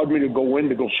 they allowed me to go in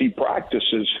to go see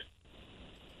practices.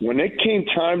 When it came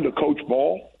time to coach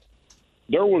ball,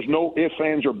 there was no ifs,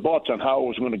 ands, or buts on how it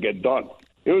was going to get done.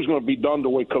 It was going to be done the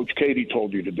way Coach Katie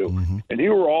told you to do. Mm-hmm. And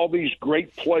here were all these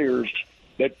great players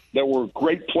that were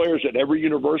great players at every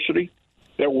university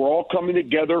that were all coming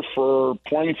together for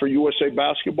playing for USA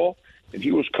Basketball, and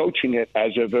he was coaching it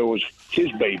as if it was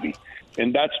his baby.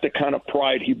 And that's the kind of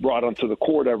pride he brought onto the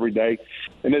court every day.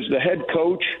 And as the head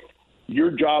coach,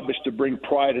 your job is to bring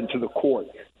pride into the court.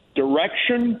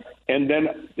 Direction, and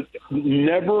then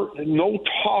no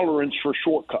tolerance for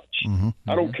shortcuts. Mm-hmm.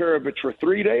 I don't care if it's for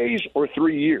 3 days or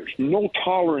 3 years. No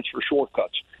tolerance for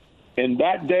shortcuts. And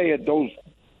that day at those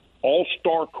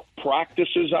all-star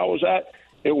practices I was at,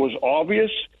 it was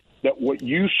obvious that what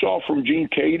you saw from Gene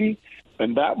Katie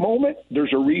in that moment,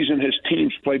 there's a reason his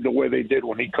teams played the way they did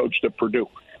when he coached at Purdue.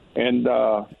 And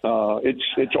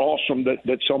it's awesome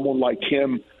that someone like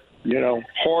him,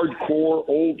 hardcore,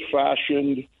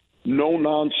 old-fashioned, no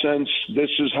nonsense,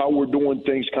 this is how we're doing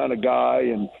things kind of guy.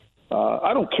 And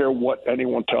I don't care what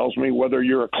anyone tells me, whether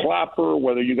you're a clapper,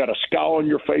 whether you got a scowl on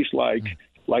your face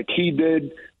like he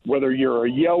did, whether you're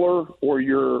a yeller or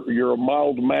you're a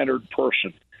mild-mannered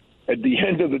person. At the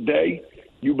end of the day,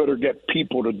 you better get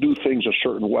people to do things a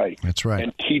certain way. That's right.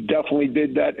 And he definitely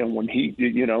did that. And when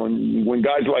and when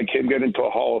guys like him get into a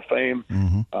Hall of Fame, mm-hmm.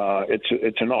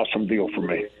 It's an awesome deal for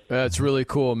me. That's really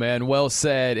cool, man. Well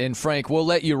said. And Frank, we'll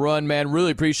let you run, man.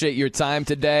 Really appreciate your time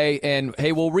today. And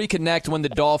hey, we'll reconnect when the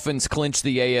Dolphins clinch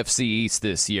the AFC East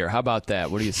this year. How about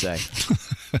that? What do you say?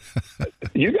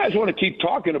 You guys want to keep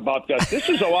talking about that. This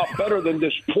is a lot better than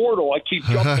this portal I keep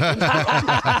jumping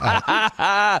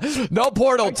into. No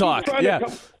portal talk. Yeah.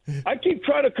 I keep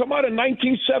trying to come out in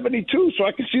 1972 so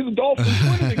I can see the Dolphins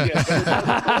winning again.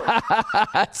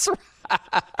 That's right.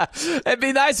 It'd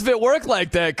be nice if it worked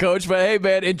like that, Coach. But, hey,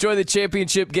 man, enjoy the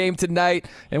championship game tonight,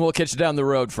 and we'll catch you down the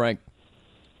road, Frank.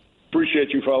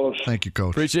 Appreciate you, fellas. Thank you, Coach.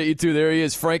 Appreciate you, too. There he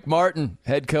is, Frank Martin,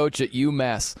 head coach at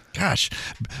UMass. Gosh,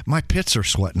 my pits are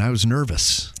sweating. I was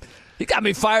nervous. You got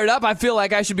me fired up. I feel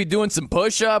like I should be doing some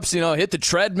push-ups, hit the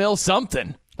treadmill,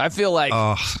 something. I feel like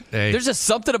there's just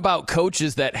something about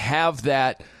coaches that have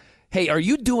that, hey, are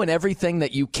you doing everything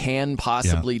that you can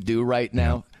possibly do right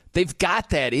now? Yeah. They've got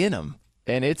that in them,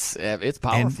 and it's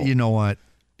powerful. And you know what?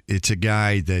 It's a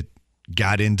guy that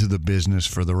got into the business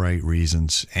for the right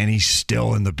reasons, and he's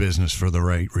still in the business for the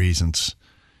right reasons.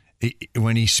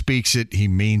 When he speaks it, he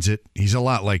means it. He's a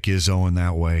lot like Izzo in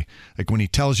that way. Like when he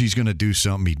tells you he's going to do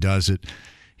something, he does it.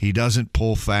 He doesn't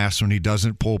pull fast when he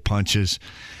doesn't pull punches.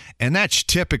 And that's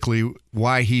typically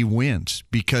why he wins,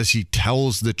 because he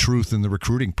tells the truth in the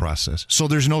recruiting process. So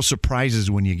there's no surprises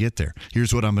when you get there.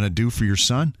 Here's what I'm going to do for your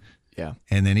son. Yeah.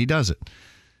 And then he does it,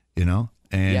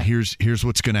 And here's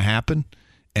what's going to happen.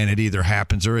 And it either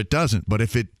happens or it doesn't. But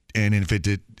if it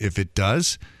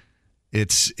does,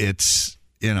 it's that's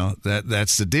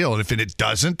the deal. And if it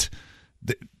doesn't,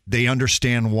 they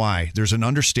understand why. There's an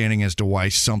understanding as to why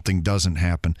something doesn't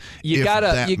happen. You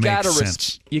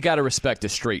gotta respect a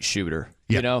straight shooter.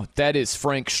 Yeah. That is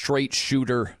Frank Straight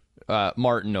Shooter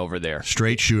Martin over there.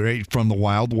 Straight shooter from the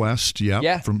Wild West. Yep.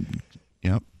 Yeah.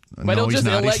 Yep. But no, he's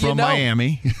not. He's from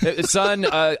Miami. Son,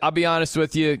 I'll be honest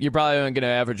with you. You're probably only going to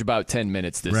average about 10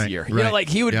 minutes this year. Right.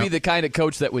 He would be the kind of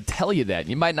coach that would tell you that.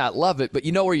 You might not love it, but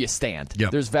you know where you stand.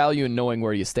 Yep. There's value in knowing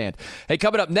where you stand. Hey,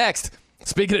 coming up next,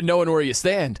 speaking of knowing where you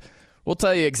stand, we'll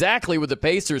tell you exactly where the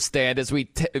Pacers stand as we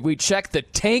check the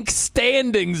tank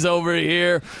standings over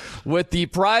here with the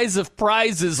prize of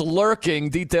prizes lurking.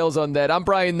 Details on that. I'm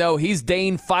Brian Noe. He's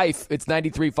Dane Fife. It's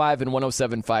 93.5 and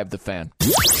 107.5 The Fan.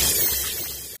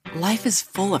 Life is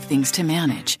full of things to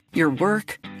manage. Your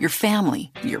work, your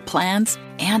family, your plans,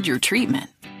 and your treatment.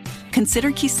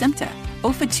 Consider Kesimpta,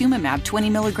 ofatumumab 20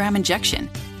 milligram injection.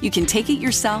 You can take it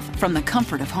yourself from the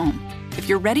comfort of home. If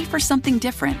you're ready for something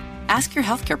different, ask your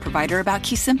healthcare provider about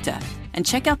Kesimpta and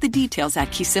check out the details at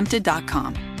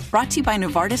kesimpta.com. Brought to you by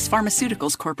Novartis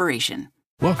Pharmaceuticals Corporation.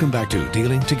 Welcome back to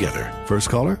Dealing Together. First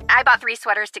caller? I bought 3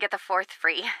 sweaters to get the 4th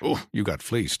free. Oh, you got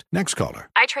fleeced. Next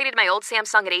caller. I traded my old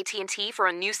Samsung at AT&T for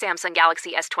a new Samsung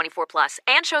Galaxy S24 Plus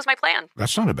and chose my plan.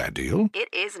 That's not a bad deal. It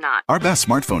is not. Our best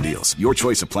smartphone deals. Your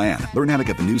choice of plan. Learn how to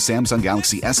get the new Samsung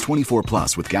Galaxy S24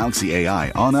 Plus with Galaxy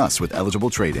AI on us with eligible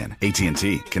trade-in.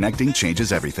 AT&T. Connecting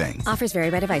changes everything. Offers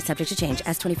vary by device. Subject to change.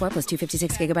 S24 plus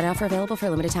 256 gigabyte offer available for a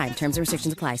limited time. Terms and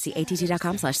restrictions apply. See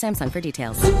att.com/Samsung for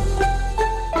details.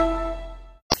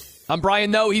 I'm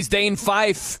Brian Noe. He's Dane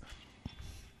Fife.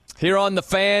 Here on The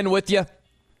Fan with you.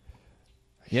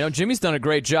 Jimmy's done a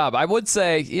great job. I would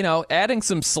say, adding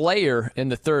some Slayer in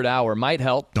the third hour might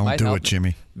help. Don't do it,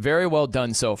 Jimmy. Very well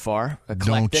done so far. Eclectic.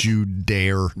 Don't you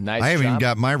dare. Nice I haven't job. even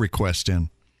got my request in.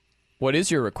 What is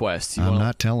your request? I'm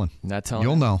not telling. Not telling?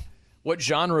 You'll know. What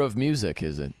genre of music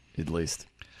is it, at least?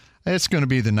 It's going to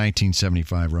be the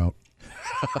 1975 route.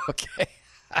 Okay.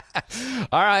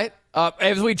 All right.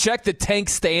 As we check the tank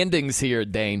standings here,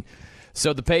 Dane.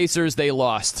 So the Pacers, they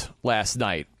lost last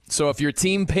night. So if you're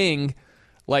Team Ping,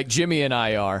 like Jimmy and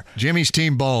I are. Jimmy's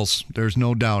team balls. There's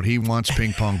no doubt. He wants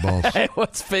ping pong balls. He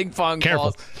wants ping pong Careful.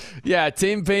 balls. Yeah,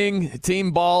 Team Ping,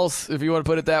 Team Balls, if you want to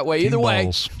put it that way. Either Team way,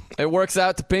 balls. it works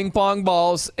out to ping pong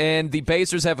balls, and the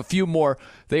Pacers have a few more.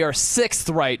 They are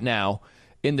 6th right now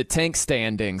in the tank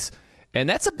standings. And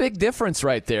that's a big difference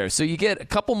right there. So you get a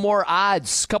couple more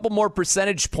odds, a couple more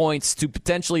percentage points to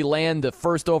potentially land the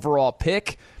first overall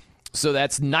pick. So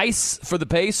that's nice for the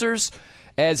Pacers.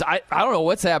 As I don't know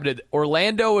what's happening.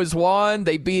 Orlando has won.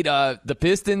 They beat the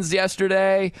Pistons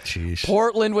yesterday. Jeez.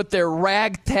 Portland with their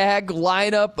ragtag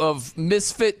lineup of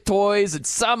misfit toys. And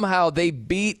somehow they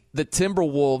beat the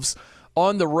Timberwolves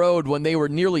on the road when they were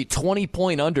nearly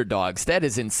 20-point underdogs. That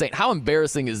is insane. How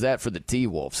embarrassing is that for the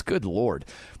T-Wolves? Good Lord.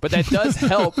 But that does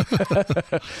help.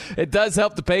 It does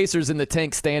help the Pacers in the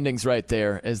tank standings right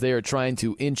there as they are trying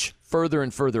to inch further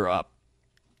and further up.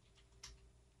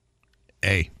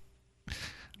 Hey,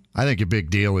 I think a big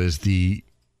deal is the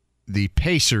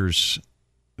Pacers,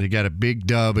 they got a big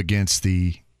dub against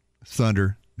the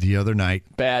Thunder the other night.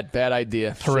 Bad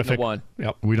idea. Horrific. One.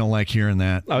 Yep. We don't like hearing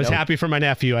that. I was happy for my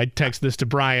nephew. I texted this to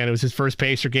Brian. It was his first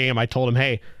Pacer game. I told him,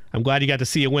 hey, I'm glad you got to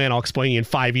see a win. I'll explain to you in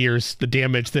 5 years the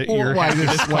damage that you're having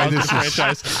to cause the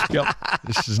franchise. Yep.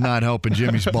 This is not helping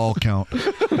Jimmy's ball count.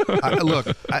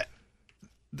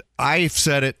 I've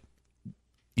said it.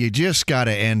 You just got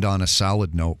to end on a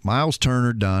solid note. Miles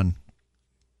Turner done.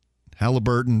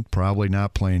 Halliburton probably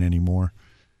not playing anymore.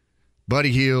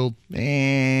 Buddy Hield,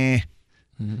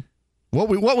 Mm-hmm.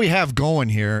 What we have going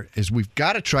here is we've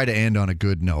got to try to end on a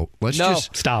good note. Let's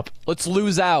just stop. Let's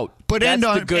lose out. But That's end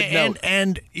on the good note.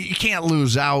 And you can't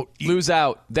lose out. Lose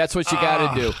out. That's what you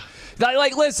got to do.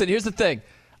 Like, listen, here's the thing.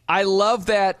 I love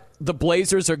that the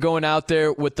Blazers are going out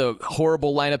there with the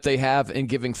horrible lineup they have and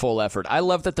giving full effort. I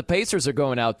love that the Pacers are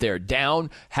going out there down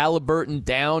Halliburton,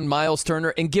 down Miles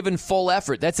Turner, and giving full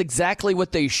effort. That's exactly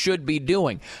what they should be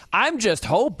doing. I'm just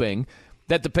hoping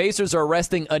that the Pacers are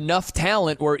resting enough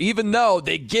talent where even though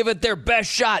they give it their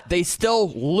best shot, they still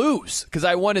lose, because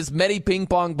I want as many ping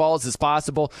pong balls as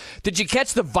possible. Did you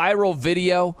catch the viral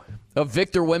video of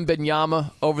Victor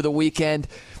Wembanyama over the weekend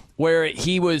where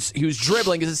he was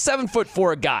dribbling? He's a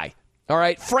 7'4" guy. All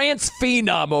right, France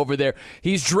phenom over there.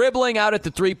 He's dribbling out at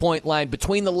the three-point line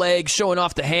between the legs, showing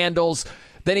off the handles.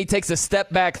 Then he takes a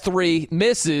step-back three,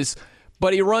 misses,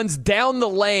 but he runs down the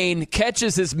lane,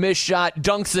 catches his missed shot,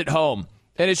 dunks it home.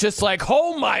 And it's just like,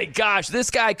 oh, my gosh,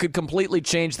 this guy could completely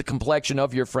change the complexion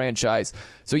of your franchise.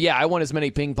 So, yeah, I want as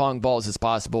many ping-pong balls as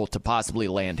possible to possibly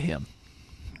land him.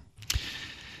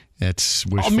 That's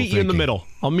wishful I'll meet you in the thinking. middle.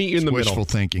 I'll meet you in the middle. Wishful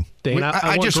thinking. Dane,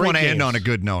 I just want to end on a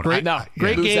good note. Great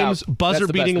Lose games, out.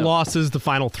 buzzer-beating That's the best losses, the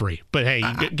final three. But, hey,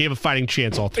 you gave a fighting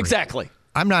chance all three. Exactly.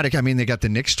 I'm not. I mean, they got the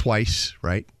Knicks twice,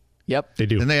 right? Yep. They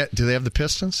do. And do they have the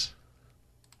Pistons?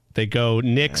 They go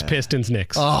Knicks, Pistons,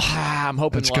 Knicks. I'm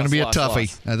hoping it's going to be a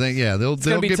toughie. I think,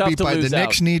 they'll get beat by the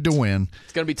Knicks. Need to win.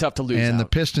 It's going to be tough to lose and out. the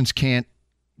Pistons can't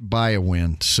buy a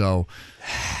win. So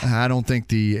I don't think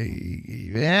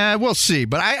we'll see.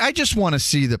 But I just want to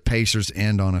see the Pacers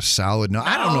end on a solid note.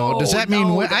 I don't know. Does that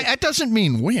mean win? It doesn't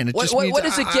mean win. It just means what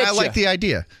does it get I like you? the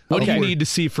idea. What do you need to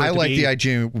see for it to be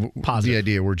the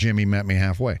idea where Jimmy met me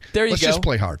halfway. There you Let's go. just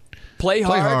play hard. Play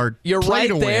hard. You're play right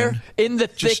to there win. in the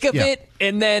thick of it,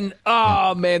 and then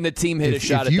man, the team hit a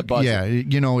shot at the buzzer. Yeah,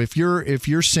 if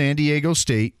you're San Diego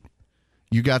State,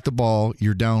 you got the ball,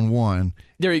 you're down one.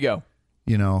 There you go.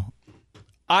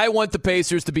 I want the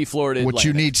Pacers to be Florida Atlantic. What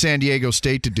you need San Diego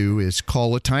State to do is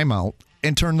call a timeout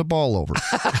and turn the ball over.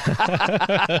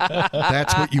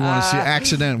 That's what you want to see.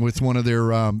 Accident with one of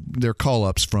their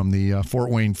call-ups from the Fort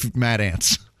Wayne Mad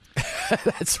Ants.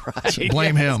 That's right. So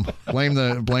blame him. Blame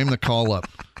the call-up.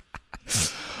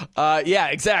 Yeah,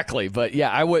 exactly. But yeah,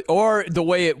 I would, or the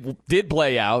way it did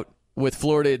play out with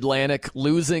Florida Atlantic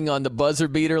losing on the buzzer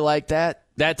beater like that.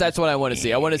 That's what I want to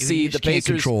see. I want to see the Pacers can't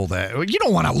control that. You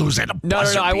don't want to lose at a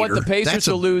buzzer No. I want the beater. Pacers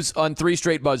to lose on 3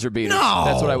 straight buzzer beaters. No,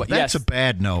 that's what I want. That's yes. a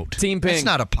bad note. Team Ping. That's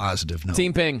not a positive note.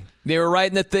 Team Ping. They were right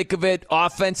in the thick of it.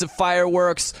 Offensive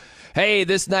fireworks. Hey,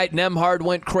 this night Nemhard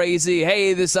went crazy.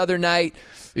 Hey, this other night,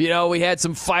 we had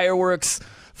some fireworks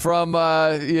from what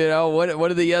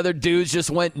are the other dudes just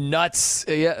went nuts.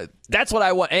 Yeah, that's what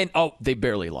I want. And they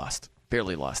barely lost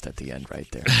at the end right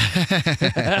there.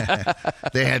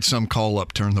 They had some call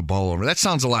up, turn the ball over. That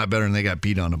sounds a lot better than they got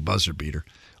beat on a buzzer beater.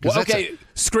 Well, okay,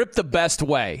 script the best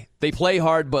way. They play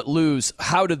hard but lose.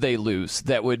 How did they lose?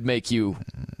 That would make you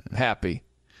happy.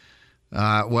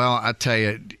 Well, I tell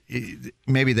you,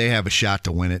 maybe they have a shot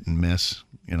to win it and miss.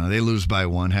 They lose by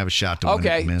one, have a shot to win it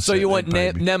and miss. So you want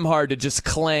Nembhard to just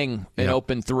clang an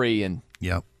open three, and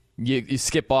you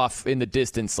skip off in the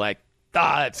distance like,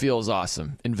 that feels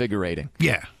awesome, invigorating.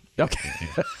 Yeah. Okay.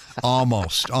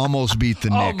 Almost beat the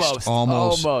Knicks.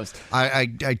 Almost. I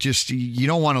just, you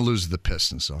don't want to lose to the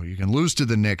Pistons, though. You can lose to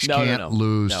the Knicks,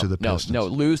 lose to the Pistons. No,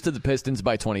 lose to the Pistons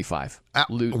by 25.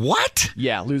 What?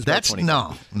 Yeah, lose by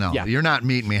 25. No. Yeah. You're not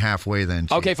meeting me halfway then.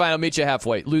 Chief. Okay, fine, I'll meet you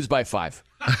halfway. Lose by 5.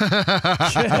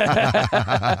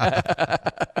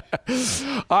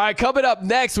 All right, coming up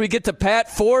next, we get to Pat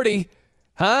Forde.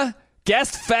 Huh?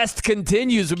 Guest Fest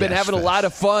continues. We've been having a lot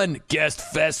of fun. Guest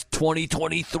Fest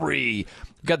 2023. We've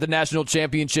got the national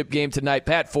championship game tonight.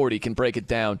 Pat Forde can break it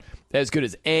down as good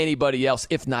as anybody else,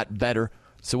 if not better.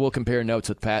 So we'll compare notes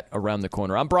with Pat around the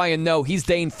corner. I'm Brian Noe. He's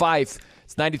Dane Fife.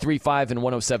 It's 93.5 and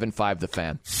 107.5 The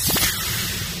Fan.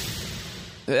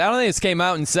 I don't think this came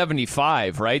out in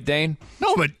 75, right, Dane?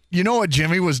 No, but you know what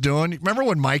Jimmy was doing? Remember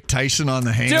when Mike Tyson on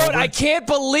The Hangover? Dude, I can't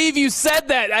believe you said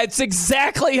that. It's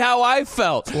exactly how I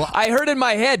felt. Well, I heard in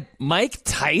my head, Mike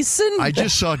Tyson? I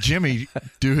just saw Jimmy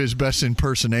do his best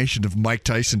impersonation of Mike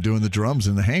Tyson doing the drums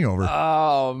in The Hangover.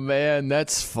 Oh, man,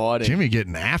 that's funny. Jimmy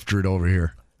getting after it over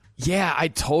here. Yeah, I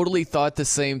totally thought the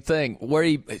same thing. Where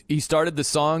he started the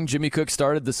song, Jimmy Cook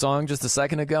started the song just a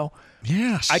second ago.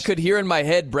 Yes. I could hear in my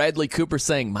head Bradley Cooper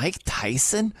saying, Mike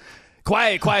Tyson?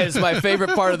 Quiet is my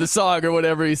favorite part of the song, or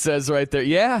whatever he says right there.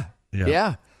 Yeah.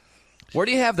 Where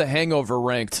do you have The Hangover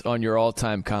ranked on your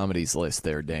all-time comedies list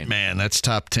there, Dane? Man, that's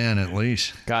top 10 at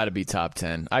least. Got to be top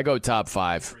 10. I go top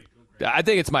 5. I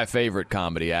think it's my favorite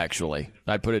comedy, actually.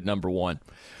 I'd put it number 1.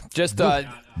 Just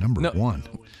number 1.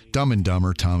 Dumb and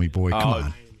Dumber, Tommy Boy. Come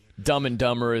on. Dumb and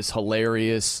Dumber is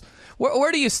hilarious.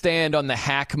 Where do you stand on the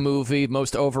Hack movie,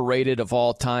 most overrated of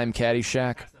all time,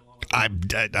 Caddyshack?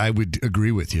 I would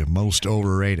agree with you. Most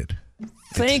overrated.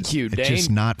 Thank you, Dane. It's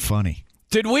just not funny.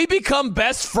 Did we become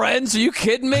best friends? Are you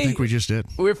kidding me? I think we just did.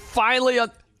 We're finally on.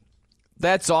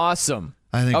 That's awesome.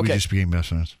 I think we just became best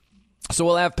friends. So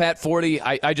we'll have Pat Forde.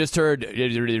 I just heard.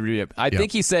 I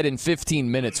think he said in 15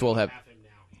 minutes we'll have.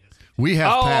 We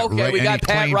have Pat. Okay, we got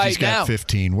Pat right he's now. Got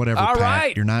 15. Whatever. All Pat,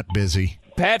 right. You're not busy.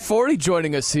 Pat Forde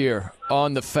joining us here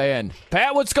on The Fan.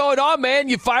 Pat, what's going on, man?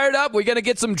 You fired up? We're going to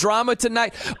get some drama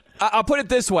tonight. I'll put it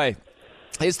this way.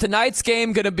 Is tonight's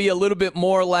game going to be a little bit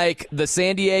more like the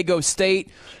San Diego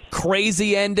State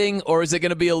crazy ending, or is it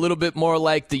going to be a little bit more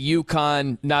like the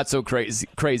UConn not so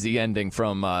crazy ending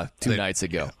from 2 nights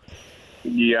ago?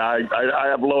 Yeah, I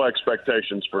have low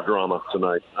expectations for drama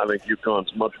tonight. I think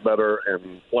UConn's much better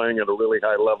and playing at a really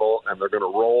high level, and they're going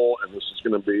to roll, and this is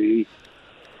going to be,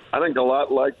 I think, a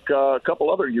lot like a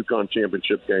couple other UConn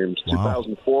championship games. Wow.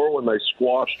 2004 when they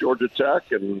squashed Georgia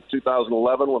Tech, and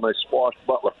 2011 when they squashed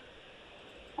Butler.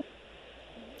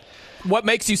 What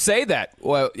makes you say that?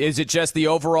 Well, is it just the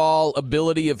overall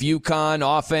ability of UConn,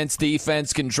 offense,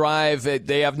 defense, can drive,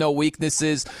 they have no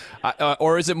weaknesses,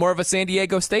 or is it more of a San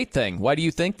Diego State thing? Why do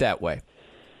you think that way?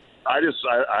 I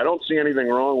don't see anything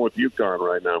wrong with UConn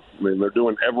right now. I mean, they're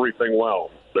doing everything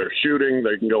well. They're shooting,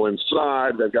 they can go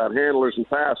inside, they've got handlers and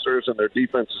passers, and their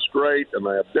defense is great, and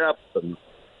they have depth, and,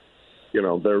 you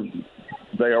know,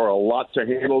 they are a lot to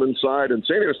handle inside. And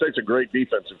San Diego State's a great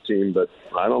defensive team, but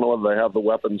I don't know whether they have the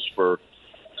weapons for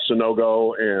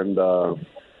Sonogo and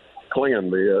Klingon,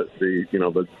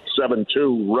 the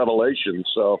 7-2 revelation.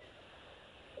 So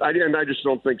I just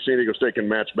don't think San Diego State can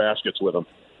match baskets with them.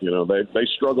 You know, they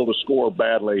struggle to score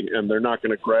badly, and they're not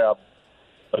going to grab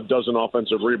a dozen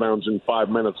offensive rebounds in 5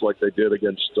 minutes like they did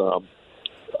against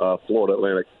Florida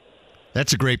Atlantic.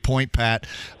 That's a great point, Pat.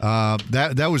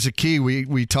 That was a key.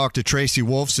 We talked to Tracy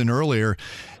Wolfson earlier,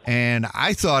 and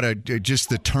I thought just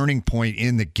the turning point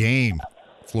in the game,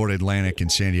 Florida Atlantic and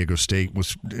San Diego State,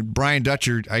 was Brian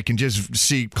Dutcher. I can just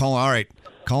see calling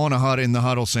a hut in the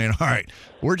huddle saying, all right,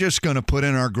 we're just going to put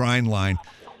in our grind line.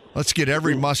 Let's get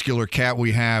every muscular cat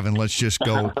we have, and let's just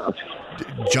go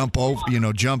jump over,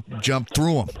 jump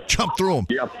through them,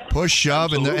 Yep. Push,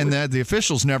 shove, and the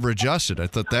officials never adjusted. I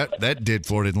thought that did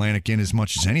Florida Atlantic in as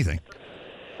much as anything.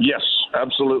 Yes,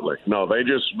 absolutely. No,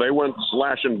 they went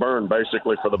slash and burn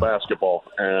basically for the basketball,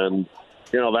 and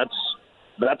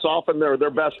that's often their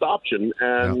best option.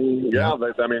 And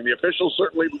the officials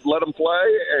certainly let them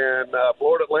play, and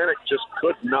Florida Atlantic just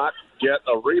could not get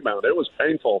a rebound. It was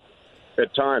painful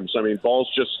at times. I mean, balls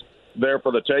just there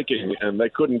for the taking, and they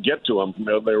couldn't get to them.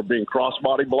 They were being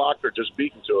crossbody blocked or just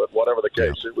beaten to it, whatever the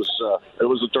case. Yeah. It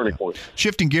was a turning point.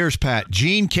 Shifting gears, Pat,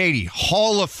 Gene Cady,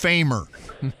 Hall of Famer.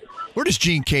 Where does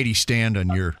Gene Cady stand on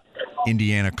your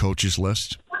Indiana coaches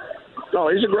list? Oh,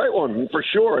 he's a great one for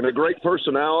sure, and a great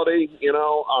personality.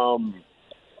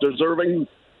 Deserving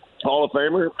Hall of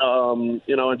Famer.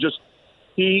 And just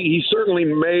he certainly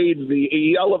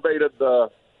he elevated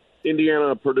the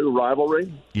Indiana-Purdue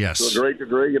rivalry to a great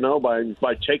degree,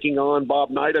 by taking on Bob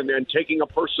Knight and taking a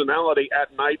personality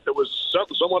at Knight that was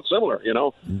somewhat similar,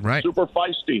 Right. Super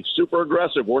feisty, super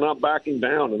aggressive. We're not backing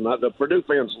down, and the Purdue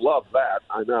fans love that,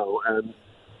 I know. And,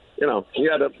 he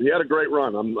had a great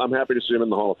run. I'm happy to see him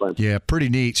in the Hall of Fame. Yeah, pretty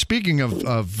neat. Speaking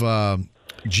of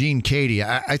Gene Cady,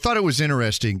 I thought it was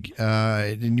interesting,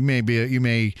 and you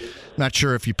may not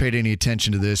sure if you paid any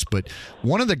attention to this, but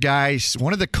one of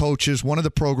the coaches, one of the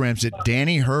programs that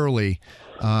Danny Hurley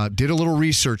did a little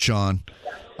research on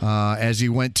as he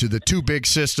went to the Too Big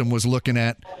system, was looking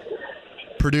at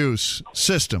Purdue's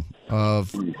system.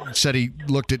 Said he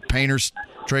looked at Painters,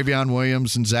 Travion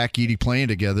Williams, and Zach Edey playing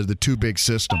together, the Too Big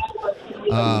system.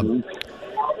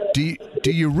 Do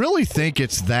you really think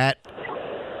it's that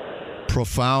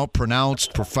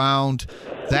profound,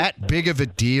 that big of a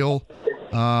deal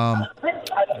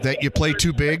that you play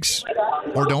two bigs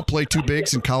or don't play two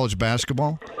bigs in college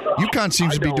basketball? UConn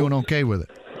seems to be doing okay with it.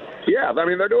 Yeah, I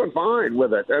mean, they're doing fine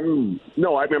with it. And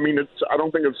no, I mean, I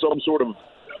don't think it's some sort of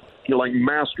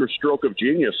master stroke of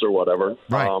genius or whatever.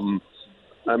 Right.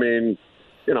 I mean,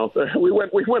 we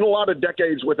went a lot of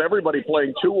decades with everybody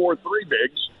playing two or three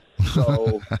bigs.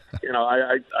 So,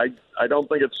 I don't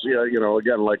think it's,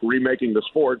 again, like remaking the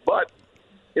sport. But,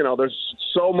 there's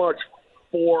so much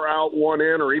 4 out, 1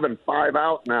 in, or even 5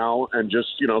 out now, and just,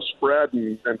 spread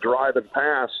and drive and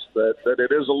pass that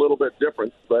it is a little bit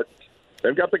different. But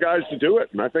they've got the guys to do it.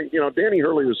 And I think, Danny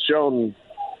Hurley has shown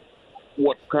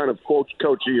what kind of coach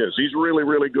he is. He's really,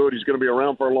 really good. He's going to be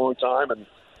around for a long time, and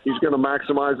he's going to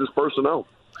maximize his personnel.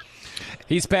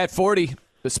 He's Pat Forde,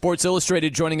 the Sports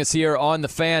Illustrated, joining us here on The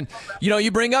Fan.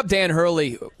 You bring up Dan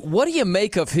Hurley. What do you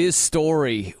make of his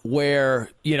story where,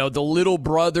 the little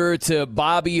brother to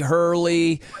Bobby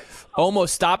Hurley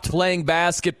almost stopped playing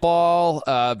basketball,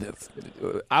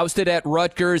 ousted at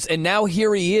Rutgers, and now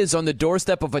here he is on the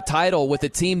doorstep of a title with a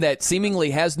team that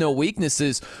seemingly has no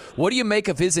weaknesses. What do you make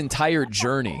of his entire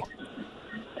journey?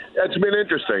 It's been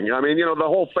interesting. I mean, the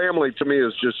whole family to me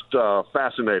is just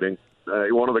fascinating.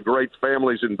 One of the great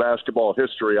families in basketball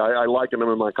history. I liken them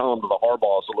in my column to the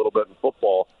Harbaughs a little bit in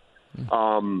football.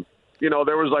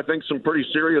 There was, I think, some pretty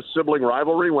serious sibling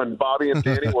rivalry when Bobby and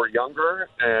Danny were younger,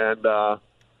 and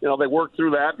they worked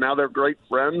through that. Now they're great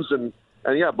friends, and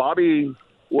Bobby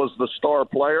was the star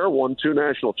player, won 2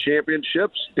 national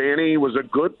championships. Danny was a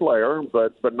good player,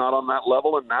 but not on that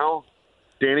level, and now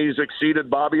Danny's exceeded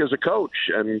Bobby as a coach.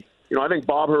 And I think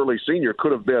Bob Hurley Sr.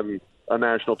 could have been a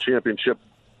national championship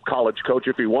college coach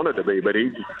if he wanted to be, but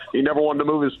he never wanted to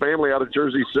move his family out of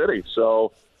Jersey City.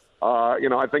 So,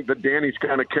 I think that Danny's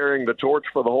kind of carrying the torch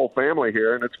for the whole family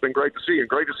here, and it's been great to see. And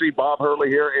great to see Bob Hurley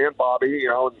here and Bobby,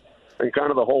 and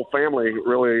kind of the whole family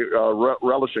really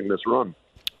relishing this run.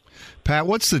 Pat,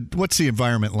 what's the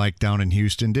environment like down in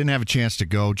Houston? Didn't have a chance to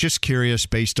go. Just curious,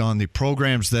 based on the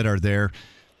programs that are there.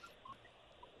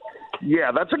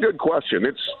 Yeah, that's a good question.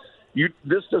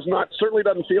 This certainly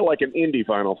doesn't feel like an Indy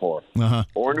Final Four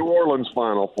or New Orleans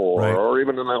Final Four or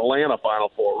even an Atlanta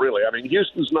Final Four, really. I mean,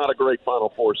 Houston's not a great Final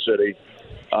Four city.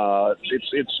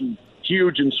 It's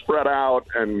huge and spread out,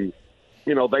 and,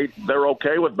 they're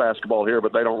okay with basketball here,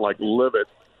 but they don't, live it.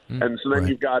 And so then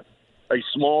you've got a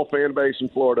small fan base in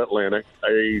Florida Atlantic,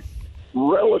 a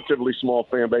relatively small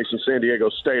fan base in San Diego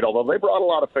State, although they brought a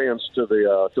lot of fans to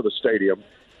the stadium.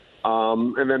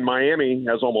 And then Miami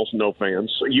has almost no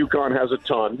fans. UConn has a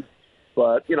ton,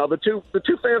 but the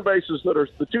two fan bases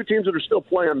the two teams that are still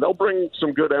playing, they'll bring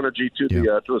some good energy to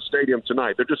the stadium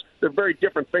tonight. They're very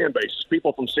different fan bases.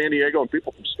 People from San Diego and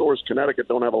people from Storrs, Connecticut,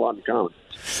 don't have a lot in common.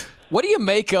 What do you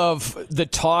make of the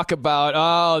talk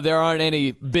about, there aren't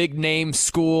any big name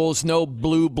schools, no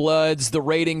blue bloods, the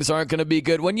ratings aren't going to be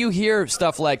good? When you hear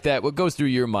stuff like that, what goes through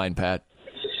your mind, Pat?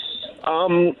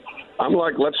 I'm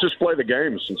like, let's just play the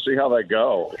games and see how they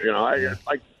go.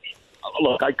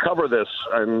 I cover this,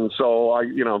 and so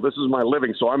this is my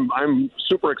living. So I'm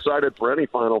super excited for any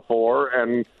Final Four,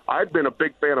 and I've been a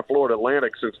big fan of Florida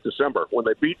Atlantic since December. When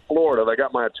they beat Florida, they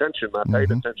got my attention. I paid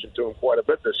attention to them quite a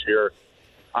bit this year.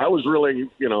 I was really,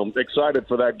 excited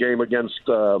for that game against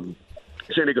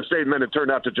San Diego State, and then it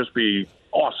turned out to just be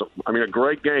awesome. I mean, a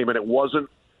great game, and it wasn't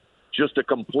just a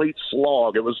complete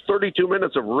slog. It was 32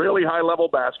 minutes of really high-level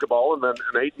basketball and then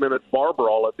an 8-minute bar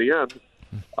brawl at the end.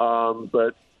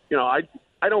 But,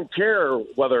 I don't care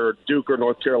whether Duke or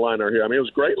North Carolina are here. I mean, it was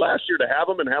great last year to have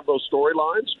them and have those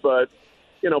storylines, but,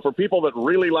 for people that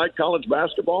really like college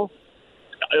basketball,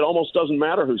 it almost doesn't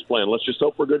matter who's playing. Let's just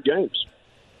hope for good games.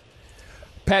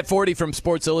 Pat Forde from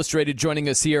Sports Illustrated joining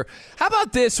us here. How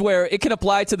about this, where it can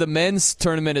apply to the men's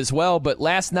tournament as well, but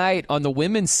last night on the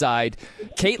women's side,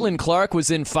 Caitlin Clark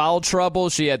was in foul trouble.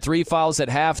 She had 3 fouls at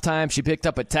halftime. She picked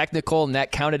up a technical, and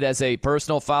that counted as a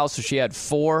personal foul, so she had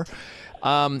 4.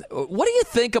 What do you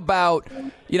think about,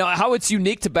 how it's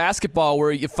unique to basketball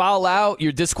where you foul out,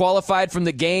 you're disqualified from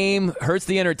the game, hurts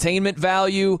the entertainment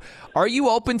value? Are you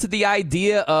open to the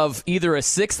idea of either a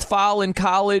 6th foul in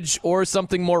college or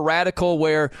something more radical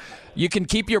where you can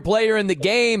keep your player in the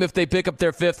game if they pick up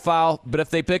their 5th foul, but if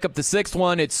they pick up the 6th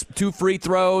one, it's 2 free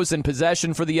throws and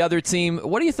possession for the other team?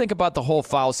 What do you think about the whole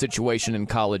foul situation in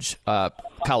college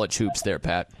hoops there,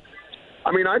 Pat?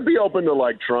 I mean, I'd be open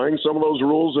to trying some of those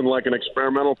rules in an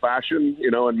experimental fashion,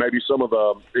 and maybe some of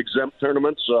the exempt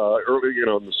tournaments early, in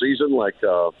the season, at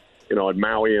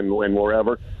Maui and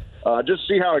wherever. Just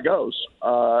see how it goes.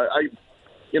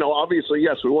 Obviously,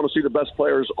 yes, we want to see the best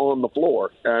players on the floor,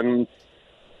 and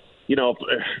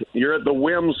you're at the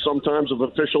whims sometimes of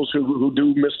officials who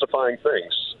do mystifying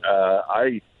things.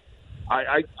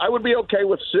 I would be okay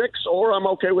with 6, or I'm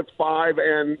okay with 5,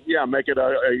 and make it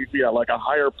a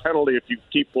higher penalty if you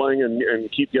keep playing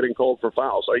and keep getting called for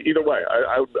fouls. Either way,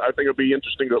 I think it'd be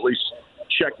interesting to at least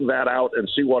check that out and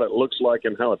see what it looks like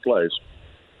and how it plays.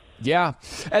 Yeah,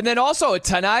 and then also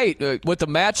tonight with the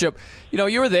matchup,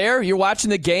 you were there, you're watching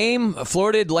the game.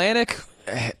 Florida Atlantic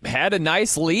had a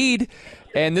nice lead,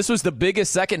 and this was the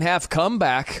biggest second half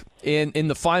comeback in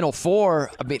the Final Four.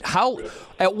 I mean,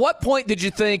 at what point did you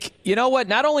think, you know what,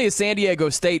 not only is San Diego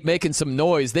State making some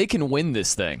noise, they can win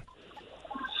this thing?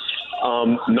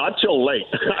 Not till late.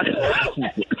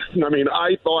 I mean,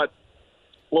 I thought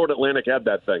Florida Atlantic had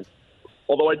that thing.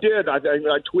 Although I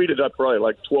tweeted up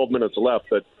probably 12 minutes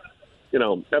left that,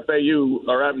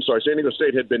 San Diego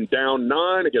State had been down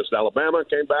 9 against Alabama,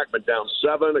 came back, been down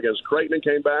 7 against Creighton and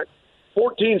came back.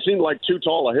 14 seemed like too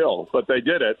tall a hill, but they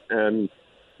did it, and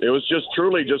it was just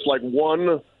truly just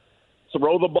one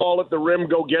throw the ball at the rim,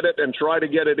 go get it, and try to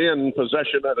get it in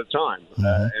possession at a time,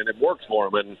 and it worked for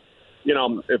them. And,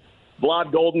 if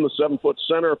Vlad Golden, the 7-foot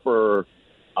center for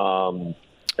FAU,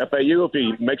 if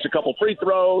he makes a couple free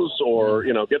throws or,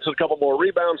 gets a couple more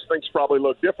rebounds, things probably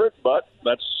look different, but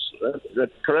that's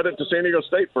credit to San Diego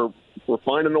State for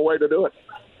finding a way to do it.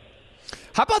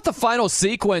 How about the final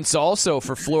sequence also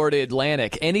for Florida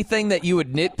Atlantic? Anything that you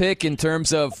would nitpick in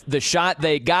terms of the shot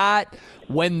they got,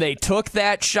 when they took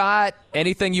that shot?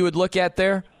 Anything you would look at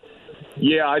there?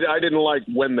 Yeah, I didn't like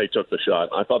when they took the shot.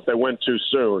 I thought they went too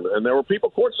soon. And there were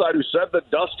people courtside who said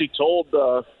that Dusty told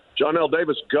John L.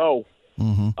 Davis go,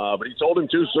 but he told him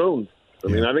too soon. I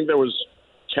mean, I think there was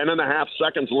 10.5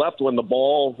 seconds left when the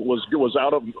ball was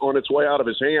on its way out of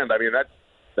his hand. I mean,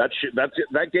 that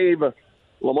gave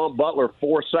Lamont Butler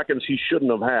 4 seconds he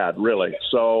shouldn't have had, really.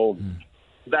 So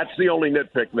that's the only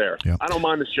nitpick there. Yep. I don't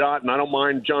mind the shot, and I don't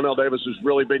mind John L. Davis, who's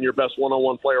really been your best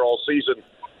one-on-one player all season,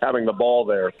 having the ball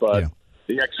there. But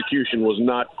the execution was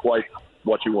not quite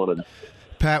what you wanted.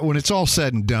 Pat, when it's all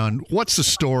said and done, what's the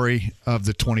story of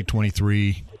the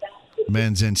 2023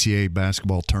 men's NCAA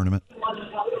basketball tournament?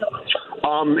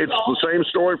 It's the same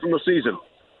story from the season.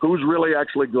 Who's really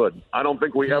actually good? I don't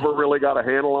think we ever really got a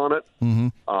handle on it.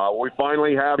 We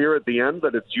finally have here at the end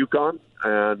that it's UConn,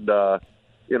 and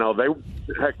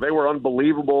they were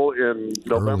unbelievable in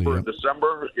November and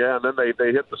December. Yeah, and then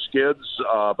they hit the skids.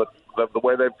 But the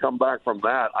way they've come back from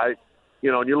that, and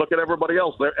you look at everybody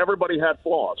else. Everybody had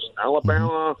flaws.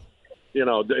 Alabama,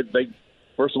 they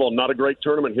first of all not a great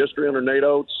tournament history under Nate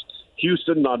Oates.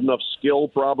 Houston, not enough skill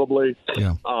probably.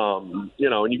 Yeah.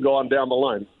 And you go on down the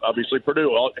line. Obviously,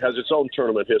 Purdue has its own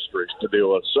tournament history to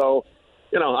deal with. So,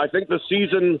 I think the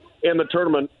season and the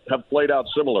tournament have played out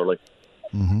similarly.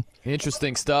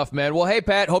 Interesting stuff, man. Well, hey,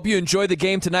 Pat, hope you enjoy the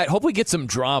game tonight. Hope we get some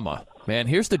drama, man.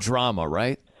 Here's the drama,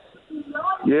 right?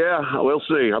 Yeah, we'll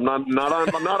see. I'm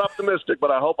not optimistic,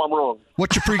 but I hope I'm wrong.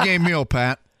 What's your pregame meal,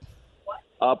 Pat?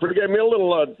 Pregame meal,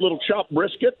 little chopped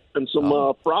brisket and some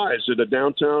fries at a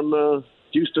downtown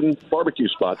Houston barbecue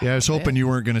spot. Yeah, I was hoping you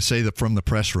weren't going to say from the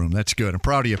press room. That's good. I'm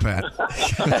proud of you, Pat.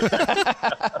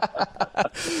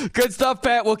 Good stuff,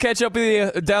 Pat. We'll catch up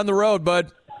with you down the road,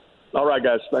 bud. All right,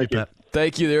 guys. Thank you. Pat.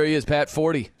 Thank you. There he is, Pat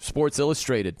Forde, Sports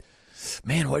Illustrated.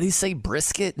 Man, what did he say?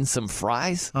 Brisket and some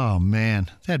fries? Oh, man.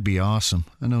 That'd be awesome.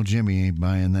 I know Jimmy ain't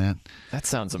buying that. That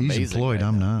sounds amazing. He's employed.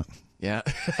 I'm not. Yeah.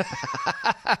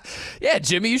 Yeah,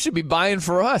 Jimmy, you should be buying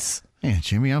for us. Yeah,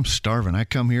 Jimmy, I'm starving. I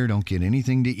come here, don't get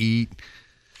anything to eat.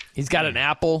 He's got an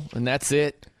apple, and that's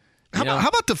it. How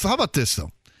about this, though?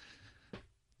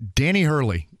 Danny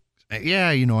Hurley. Yeah,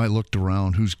 I looked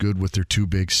around who's good with their too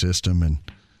big system, and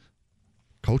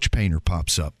Coach Painter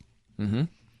pops up. Mm-hmm.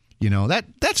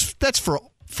 That's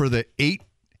for the 8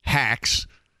 hacks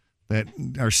that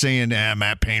are saying,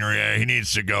 Matt Painter, yeah, he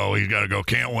needs to go. He's got to go.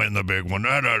 Can't win the big one.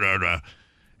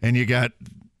 And you got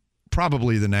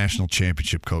probably the national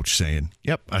championship coach saying,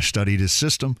 yep, I studied his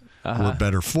system. We're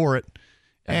better for it.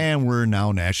 And we're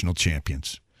now national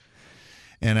champions.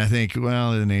 And I think,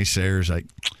 well, the naysayers,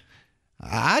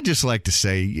 I just like to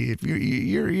say, if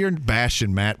you're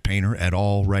bashing Matt Painter at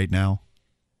all right now,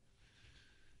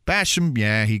 bash him,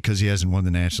 yeah, because he hasn't won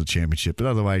the national championship. But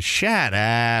otherwise, shut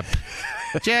up.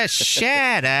 Just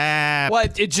shut up. Well,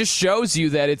 it just shows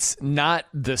you that it's not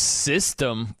the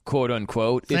system, quote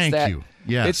unquote. Thank you.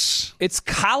 Yes. It's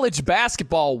college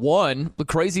basketball. The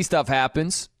crazy stuff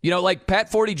happens. Like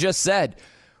Pat Forde just said,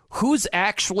 who's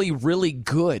actually really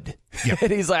good? Yep.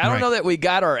 And he's like, I don't know that we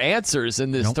got our answers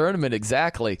in this tournament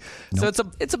exactly. So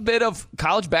it's a bit of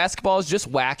college basketball is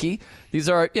just wacky. These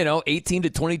are, 18 to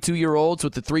 22-year-olds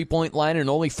with the three-point line in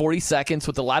only 40 seconds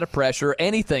with a lot of pressure.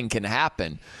 Anything can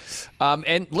happen.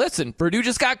 And listen, Purdue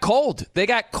just got cold. They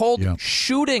got cold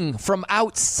shooting from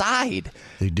outside.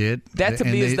 They did. That to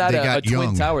me is not a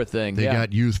Twin Tower thing. They got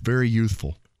very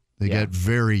youthful. They got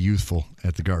very youthful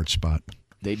at the guard spot.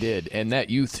 They did, and that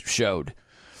youth showed,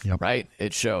 right?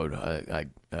 It showed.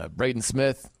 Braden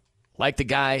Smith, like the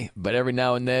guy, but every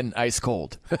now and then, ice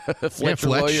cold.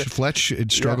 Fletch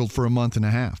had struggled for a month and a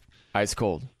half. Ice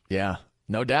cold, yeah,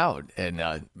 no doubt. And,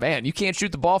 man, you can't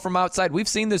shoot the ball from outside. We've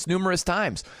seen this numerous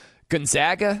times.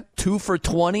 Gonzaga, 2 for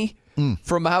 20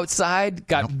 from outside,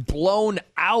 got blown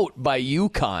out by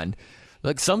UConn.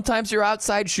 Like, sometimes your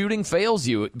outside shooting fails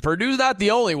you. Purdue's not the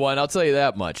only one, I'll tell you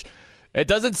that much. It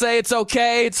doesn't say it's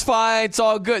okay, it's fine, it's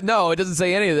all good. No, it doesn't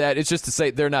say any of that. It's just to say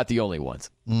they're not the only ones.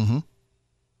 Mm-hmm. There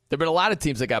have been a lot of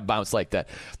teams that got bounced like that.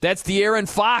 That's De'Aaron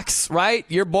Fox, right?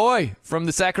 Your boy from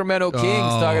the Sacramento Kings.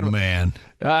 Talking about, man.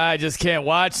 I just can't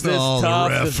watch this the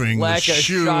reffing, lack of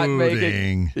shot shooting.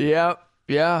 making.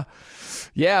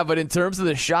 Yeah, but in terms of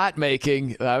the shot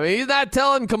making, I mean, he's not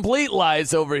telling complete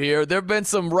lies over here. There have been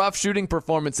some rough shooting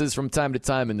performances from time to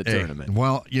time in the tournament.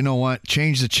 Well, you know what?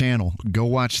 Change the channel. Go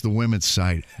watch the women's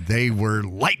side. They were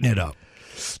lighting it up.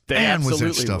 Man, was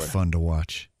that stuff fun to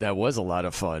watch. That was a lot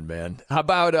of fun, man. How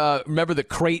about, remember the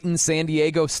Creighton-San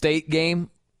Diego State game?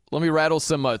 Let me rattle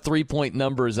some 3-point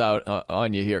numbers out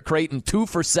on you here. Creighton, 2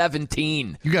 for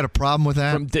 17. You got a problem with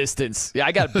that? From distance. Yeah,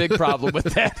 I got a big problem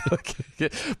with that.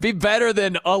 Be better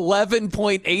than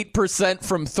 11.8%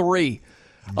 from 3.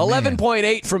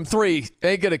 11.8 from 3.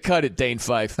 Ain't going to cut it, Dane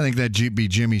Fife. I think that'd be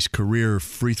Jimmy's career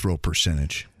free throw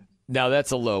percentage. No,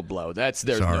 that's a low blow. There's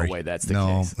no way that's the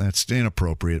case. No, that's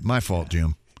inappropriate. My fault,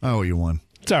 Jim. I owe you one.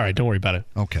 It's all right. Don't worry about it.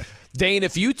 Okay. Dane,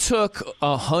 if you took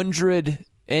 100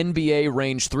 NBA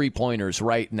range three-pointers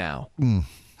right now,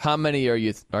 how many are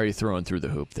you throwing through the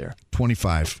hoop there?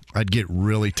 25. I'd get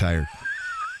really tired.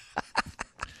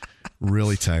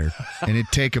 Really tired. And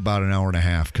it'd take about an hour and a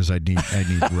half because I need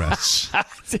rests.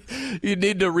 You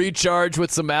need to recharge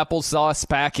with some applesauce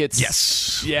packets.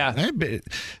 Yes. Yeah.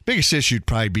 Biggest issue would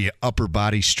probably be upper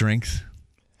body strength.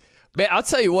 Man, I'll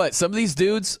tell you what, some of these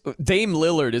dudes, Dame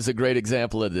Lillard is a great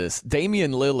example of this.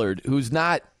 Damian Lillard, who's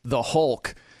not the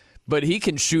Hulk, but he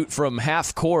can shoot from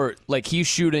half court like he's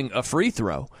shooting a free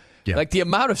throw. Yeah. Like the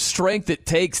amount of strength it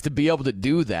takes to be able to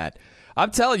do that.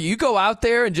 I'm telling you, you go out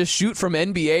there and just shoot from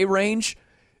NBA range,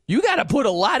 you got to put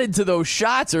a lot into those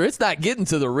shots or it's not getting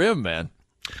to the rim, man.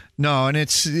 No, and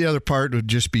it's the other part would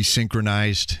just be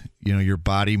synchronized, your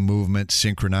body movement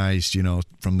synchronized,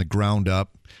 from the ground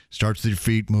up. Starts with your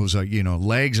feet, moves like,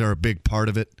 legs are a big part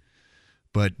of it.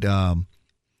 But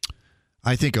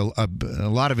I think a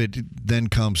lot of it then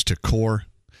comes to core.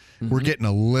 Mm-hmm. We're getting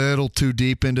a little too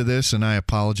deep into this, and I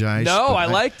apologize. No, I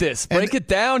like this. Break it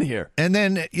down here. And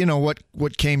then,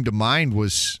 what came to mind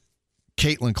was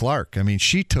Caitlin Clark. I mean,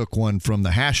 she took one from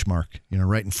the hash mark,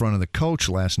 right in front of the coach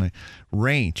last night,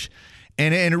 range.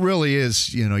 And it really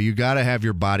is, you got to have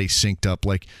your body synced up.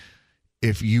 Like,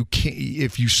 if you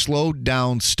slowed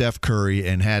down Steph Curry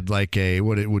and had like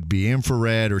what it would be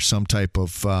infrared or some type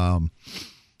of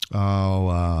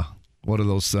what are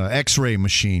those X-ray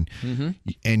machine,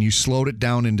 and you slowed it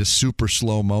down into super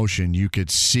slow motion, you could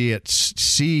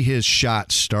see his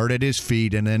shot start at his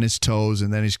feet and then his toes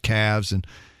and then his calves, and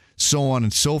so on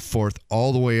and so forth,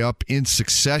 all the way up in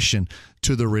succession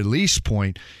to the release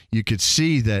point. You could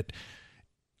see that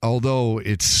although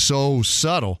it's so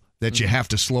subtle that you have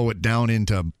to slow it down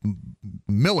into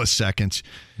milliseconds,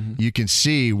 you can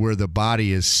see where the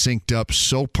body is synced up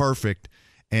so perfect,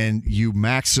 and you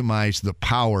maximize the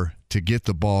power to get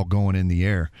the ball going in the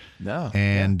air.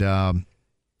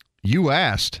 You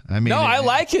asked. I mean, no, I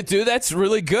like it, dude. That's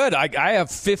really good. I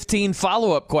have 15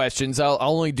 follow-up questions. I'll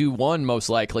only do one, most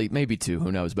likely, maybe two.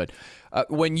 Who knows? But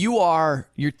when you're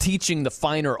teaching the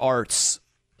finer arts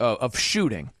of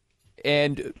shooting,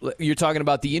 and you're talking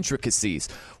about the intricacies,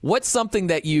 what's something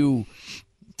that you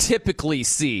typically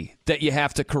see that you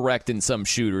have to correct in some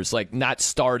shooters, like not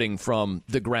starting from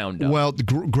the ground up? Well,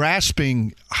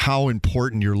 grasping how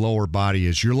important your lower body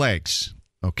is, your legs.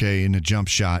 Okay, in a jump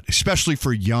shot, especially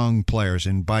for young players.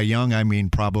 And by young, I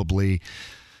mean probably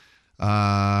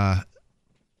high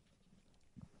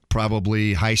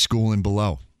school and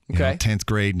below. Okay. 10th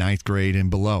grade, 9th grade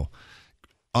and below.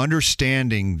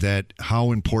 Understanding that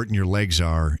how important your legs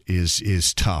are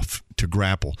is tough to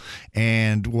grapple.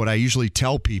 And what I usually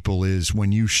tell people is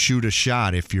when you shoot a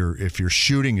shot, if you're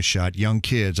shooting a shot, young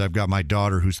kids, I've got my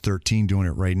daughter who's 13 doing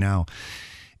it right now,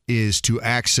 is to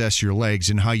access your legs.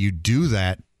 And how you do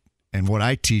that, and what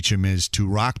I teach them, is to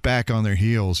rock back on their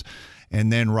heels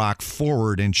and then rock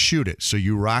forward and shoot it. So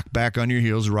you rock back on your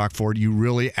heels, rock forward. You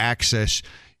really access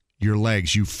your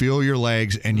legs. You feel your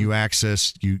legs, and you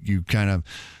access, you kind of,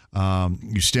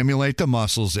 you stimulate the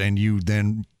muscles, and you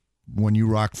then, when you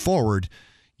rock forward,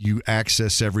 you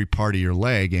access every part of your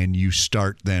leg, and you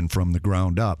start then from the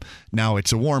ground up. Now,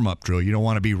 it's a warm-up drill. You don't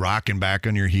want to be rocking back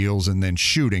on your heels and then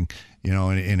shooting,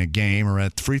 in a game or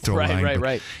at the free throw line.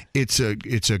 Right. It's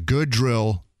a good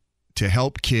drill to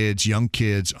help young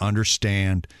kids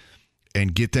understand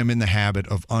and get them in the habit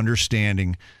of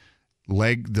understanding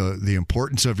the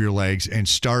importance of your legs and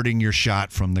starting your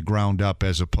shot from the ground up,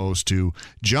 as opposed to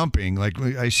jumping. Like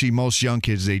I see most young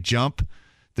kids, they jump,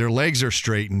 their legs are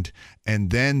straightened, and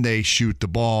then they shoot the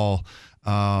ball.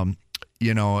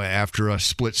 After a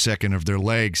split second of their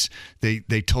legs, they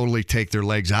totally take their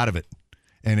legs out of it.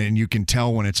 And you can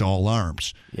tell when it's all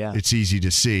arms. Yeah. It's easy to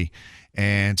see.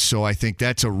 And so I think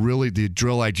that's the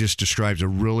drill I just described is a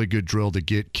really good drill to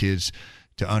get kids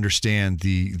to understand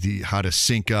the how to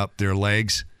sync up their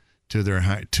legs to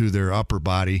their upper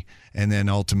body, and then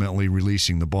ultimately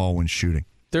releasing the ball when shooting.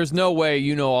 There's no way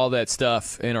you know all that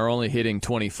stuff and are only hitting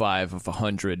 25 of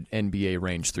 100 NBA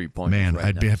range three-pointers. Man,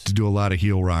 I'd have to do a lot of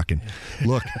heel rocking.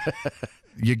 Look,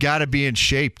 you got to be in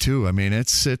shape too. I mean,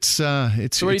 it's. So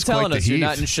what are you telling us? You're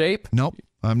not in shape? Nope,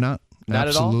 I'm not. Not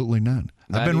Absolutely at all? not.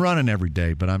 I've been running every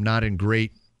day, but I'm not in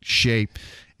great shape,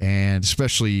 and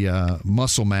especially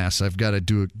muscle mass. I've got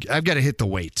to hit the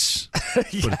weights.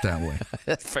 Put it that way.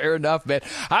 Fair enough, man.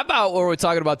 How about when we're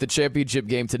talking about the championship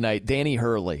game tonight, Danny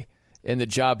Hurley and the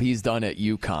job he's done at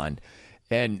UConn.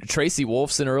 And Tracy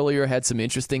Wolfson earlier had some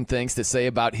interesting things to say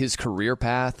about his career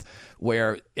path,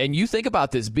 and you think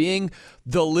about this, being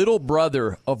the little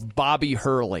brother of Bobby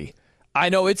Hurley. I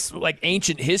know it's like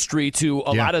ancient history to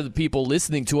a lot of the people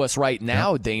listening to us right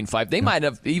now, Dane Fife. They might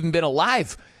have even been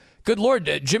alive. Good Lord,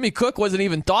 Jimmy Cook wasn't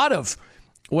even thought of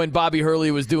when Bobby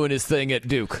Hurley was doing his thing at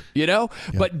Duke,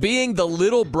 But being the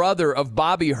little brother of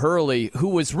Bobby Hurley, who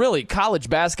was really college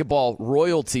basketball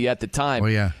royalty at the time,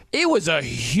 it was a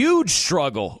huge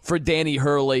struggle for Danny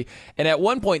Hurley. And at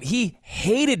one point, he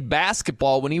hated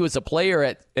basketball when he was a player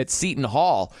at Seton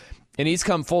Hall. And he's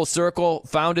come full circle,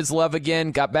 found his love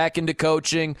again, got back into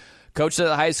coaching, coached at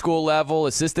the high school level,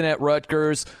 assistant at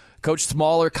Rutgers, coached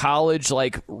smaller college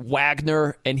like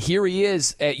Wagner, and here he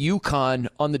is at UConn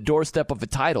on the doorstep of a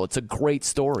title. It's a great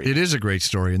story. It is a great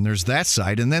story, and there's that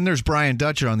side. And then there's Brian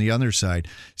Dutcher on the other side,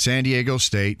 San Diego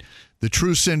State, the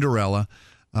true Cinderella.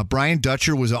 Brian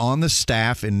Dutcher was on the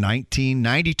staff in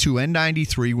 1992 and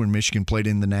 93 when Michigan played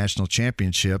in the national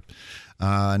championship.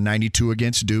 92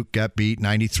 against Duke, got beat.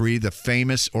 93, the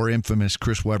famous or infamous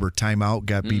Chris Webber timeout,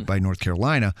 got beat by North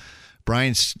Carolina.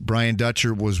 Brian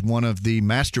Dutcher was one of the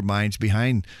masterminds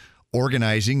behind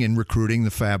organizing and recruiting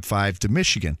the Fab Five to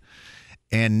Michigan.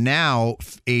 And now,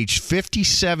 age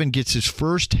 57, gets his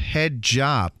first head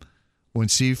job when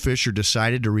Steve Fisher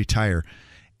decided to retire.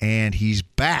 And he's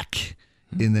back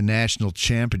in the national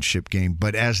championship game,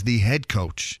 but as the head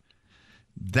coach.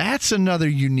 That's another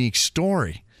unique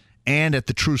story. And at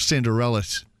the true Cinderella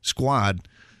squad,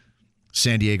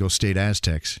 San Diego State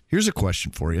Aztecs. Here's a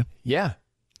question for you. Yeah.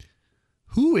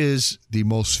 Who is the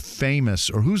most famous,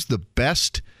 or who's the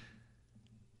best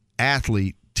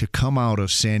athlete to come out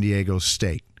of San Diego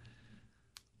State?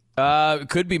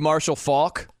 Could be Marshall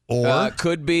Faulk. Or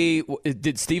could be,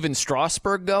 did Steven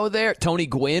Strasburg go there? Tony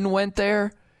Gwynn went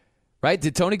there, right?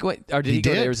 Did Tony Gwynn, or did he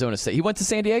go to Arizona State? He went to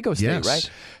San Diego State, Yes. right?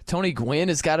 Tony Gwynn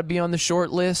has got to be on the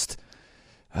short list.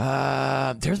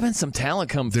 There's been some talent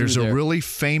come through there's there. a really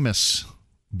famous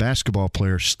basketball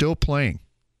player still playing.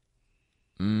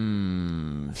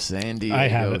 San I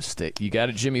have Diego it. State. You got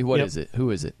it, Jimmy? What is it?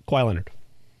 Who is it? Kawhi Leonard.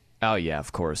 Oh, yeah,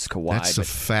 of course, Kawhi. That's the but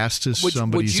fastest would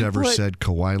somebody's you ever put- said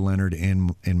Kawhi Leonard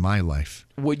in my life.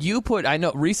 would you put, I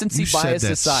know, recency You said bias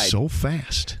that aside, so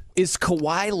fast. is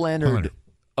Kawhi Leonard Leonard.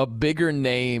 a bigger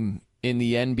name in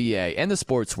the NBA and the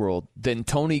sports world than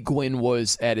Tony Gwynn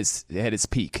was at his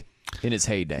peak, in his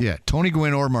heyday? Yeah, Tony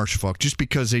Gwynn or Marshall Faulk, just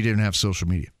because they didn't have social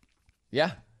media.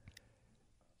 Yeah.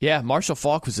 Yeah, Marshall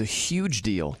Faulk was a huge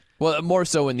deal. Well, more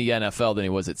so in the NFL than he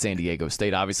was at San Diego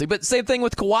State, obviously. But same thing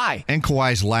with Kawhi. And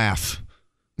Kawhi's laugh.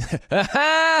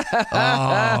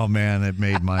 Oh, man, it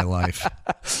made my life.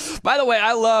 By the way,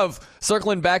 I love,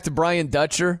 circling back to Brian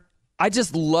Dutcher, I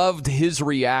just loved his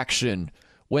reaction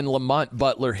when Lamont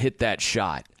Butler hit that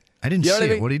shot. I didn't You know see what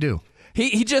I it. mean? What did he do?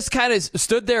 He just kind of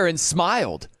stood there and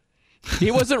smiled.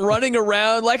 He wasn't running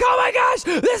around like, oh my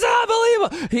gosh, this is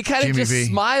unbelievable. He kind of Jimmy just V.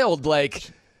 smiled like,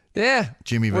 yeah,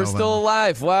 Jimmy we're Valvano. still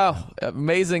alive. Wow.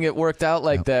 Amazing it worked out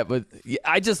like that. But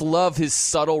I just love his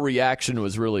subtle reaction.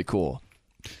 Was really cool.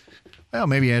 Well,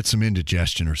 maybe he had some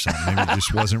indigestion or something. Maybe he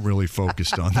just wasn't really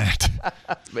focused on that.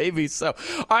 Maybe so.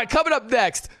 All right, coming up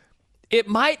next, it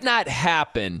might not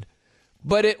happen,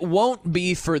 but it won't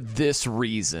be for this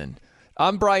reason.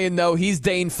 I'm Brian Noe. He's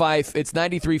Dane Fife. It's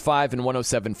 93.5 and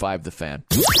 107.5 The Fan.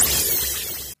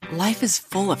 Life is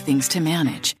full of things to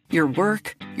manage. Your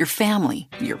work, your family,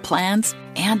 your plans,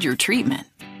 and your treatment.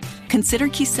 Consider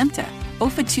Kesimpta,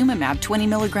 ofatumumab 20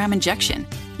 milligram injection.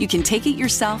 You can take it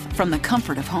yourself from the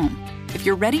comfort of home. If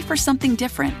you're ready for something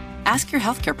different, ask your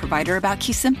healthcare provider about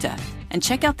Kesimpta and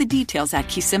check out the details at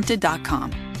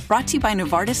kesimpta.com. Brought to you by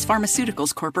Novartis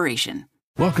Pharmaceuticals Corporation.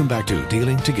 Welcome back to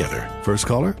Dealing Together. First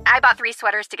caller? I bought 3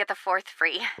 sweaters to get the 4th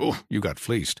free. Oh, you got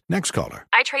fleeced. Next caller?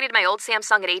 I traded my old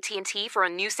Samsung at AT&T for a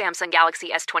new Samsung Galaxy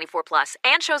S24 Plus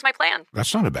and chose my plan.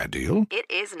 That's not a bad deal. It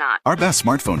is not. Our best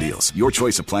smartphone deals. Your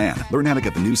choice of plan. Learn how to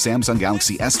get the new Samsung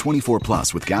Galaxy S24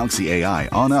 Plus with Galaxy AI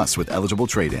on us with eligible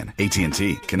trade-in.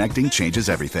 AT&T. Connecting changes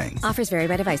everything. Offers vary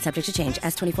by device, subject to change.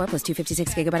 S24 plus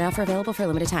 256 gigabyte offer available for a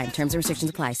limited time. Terms and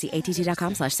restrictions apply. See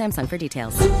att.com/Samsung for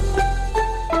details.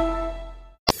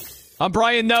 I'm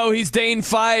Brian Noe. He's Dane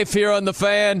Fife here on The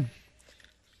Fan.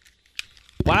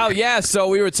 Wow, yeah, so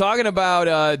we were talking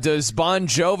about does Bon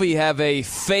Jovi have a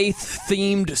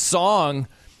faith-themed song?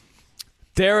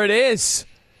 There it is.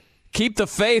 Keep the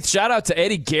faith. Shout out to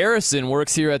Eddie Garrison,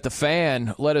 works here at The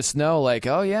Fan. Let us know, like,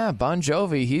 oh, yeah, Bon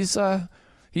Jovi,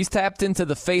 he's tapped into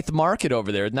the faith market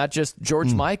over there, not just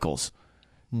George Michael's.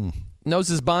 Knows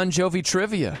his Bon Jovi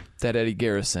trivia, that Eddie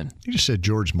Garrison. You just said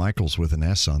George Michael's with an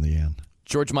S on the end.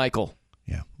 George Michael.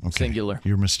 Yeah. Okay. Singular.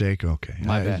 Your mistake? Okay.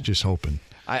 My I was bad. just hoping.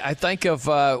 I think of,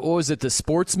 what was it, the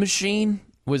Sports Machine?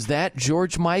 Was that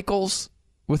George Michael's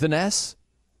with an S?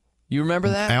 You remember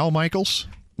that? Al Michaels?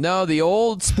 No, the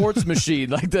old Sports Machine,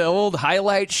 like the old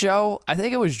highlight show. I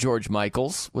think it was George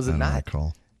Michael's. Was it I don't not?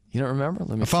 recall. You don't remember?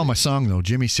 Let me I found my song, though.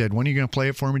 Jimmy said, when are you going to play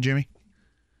it for me, Jimmy?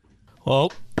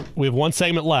 Well, we have one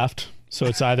segment left, so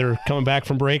it's either coming back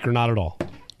from break or not at all.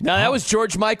 No, that was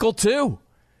George Michael, too,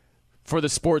 for the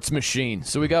Sports Machine.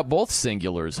 So we got both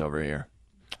singulars over here.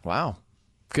 Wow.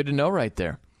 Good to know right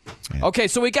there. Yeah. Okay,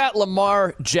 so we got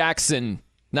Lamar Jackson,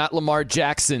 not Lamar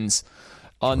Jackson's,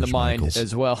 on George the mind Michaels.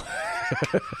 as well.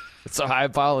 So I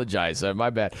apologize. My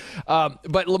bad.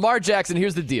 But Lamar Jackson,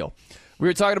 here's the deal. We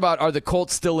were talking about, are the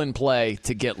Colts still in play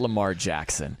to get Lamar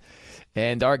Jackson?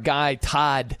 And our guy,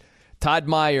 Todd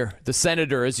Meyer, the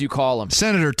senator, as you call him.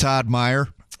 Senator Todd Meyer,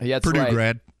 Yeah, that's Purdue right.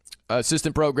 grad.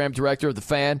 Assistant program director of The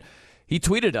Fan. He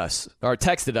tweeted us, or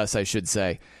texted us, I should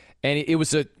say. And it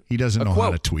was He doesn't know quote.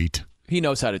 how to tweet. He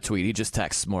knows how to tweet. He just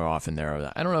texts more often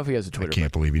there. I don't know if he has a I Twitter.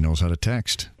 can't believe he knows how to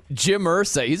text. Jim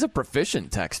Irsay, he's a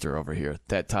proficient texter over here,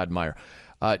 that Todd Meyer.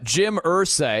 Jim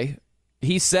Irsay,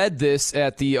 he said this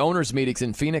at the owners' meetings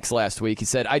in Phoenix last week. He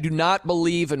said, I do not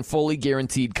believe in fully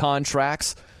guaranteed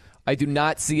contracts. I do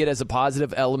not see it as a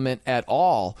positive element at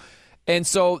all. And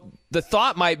so the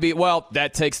thought might be, well,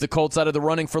 that takes the Colts out of the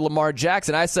running for Lamar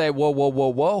Jackson. I say,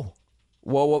 whoa.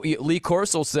 Lee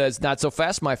Corso says, not so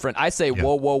fast, my friend. I say,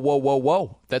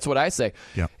 whoa. That's what I say.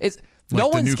 Yeah. It's Like no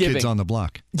the one's new giving kids on the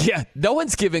block. Yeah, no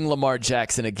one's giving Lamar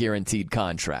Jackson a guaranteed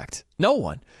contract. No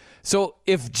one. So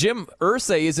if Jim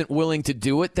Irsay isn't willing to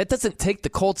do it, that doesn't take the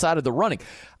Colts out of the running.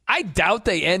 I doubt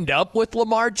they end up with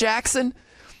Lamar Jackson.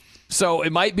 So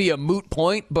it might be a moot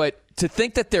point, but to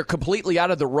think that they're completely out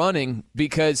of the running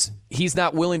because he's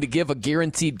not willing to give a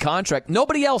guaranteed contract.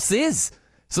 Nobody else is.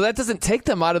 So that doesn't take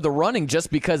them out of the running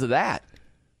just because of that.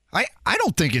 I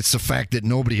don't think it's the fact that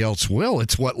nobody else will.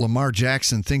 It's what Lamar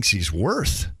Jackson thinks he's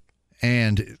worth.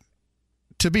 And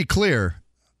to be clear,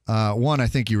 one, I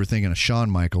think you were thinking of Shawn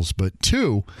Michaels, but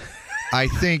two, I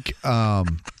think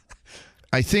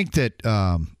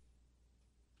that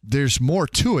there's more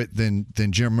to it than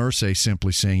Jim Irsay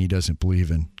simply saying he doesn't believe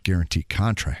in guaranteed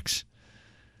contracts.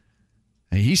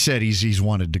 And he said he's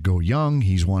wanted to go young,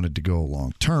 he's wanted to go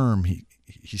long term.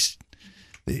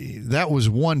 That was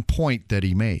one point that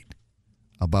he made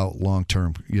about long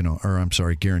term,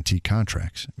 guaranteed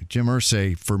contracts. Jim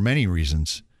Irsay, for many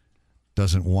reasons,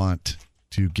 doesn't want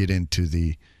to get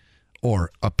into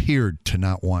or appeared to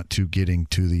not want to get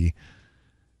into the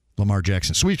Lamar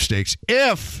Jackson sweepstakes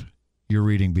if you're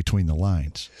reading between the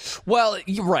lines. Well,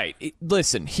 you're right.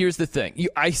 Listen, here's the thing.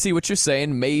 I see what you're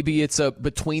saying. Maybe it's a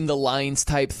between the lines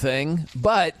type thing,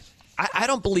 but I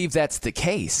don't believe that's the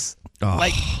case. Oh,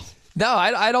 no,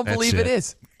 I don't believe it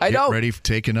is. Get ready to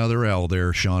take another L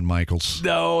there, Shawn Michaels.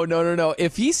 No.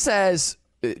 If he says,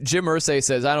 Jim Irsay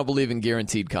says, I don't believe in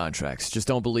guaranteed contracts, just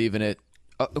don't believe in it.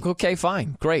 Okay,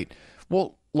 fine, great.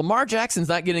 Well, Lamar Jackson's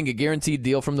not getting a guaranteed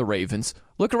deal from the Ravens.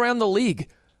 Look around the league.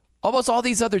 Almost all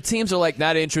these other teams are like,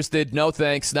 not interested, no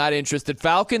thanks, not interested.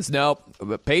 Falcons, nope.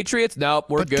 Patriots, nope,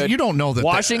 we're good. You don't know that.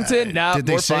 Washington, no, did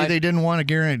they we're say fine. they didn't want to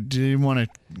guarantee? Didn't want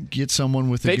to get someone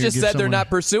with? They just said they're not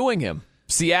pursuing him.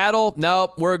 Seattle,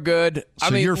 nope, we're good.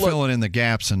 So you're filling in the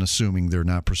gaps and assuming they're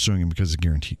not pursuing him because of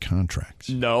guaranteed contracts.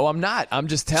 No, I'm not. I'm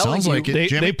just telling Sounds you. like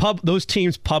it, those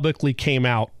teams publicly came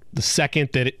out the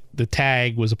second that the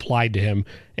tag was applied to him,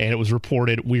 and it was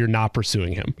reported we are not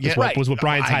pursuing him. Yeah, was what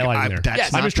Brian's highlighting there.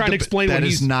 Yes. I'm just trying to explain what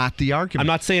he's. That is not the argument. I'm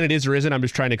not saying it is or isn't. I'm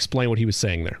just trying to explain what he was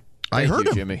saying there. I heard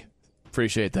him, Jimmy.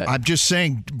 Appreciate that. I'm just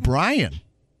saying, Brian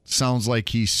sounds like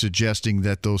he's suggesting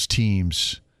that those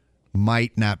teams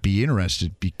might not be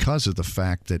interested because of the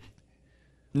fact that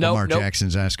Lamar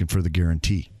Jackson's asking for the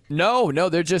guarantee. No,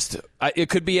 they're just, it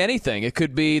could be anything. It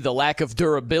could be the lack of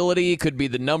durability. It could be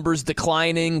the numbers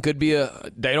declining. Could be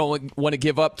they don't want to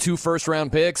give up 2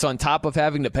 first-round picks on top of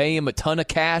having to pay him a ton of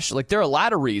cash. Like, there are a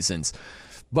lot of reasons.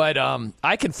 But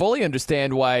I can fully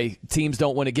understand why teams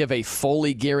don't want to give a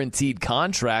fully guaranteed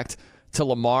contract to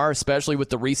Lamar, especially with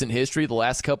the recent history the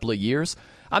last couple of years.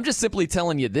 I'm just simply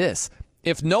telling you this.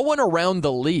 If no one around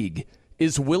the league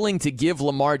is willing to give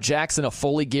Lamar Jackson a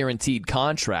fully guaranteed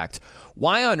contract,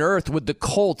 why on earth would the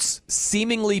Colts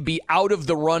seemingly be out of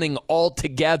the running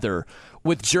altogether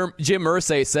with Jim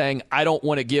Irsay saying, I don't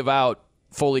want to give out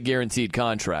fully guaranteed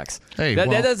contracts? That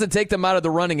doesn't take them out of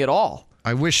the running at all.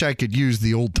 I wish I could use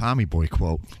the old Tommy Boy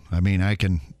quote. I mean, I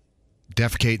can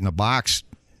defecate in the box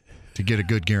to get a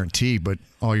good guarantee, but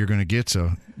all you're going to get's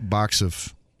a box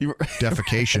of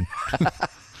defecation.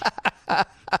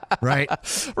 Right?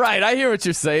 Right. I hear what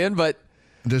you're saying, but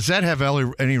does that have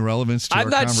any relevance to I'm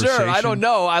our not conversation? sure. I don't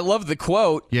know. I love the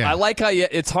quote. Yeah. I like how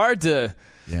it's hard to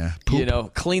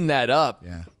clean that up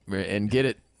and get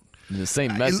it the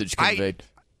same message conveyed.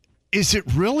 Is it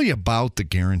really about the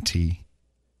guarantee?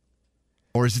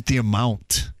 Or is it the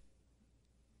amount?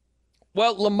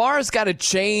 Well, Lamar's got to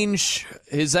change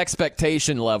his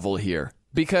expectation level here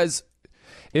because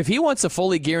if he wants a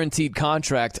fully guaranteed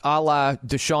contract a la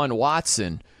Deshaun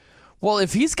Watson, well,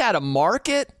 if he's got a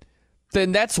market,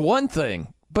 then that's one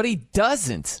thing. But he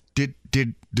doesn't. Did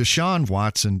Deshaun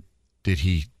Watson, did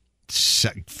he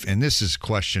set, and this is a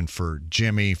question for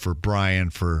Jimmy, for Brian,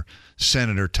 for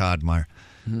Senator Todd Meyer.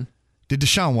 Mm-hmm. Did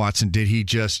Deshaun Watson, did he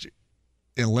just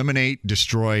eliminate,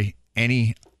 destroy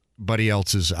anybody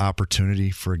else's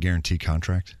opportunity for a guaranteed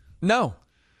contract? No,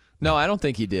 I don't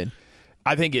think he did.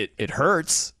 I think it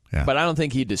hurts, but I don't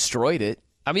think he destroyed it.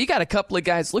 I mean, you got a couple of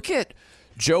guys. Look at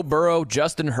Joe Burrow,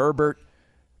 Justin Herbert.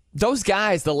 Those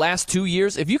guys, the last 2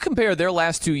 years, if you compare their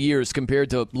last 2 years compared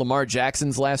to Lamar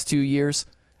Jackson's last 2 years,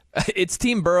 it's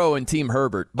Team Burrow and Team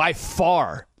Herbert by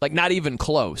far, like not even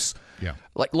close. Yeah.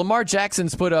 Like Lamar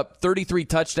Jackson's put up 33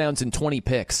 touchdowns and 20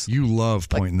 picks. You love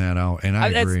pointing that out, and I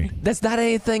agree. That's not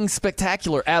anything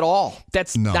spectacular at all.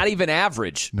 That's not even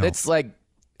average. No. It's like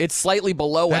it's slightly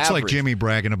below average. That's like Jimmy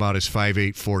bragging about his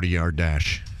 5'8", 40-yard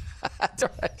dash.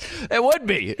 It would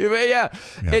be. Yeah.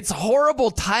 It's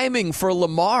horrible timing for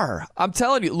Lamar. I'm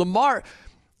telling you, Lamar,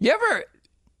 you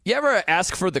ever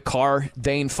ask for the car,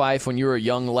 Dane Fife, when you were a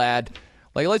young lad?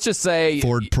 Like, let's just say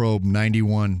Ford Probe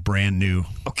 91, brand new.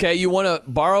 Okay, you want to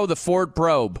borrow the Ford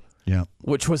Probe,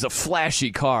 which was a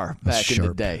flashy car back in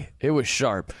the day. It was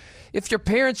sharp. If your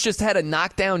parents just had a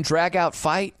knockdown, drag-out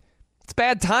fight, it's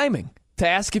bad timing. to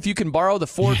ask if you can borrow the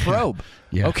Forde probe.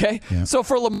 Yeah. Okay? Yeah. So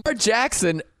for Lamar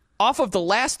Jackson, off of the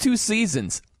last 2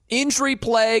 seasons,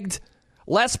 injury-plagued,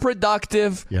 less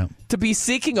productive, to be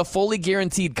seeking a fully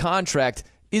guaranteed contract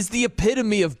is the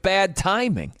epitome of bad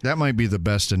timing. That might be the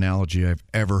best analogy I've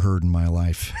ever heard in my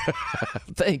life.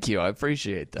 Thank you. I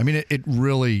appreciate that. I mean, it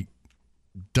really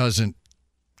doesn't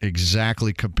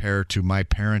exactly compare to my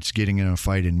parents getting in a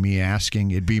fight and me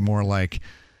asking. It'd be more like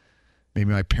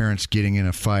maybe my parents getting in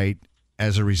a fight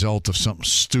as a result of something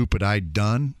stupid I'd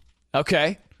done.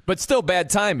 Okay. But still bad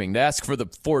timing to ask for the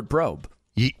Forde probe.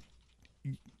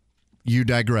 You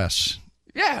digress.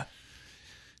 Yeah.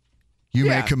 You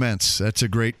may commence. That's a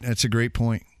great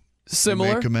point. Similar.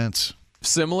 You may commence.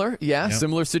 Similar, yeah, Yep.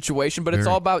 similar situation, but it's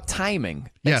all about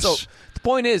timing. And Yes. so the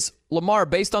point is, Lamar,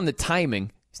 based on the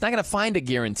timing, he's not going to find a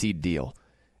guaranteed deal.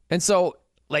 And so,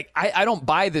 I don't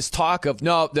buy this talk of,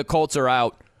 no, the Colts are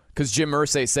out because Jim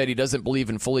Irsay said he doesn't believe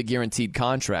in fully guaranteed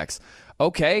contracts.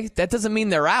 Okay, that doesn't mean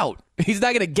they're out. He's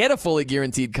not going to get a fully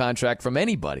guaranteed contract from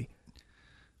anybody.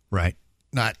 Right.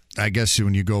 Not, I guess,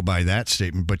 when you go by that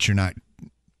statement, but you're not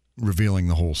revealing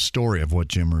the whole story of what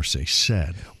Jim Irsay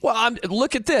said. Well,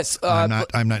 look at this.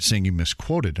 I'm not saying you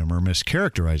misquoted him or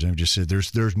mischaracterized him. I just said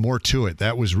there's more to it.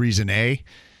 That was reason A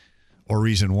or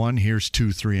reason 1. Here's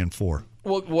 2, 3, and 4.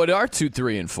 Well, what are 2,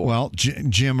 3, and 4? Well,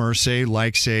 Jim Irsay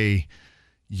likes a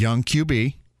young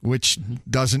QB, which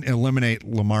doesn't eliminate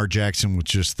Lamar Jackson with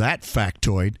just that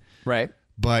factoid. Right.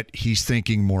 But he's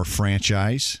thinking more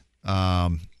franchise.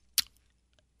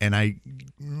 And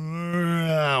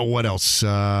what else?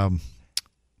 Let's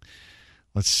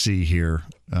see here.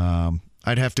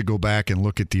 I'd have to go back and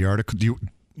look at the article. You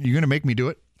going to make me do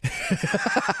it?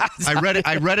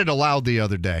 I read it aloud the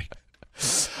other day.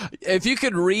 If you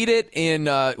could read it in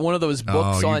one of those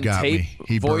books on tape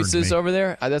voices over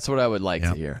there, that's what I would like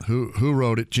to hear. Who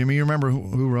wrote it? Jimmy, you remember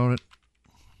who wrote it?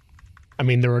 I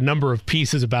mean, there were a number of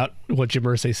pieces about what Jim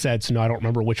Irsay said, so no, I don't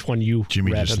remember which one you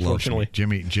read, just unfortunately.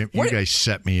 Jimmy, you guys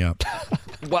set me up.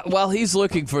 While he's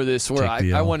looking for this, where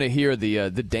I want to hear the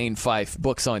Dane Fife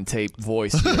books on tape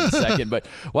voice here in a second. But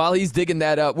while he's digging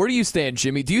that up, where do you stand,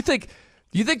 Jimmy? Do you think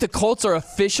the Colts are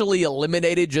officially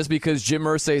eliminated just because Jim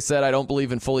Irsay said, I don't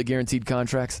believe in fully guaranteed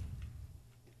contracts?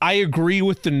 I agree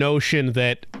with the notion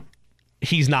that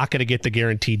he's not going to get the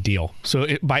guaranteed deal. So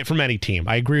from any team,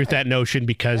 I agree with that notion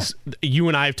because you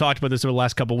and I have talked about this over the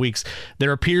last couple of weeks.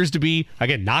 There appears to be,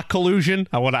 again, not collusion.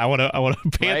 I want to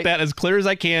paint that as clear as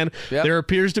I can. Yep. There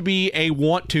appears to be a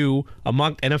want to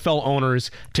among NFL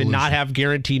owners to not have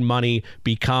guaranteed money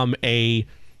become a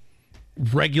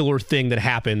regular thing that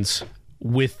happens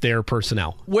with their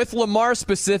personnel. With Lamar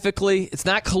specifically, it's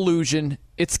not collusion.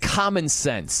 It's common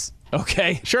sense.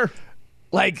 Okay? Sure.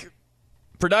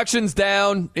 Production's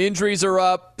down, injuries are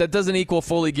up. That doesn't equal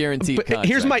fully guaranteed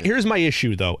contract. Here's my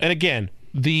issue, though. And again,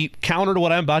 the counter to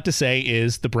what I'm about to say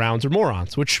is the Browns are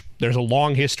morons, which there's a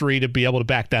long history to be able to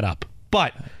back that up.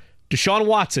 But Deshaun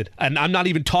Watson, and I'm not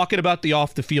even talking about the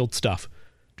off-the-field stuff.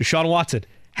 Deshaun Watson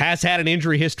has had an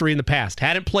injury history in the past.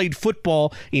 Hadn't played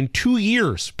football in 2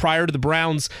 years prior to the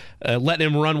Browns letting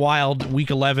him run wild week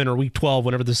 11 or week 12,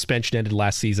 whenever the suspension ended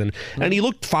last season. And he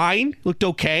looked fine, looked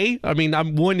okay. I mean,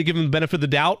 I'm willing to give him the benefit of the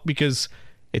doubt because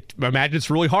I imagine it's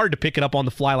really hard to pick it up on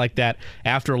the fly like that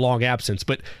after a long absence.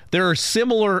 But there are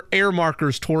similar air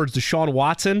markers towards Deshaun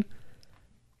Watson,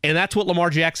 and that's what Lamar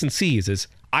Jackson sees is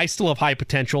I still have high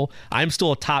potential. I'm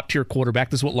still a top-tier quarterback.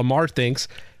 This is what Lamar thinks.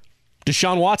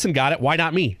 Deshaun Watson got it. Why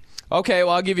not me? Okay,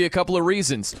 well, I'll give you a couple of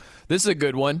reasons. This is a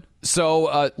good one.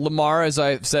 So, Lamar, as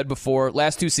I've said before,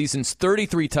 last 2 seasons,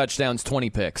 33 touchdowns, 20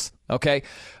 picks. Okay?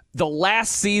 The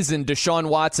last season Deshaun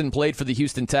Watson played for the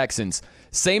Houston Texans,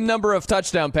 same number of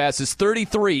touchdown passes,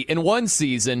 33 in one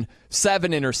season,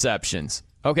 7 interceptions.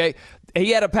 Okay?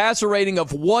 He had a passer rating of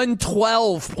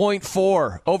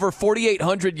 112.4, over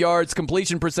 4,800 yards.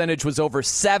 Completion percentage was over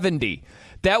 70.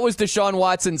 That was Deshaun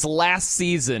Watson's last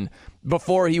season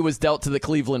before he was dealt to the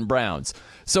Cleveland Browns.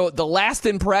 So the last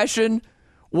impression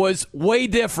was way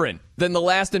different than the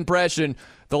last impression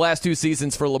the last 2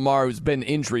 seasons for Lamar, who's been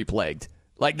injury-plagued.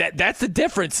 That's the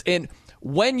difference in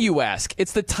when you ask.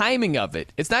 It's the timing of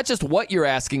it. It's not just what you're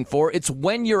asking for, it's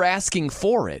when you're asking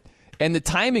for it. And the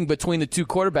timing between the two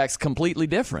quarterbacks completely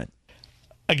different.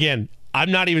 Again,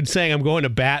 I'm not even saying I'm going to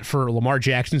bat for Lamar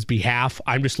Jackson's behalf.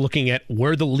 I'm just looking at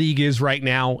where the league is right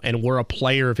now and where a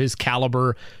player of his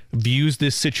caliber views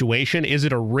this situation. Is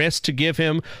it a risk to give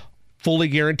him fully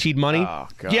guaranteed money? Oh,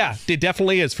 gosh. Yeah, it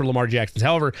definitely is for Lamar Jackson.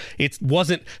 However, it's not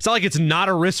like it's not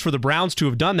a risk for the Browns to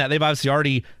have done that. They've obviously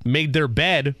already made their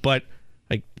bed, but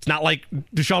it's not like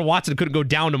Deshaun Watson couldn't go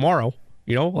down tomorrow.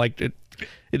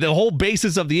 The whole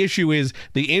basis of the issue is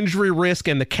the injury risk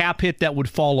and the cap hit that would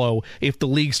follow if the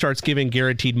league starts giving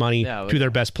guaranteed money to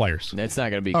their best players. It's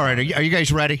not going to be. All right, are you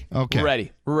guys ready? Okay.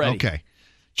 Ready. Okay.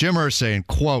 Jim Irsay,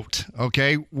 quote,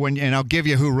 okay, and I'll give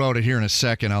you who wrote it here in a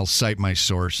second. I'll cite my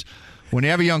source. When you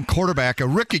have a young quarterback, a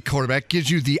rookie quarterback gives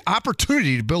you the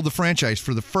opportunity to build the franchise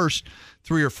for the first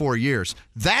 3 or 4 years.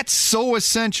 That's so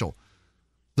essential.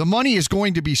 The money is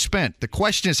going to be spent. The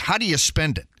question is, how do you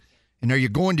spend it? And are you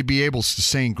going to be able to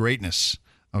sustain greatness?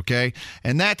 Okay?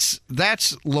 And that's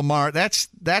Lamar. That's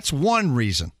one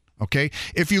reason. Okay?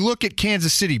 If you look at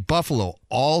Kansas City, Buffalo,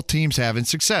 all teams having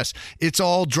success. It's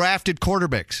all drafted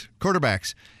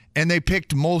quarterbacks. And they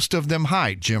picked most of them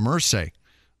high. Jim Irsay.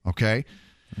 Okay?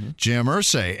 Mm-hmm. Jim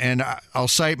Irsay. And I'll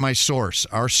cite my source.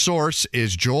 Our source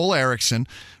is Joel Erickson,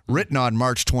 written on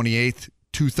March 28th,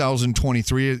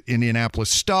 2023,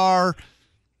 Indianapolis Star.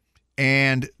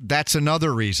 And that's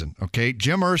another reason, okay?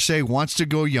 Jim Irsay wants to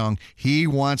go young. He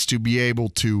wants to be able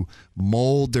to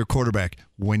mold their quarterback.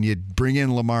 When you bring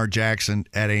in Lamar Jackson,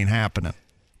 that ain't happening.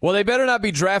 Well, they better not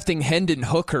be drafting Hendon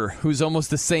Hooker, who's almost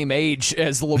the same age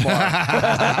as Lamar.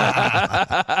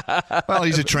 Well,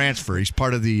 he's a transfer. He's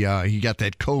part of the he got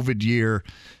that COVID year,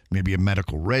 maybe a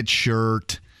medical red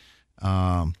shirt.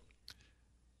 But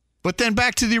then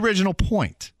back to the original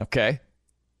point. Okay.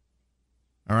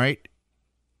 All right.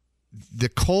 The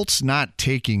Colts not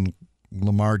taking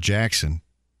Lamar Jackson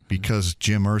because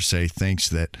Jim Irsay thinks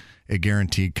that a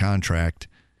guaranteed contract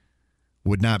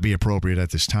would not be appropriate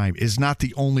at this time is not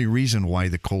the only reason why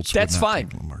the Colts would not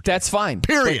take Lamar Jackson. That's fine.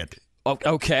 Period. But,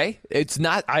 okay. It's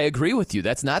not. I agree with you.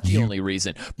 That's not the only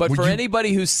reason. But for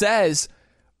anybody who says,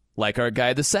 like our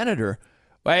guy, the senator,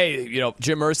 hey,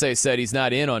 Jim Irsay said he's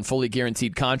not in on fully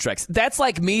guaranteed contracts. That's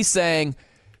like me saying,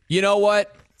 you know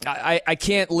what? I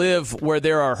can't live where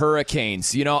there are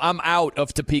hurricanes. I'm out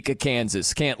of Topeka,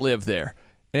 Kansas. Can't live there.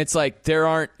 And it's like there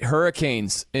aren't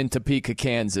hurricanes in Topeka,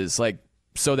 Kansas. Like,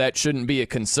 so that shouldn't be a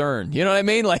concern. You know what I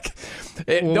mean? Like,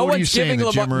 no one's giving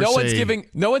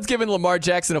Lamar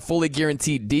Jackson a fully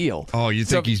guaranteed deal. Oh, you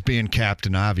think he's being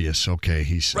Captain Obvious? Okay,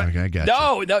 right. I got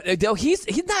you. No, he's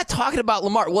not talking about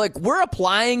Lamar. Like, we're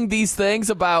applying these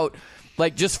things about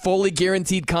like just fully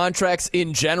guaranteed contracts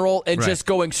in general and just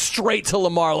going straight to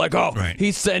Lamar like,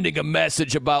 he's sending a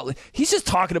message about – he's just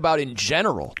talking about in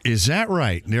general. Is that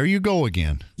right? There you go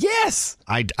again. Yes.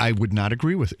 I would not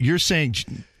agree with it. You're saying –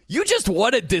 you just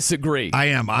want to disagree. I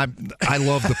am. I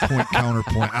love the point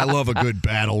counterpoint. I love a good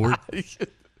battle.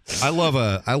 I love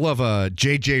a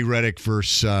J.J. Redick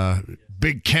versus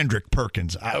Big Kendrick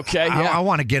Perkins. I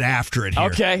want to get after it here.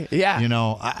 Okay,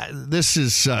 yeah. This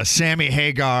is Sammy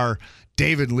Hagar,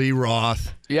 David Lee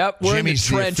Roth. Yep, we're Jimmy's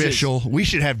in the the trenches. official. We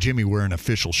should have Jimmy wear an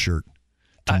official shirt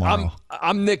tomorrow.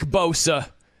 I'm Nick Bosa,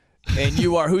 and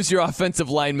you are. Who's your offensive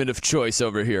lineman of choice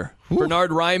over here? Ooh.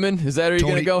 Bernard Ryman? Is that where you're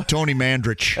going to go? Tony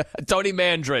Mandrich. Tony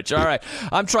Mandrich. All right.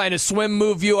 I'm trying to swim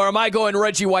move you, or am I going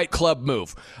Reggie White club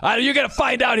move? You're going to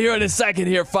find out here in a second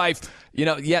here, Fife.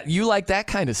 You like that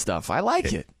kind of stuff. I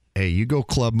like it. Hey, you go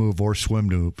club move or swim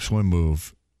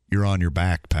move, you're on your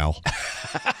back, pal.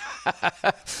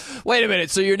 Wait a minute.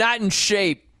 So you're not in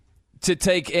shape to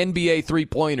take NBA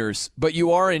three-pointers, but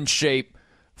you are in shape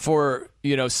for,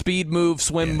 speed move,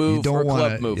 swim move, or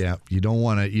club move. Yeah, you don't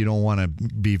want to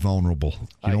be vulnerable.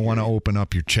 You don't want to open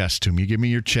up your chest to me. You give me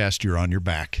your chest, you're on your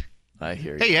back. I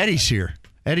hear you. Hey, Eddie's here.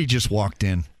 Eddie just walked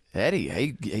in.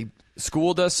 Eddie, he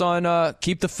schooled us on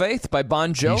Keep the Faith by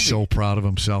Bon Jovi. He's so proud of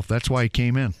himself. That's why he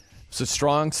came in. It's a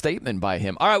strong statement by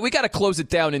him. All right, we got to close it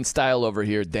down in style over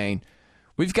here, Dane.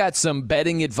 We've got some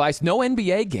betting advice. No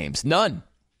NBA games. None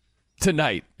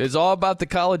tonight. It's all about the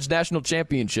college national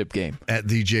championship game. At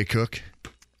DJ Cook.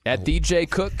 At DJ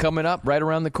Cook coming up right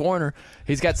around the corner.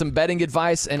 He's got some betting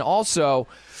advice. And also,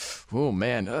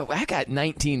 I got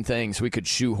 19 things we could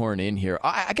shoehorn in here.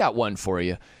 I got one for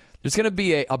you. There's going to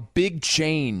be a big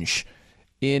change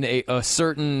in a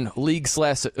certain league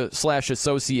slash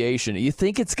association. You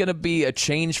think it's going to be a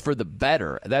change for the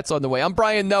better? That's on the way. I'm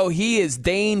Brian Noe. He is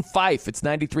Dane Fife. It's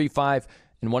 93.5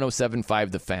 and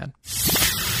 107.5 The Fan.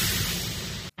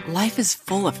 Life is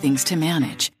full of things to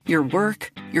manage. Your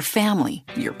work, your family,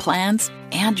 your plans,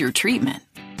 and your treatment.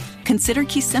 Consider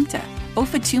Kesimpta,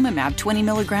 ofatumumab 20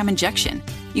 milligram injection.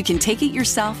 You can take it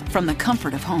yourself from the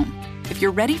comfort of home. If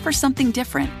you're ready for something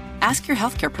different, ask your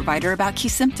healthcare provider about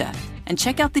Kesimpta and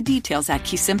check out the details at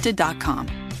Kesimpta.com.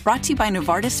 Brought to you by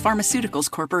Novartis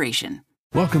Pharmaceuticals Corporation.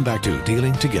 Welcome back to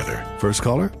Dealing Together. First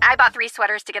caller? I bought 3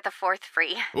 sweaters to get the 4th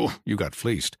free. Oh, you got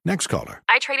fleeced. Next caller.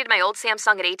 I traded my old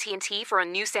Samsung at AT&T for a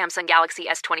new Samsung Galaxy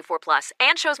S24 Plus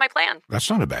and chose my plan. That's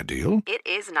not a bad deal. It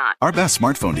is not. Our best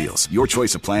smartphone deals. Your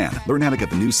choice of plan. Learn how to get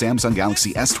the new Samsung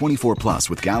Galaxy S24 Plus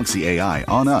with Galaxy AI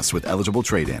on us with eligible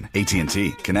trade-in.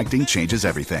 AT&T. Connecting changes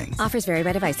everything. Offers vary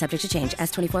by device, subject to change.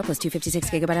 S24 plus 256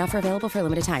 gigabyte offer available for a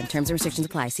limited time. Terms and restrictions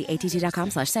apply. See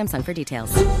att.com/Samsung for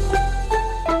details.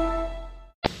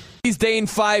 He's Dane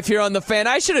Fife here on The Fan.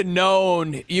 I should have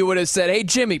known you would have said, hey,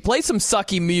 Jimmy, play some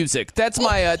sucky music. That's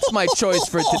my choice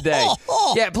for today.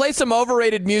 Yeah, play some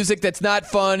overrated music that's not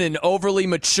fun and overly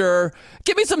mature.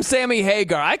 Give me some Sammy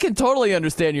Hagar. I can totally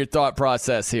understand your thought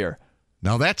process here.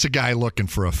 Now, that's a guy looking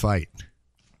for a fight.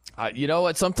 You know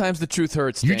what? Sometimes the truth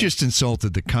hurts, You Dane. just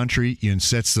insulted the country.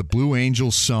 That's the Blue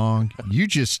Angels song. You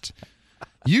just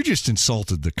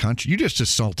insulted the country. You just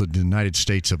insulted the United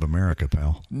States of America,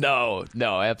 pal. No,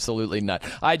 absolutely not.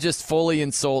 I just fully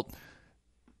insult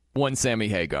one Sammy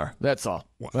Hagar. That's all.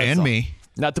 And me.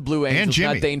 Not the Blue Angels, and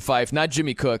Jimmy. not Dane Fife, not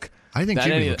Jimmy Cook. I think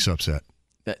Jimmy looks upset.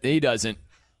 He doesn't.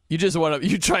 You just want to.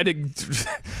 You try to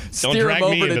steer him drag me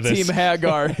over to into this. Team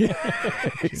Hagar.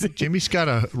 Jimmy's got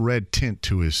a red tint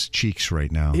to his cheeks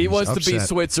right now. He He's wants to be upset.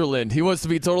 Switzerland. He wants to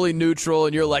be totally neutral,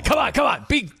 and you're like, come on,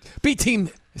 be Team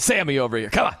Sammy over here.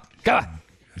 Come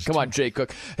on, Jay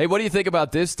Cook. Hey, what do you think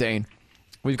about this, Dane?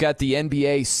 We've got the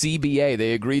NBA CBA.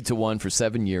 They agreed to one for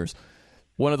 7 years.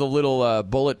 One of the little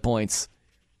bullet points: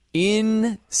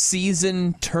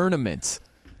 in-season tournament.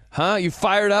 Huh? You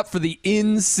fired up for the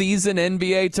in-season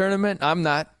NBA tournament? I'm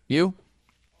not. You?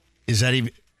 Is that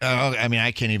even?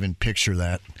 I can't even picture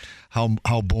that.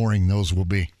 How boring those will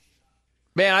be.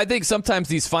 Man, I think sometimes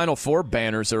these Final Four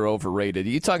banners are overrated.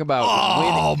 You talk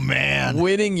about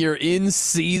winning your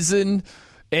in-season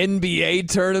NBA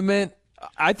tournament.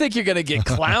 I think you're going to get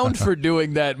clowned for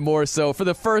doing that more so. For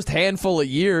the first handful of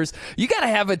years, you got to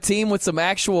have a team with some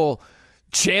actual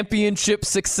championship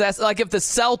success. Like if the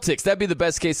Celtics, that'd be the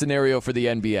best case scenario for the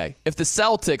NBA. If the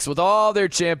Celtics, with all their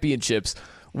championships,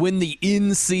 win the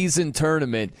in-season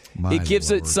tournament, it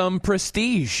gives it some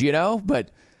prestige,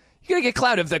 But you're going to get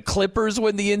clowned. If the Clippers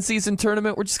win the in-season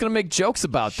tournament, we're just going to make jokes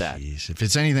about that. Jeez, if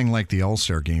it's anything like the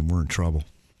All-Star game, we're in trouble.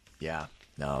 Yeah.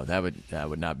 No, that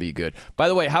would not be good. By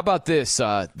the way, how about this?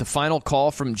 The final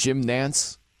call from Jim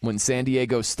Nantz when San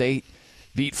Diego State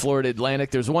beat Florida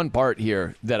Atlantic. There's one part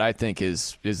here that I think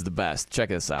is the best. Check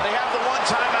this out. They have the one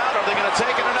timeout. Are they going to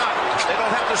take it or not? They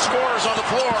don't have the scorers on the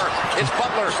floor. It's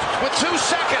Butler with 2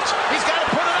 seconds. He's got to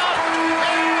put it up. And he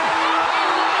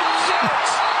wins it.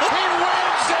 He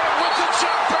wins it with the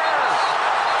jumper.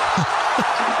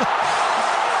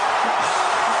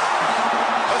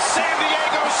 A San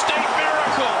Diego State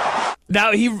miracle.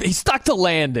 Now, he stuck to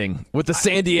landing with the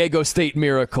San Diego State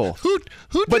miracle. Who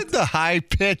did the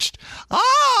high-pitched?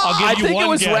 I think it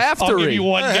was Raftery. I'll give you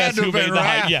one guess who made the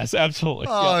high. Raft. Yes, absolutely.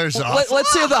 Oh, Yeah. there's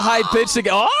Let's hear the high pitch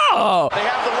again. Oh! They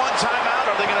have the one timeout.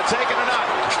 Are they going to take it or not?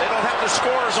 They don't have the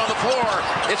scorers on the floor.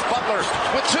 It's Butler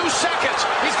with 2 seconds.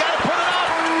 He's got to put it up.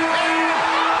 And he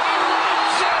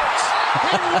wins it.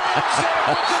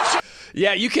 He wins it.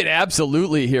 Yeah, you can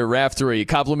absolutely hear Raftery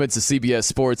compliments of CBS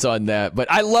Sports on that. But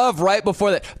I love right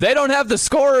before that, they don't have the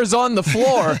scorers on the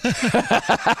floor.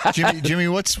 Jimmy,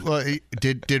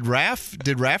 did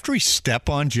Raftery step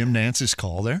on Jim Nance's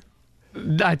call there?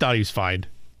 I thought he was fine.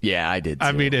 Yeah, I did too.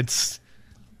 I mean, it's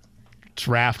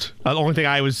Raft. The only thing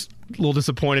I was a little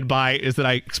disappointed by is that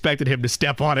I expected him to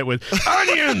step on it with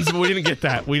onions, but we didn't get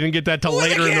that. We didn't get that till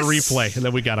later in the replay, and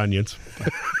then we got onions.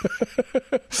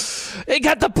 They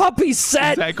got the puppy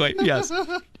set. Exactly, yes.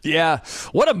 Yeah,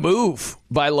 what a move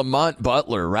by Lamont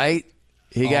Butler, right?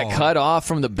 He got cut off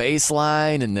from the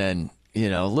baseline, and then,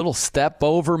 a little step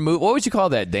over move. What would you call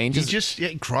that, Dane? He just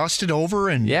crossed it over,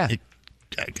 and it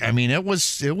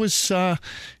was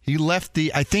he left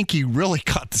I think he really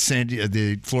caught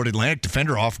the Florida Atlantic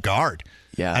defender off guard.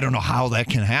 Yeah. I don't know how that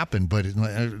can happen, but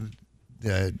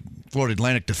Florida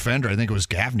Atlantic defender, I think it was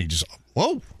Gaffney, just,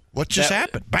 whoa, what just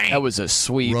happened? Bang. That was a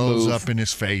sweet Rose move. up in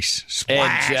his face.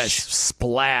 Splash. And just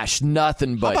splash.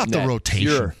 Nothing but How about the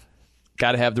rotation?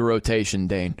 Got to have the rotation,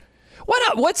 Dane.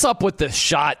 What's up with the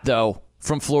shot, though,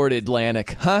 from Florida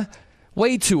Atlantic? Huh?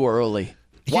 Way too early.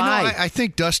 Why? I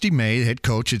think Dusty May, the head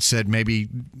coach, had said maybe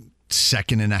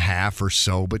second and a half or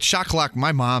so. But shot clock,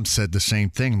 my mom said the same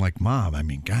thing. I'm like, Mom, I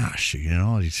mean, gosh,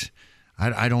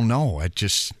 I don't know.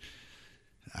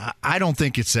 I don't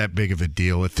think it's that big of a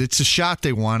deal. If it's a shot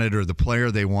they wanted or the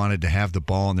player they wanted to have the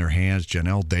ball in their hands,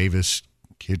 Janelle Davis,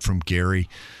 kid from Gary,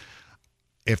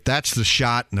 if that's the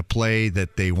shot and the play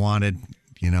that they wanted,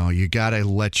 You got to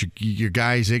let your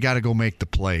guys, they got to go make the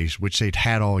plays, which they'd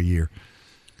had all year.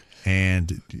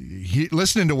 And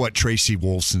listening to what Tracy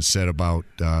Wolfson said about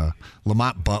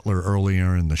Lamont Butler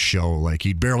earlier in the show, like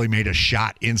he barely made a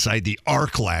shot inside the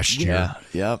arc last year.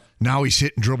 Yeah, yep. Now he's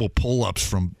hitting dribble pull-ups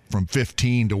from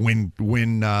 15 to win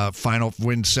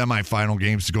semifinal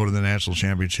games to go to the national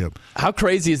championship. How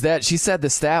crazy is that? She said the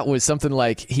stat was something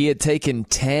like he had taken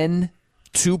 10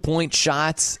 2-point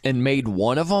shots and made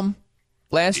one of them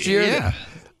last year. Yeah.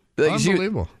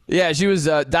 Unbelievable. She was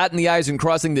dotting the I's and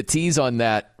crossing the T's on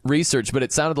that research, but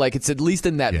it sounded like it's at least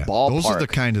in that ballpark. Those are the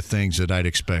kind of things that I'd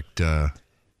expect,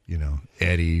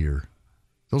 Eddie or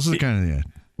those are the kind of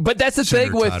But that's the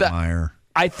Senator thing with Todd Meyer.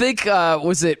 I think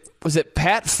was it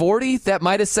Pat Forde that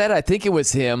might have said, I think it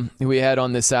was him who we had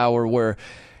on this hour, where,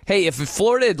 hey, if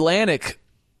Florida Atlantic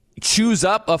chews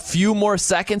up a few more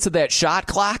seconds of that shot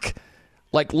clock,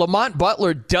 like Lamont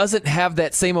Butler doesn't have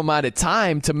that same amount of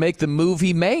time to make the move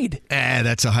he made.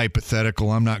 That's a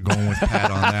hypothetical. I'm not going with Pat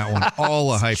on that one.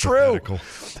 All a hypothetical.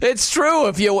 It's true.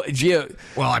 If you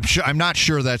well, I'm not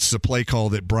sure that's the play call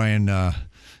that Brian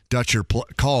Dutcher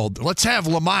called. Let's have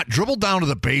Lamont dribble down to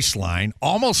the baseline,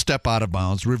 almost step out of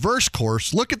bounds, reverse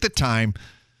course, look at the time,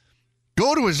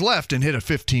 go to his left and hit a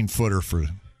 15-footer for.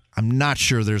 I'm not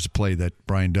sure there's a play that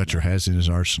Brian Dutcher has in his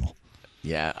arsenal.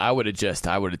 Yeah, I would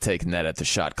have taken that at the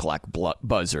shot clock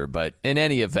buzzer. But in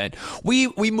any event, we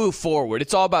move forward.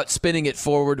 It's all about spinning it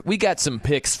forward. We got some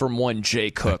picks from one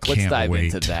Jay Cook. Let's dive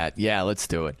into that. Yeah, let's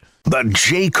do it. The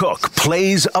Jay Cook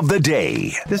Plays of the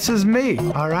Day. This is me,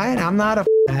 all right? I'm not a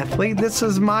athlete. This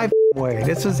is my way.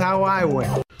 This is how I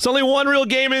win. It's only one real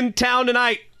game in town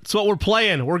tonight. That's what we're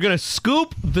playing. We're going to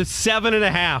scoop the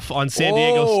 7.5 on San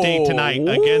Diego State tonight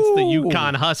against the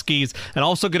UConn Huskies, and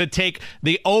also going to take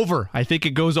the over. I think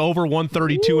it goes over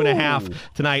 132.5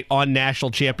 tonight on National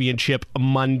Championship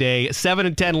Monday.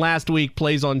 7-10 last week.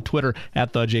 Plays on Twitter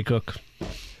at the J Cook.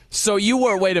 So you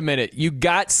were, wait a minute, you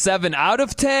got 7 out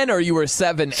of 10, or you were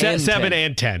 7 and 10? 7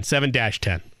 and 10.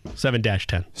 7-10.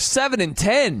 7-10. 7 and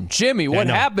 10. Jimmy, what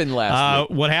happened last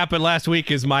week? What happened last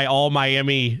week is my all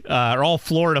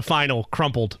Florida final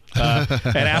crumpled.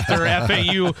 And after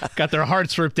FAU got their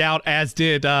hearts ripped out, as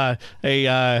did 4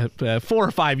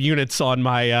 or 5 units on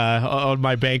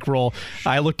my bankroll,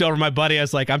 I looked over at my buddy. I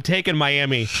was like, I'm taking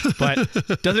Miami, but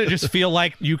doesn't it just feel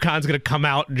like UConn's going to come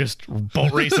out and just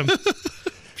boat race them?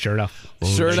 Sure enough.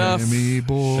 Sure enough.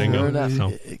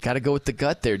 So. Got to go with the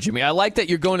gut there, Jimmy. I like that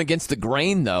you're going against the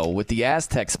grain, though, with the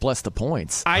Aztecs plus the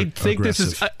points. I think this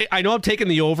is – I know I'm taking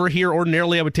the over here.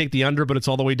 Ordinarily, I would take the under, but it's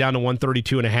all the way down to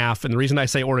 132.5. And the reason I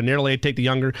say ordinarily I'd take the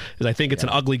under is I think it's an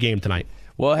ugly game tonight.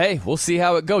 Well, hey, we'll see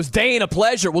how it goes. Dane, a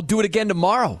pleasure. We'll do it again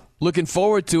tomorrow. Looking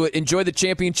forward to it. Enjoy the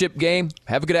championship game.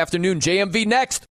 Have a good afternoon. JMV next.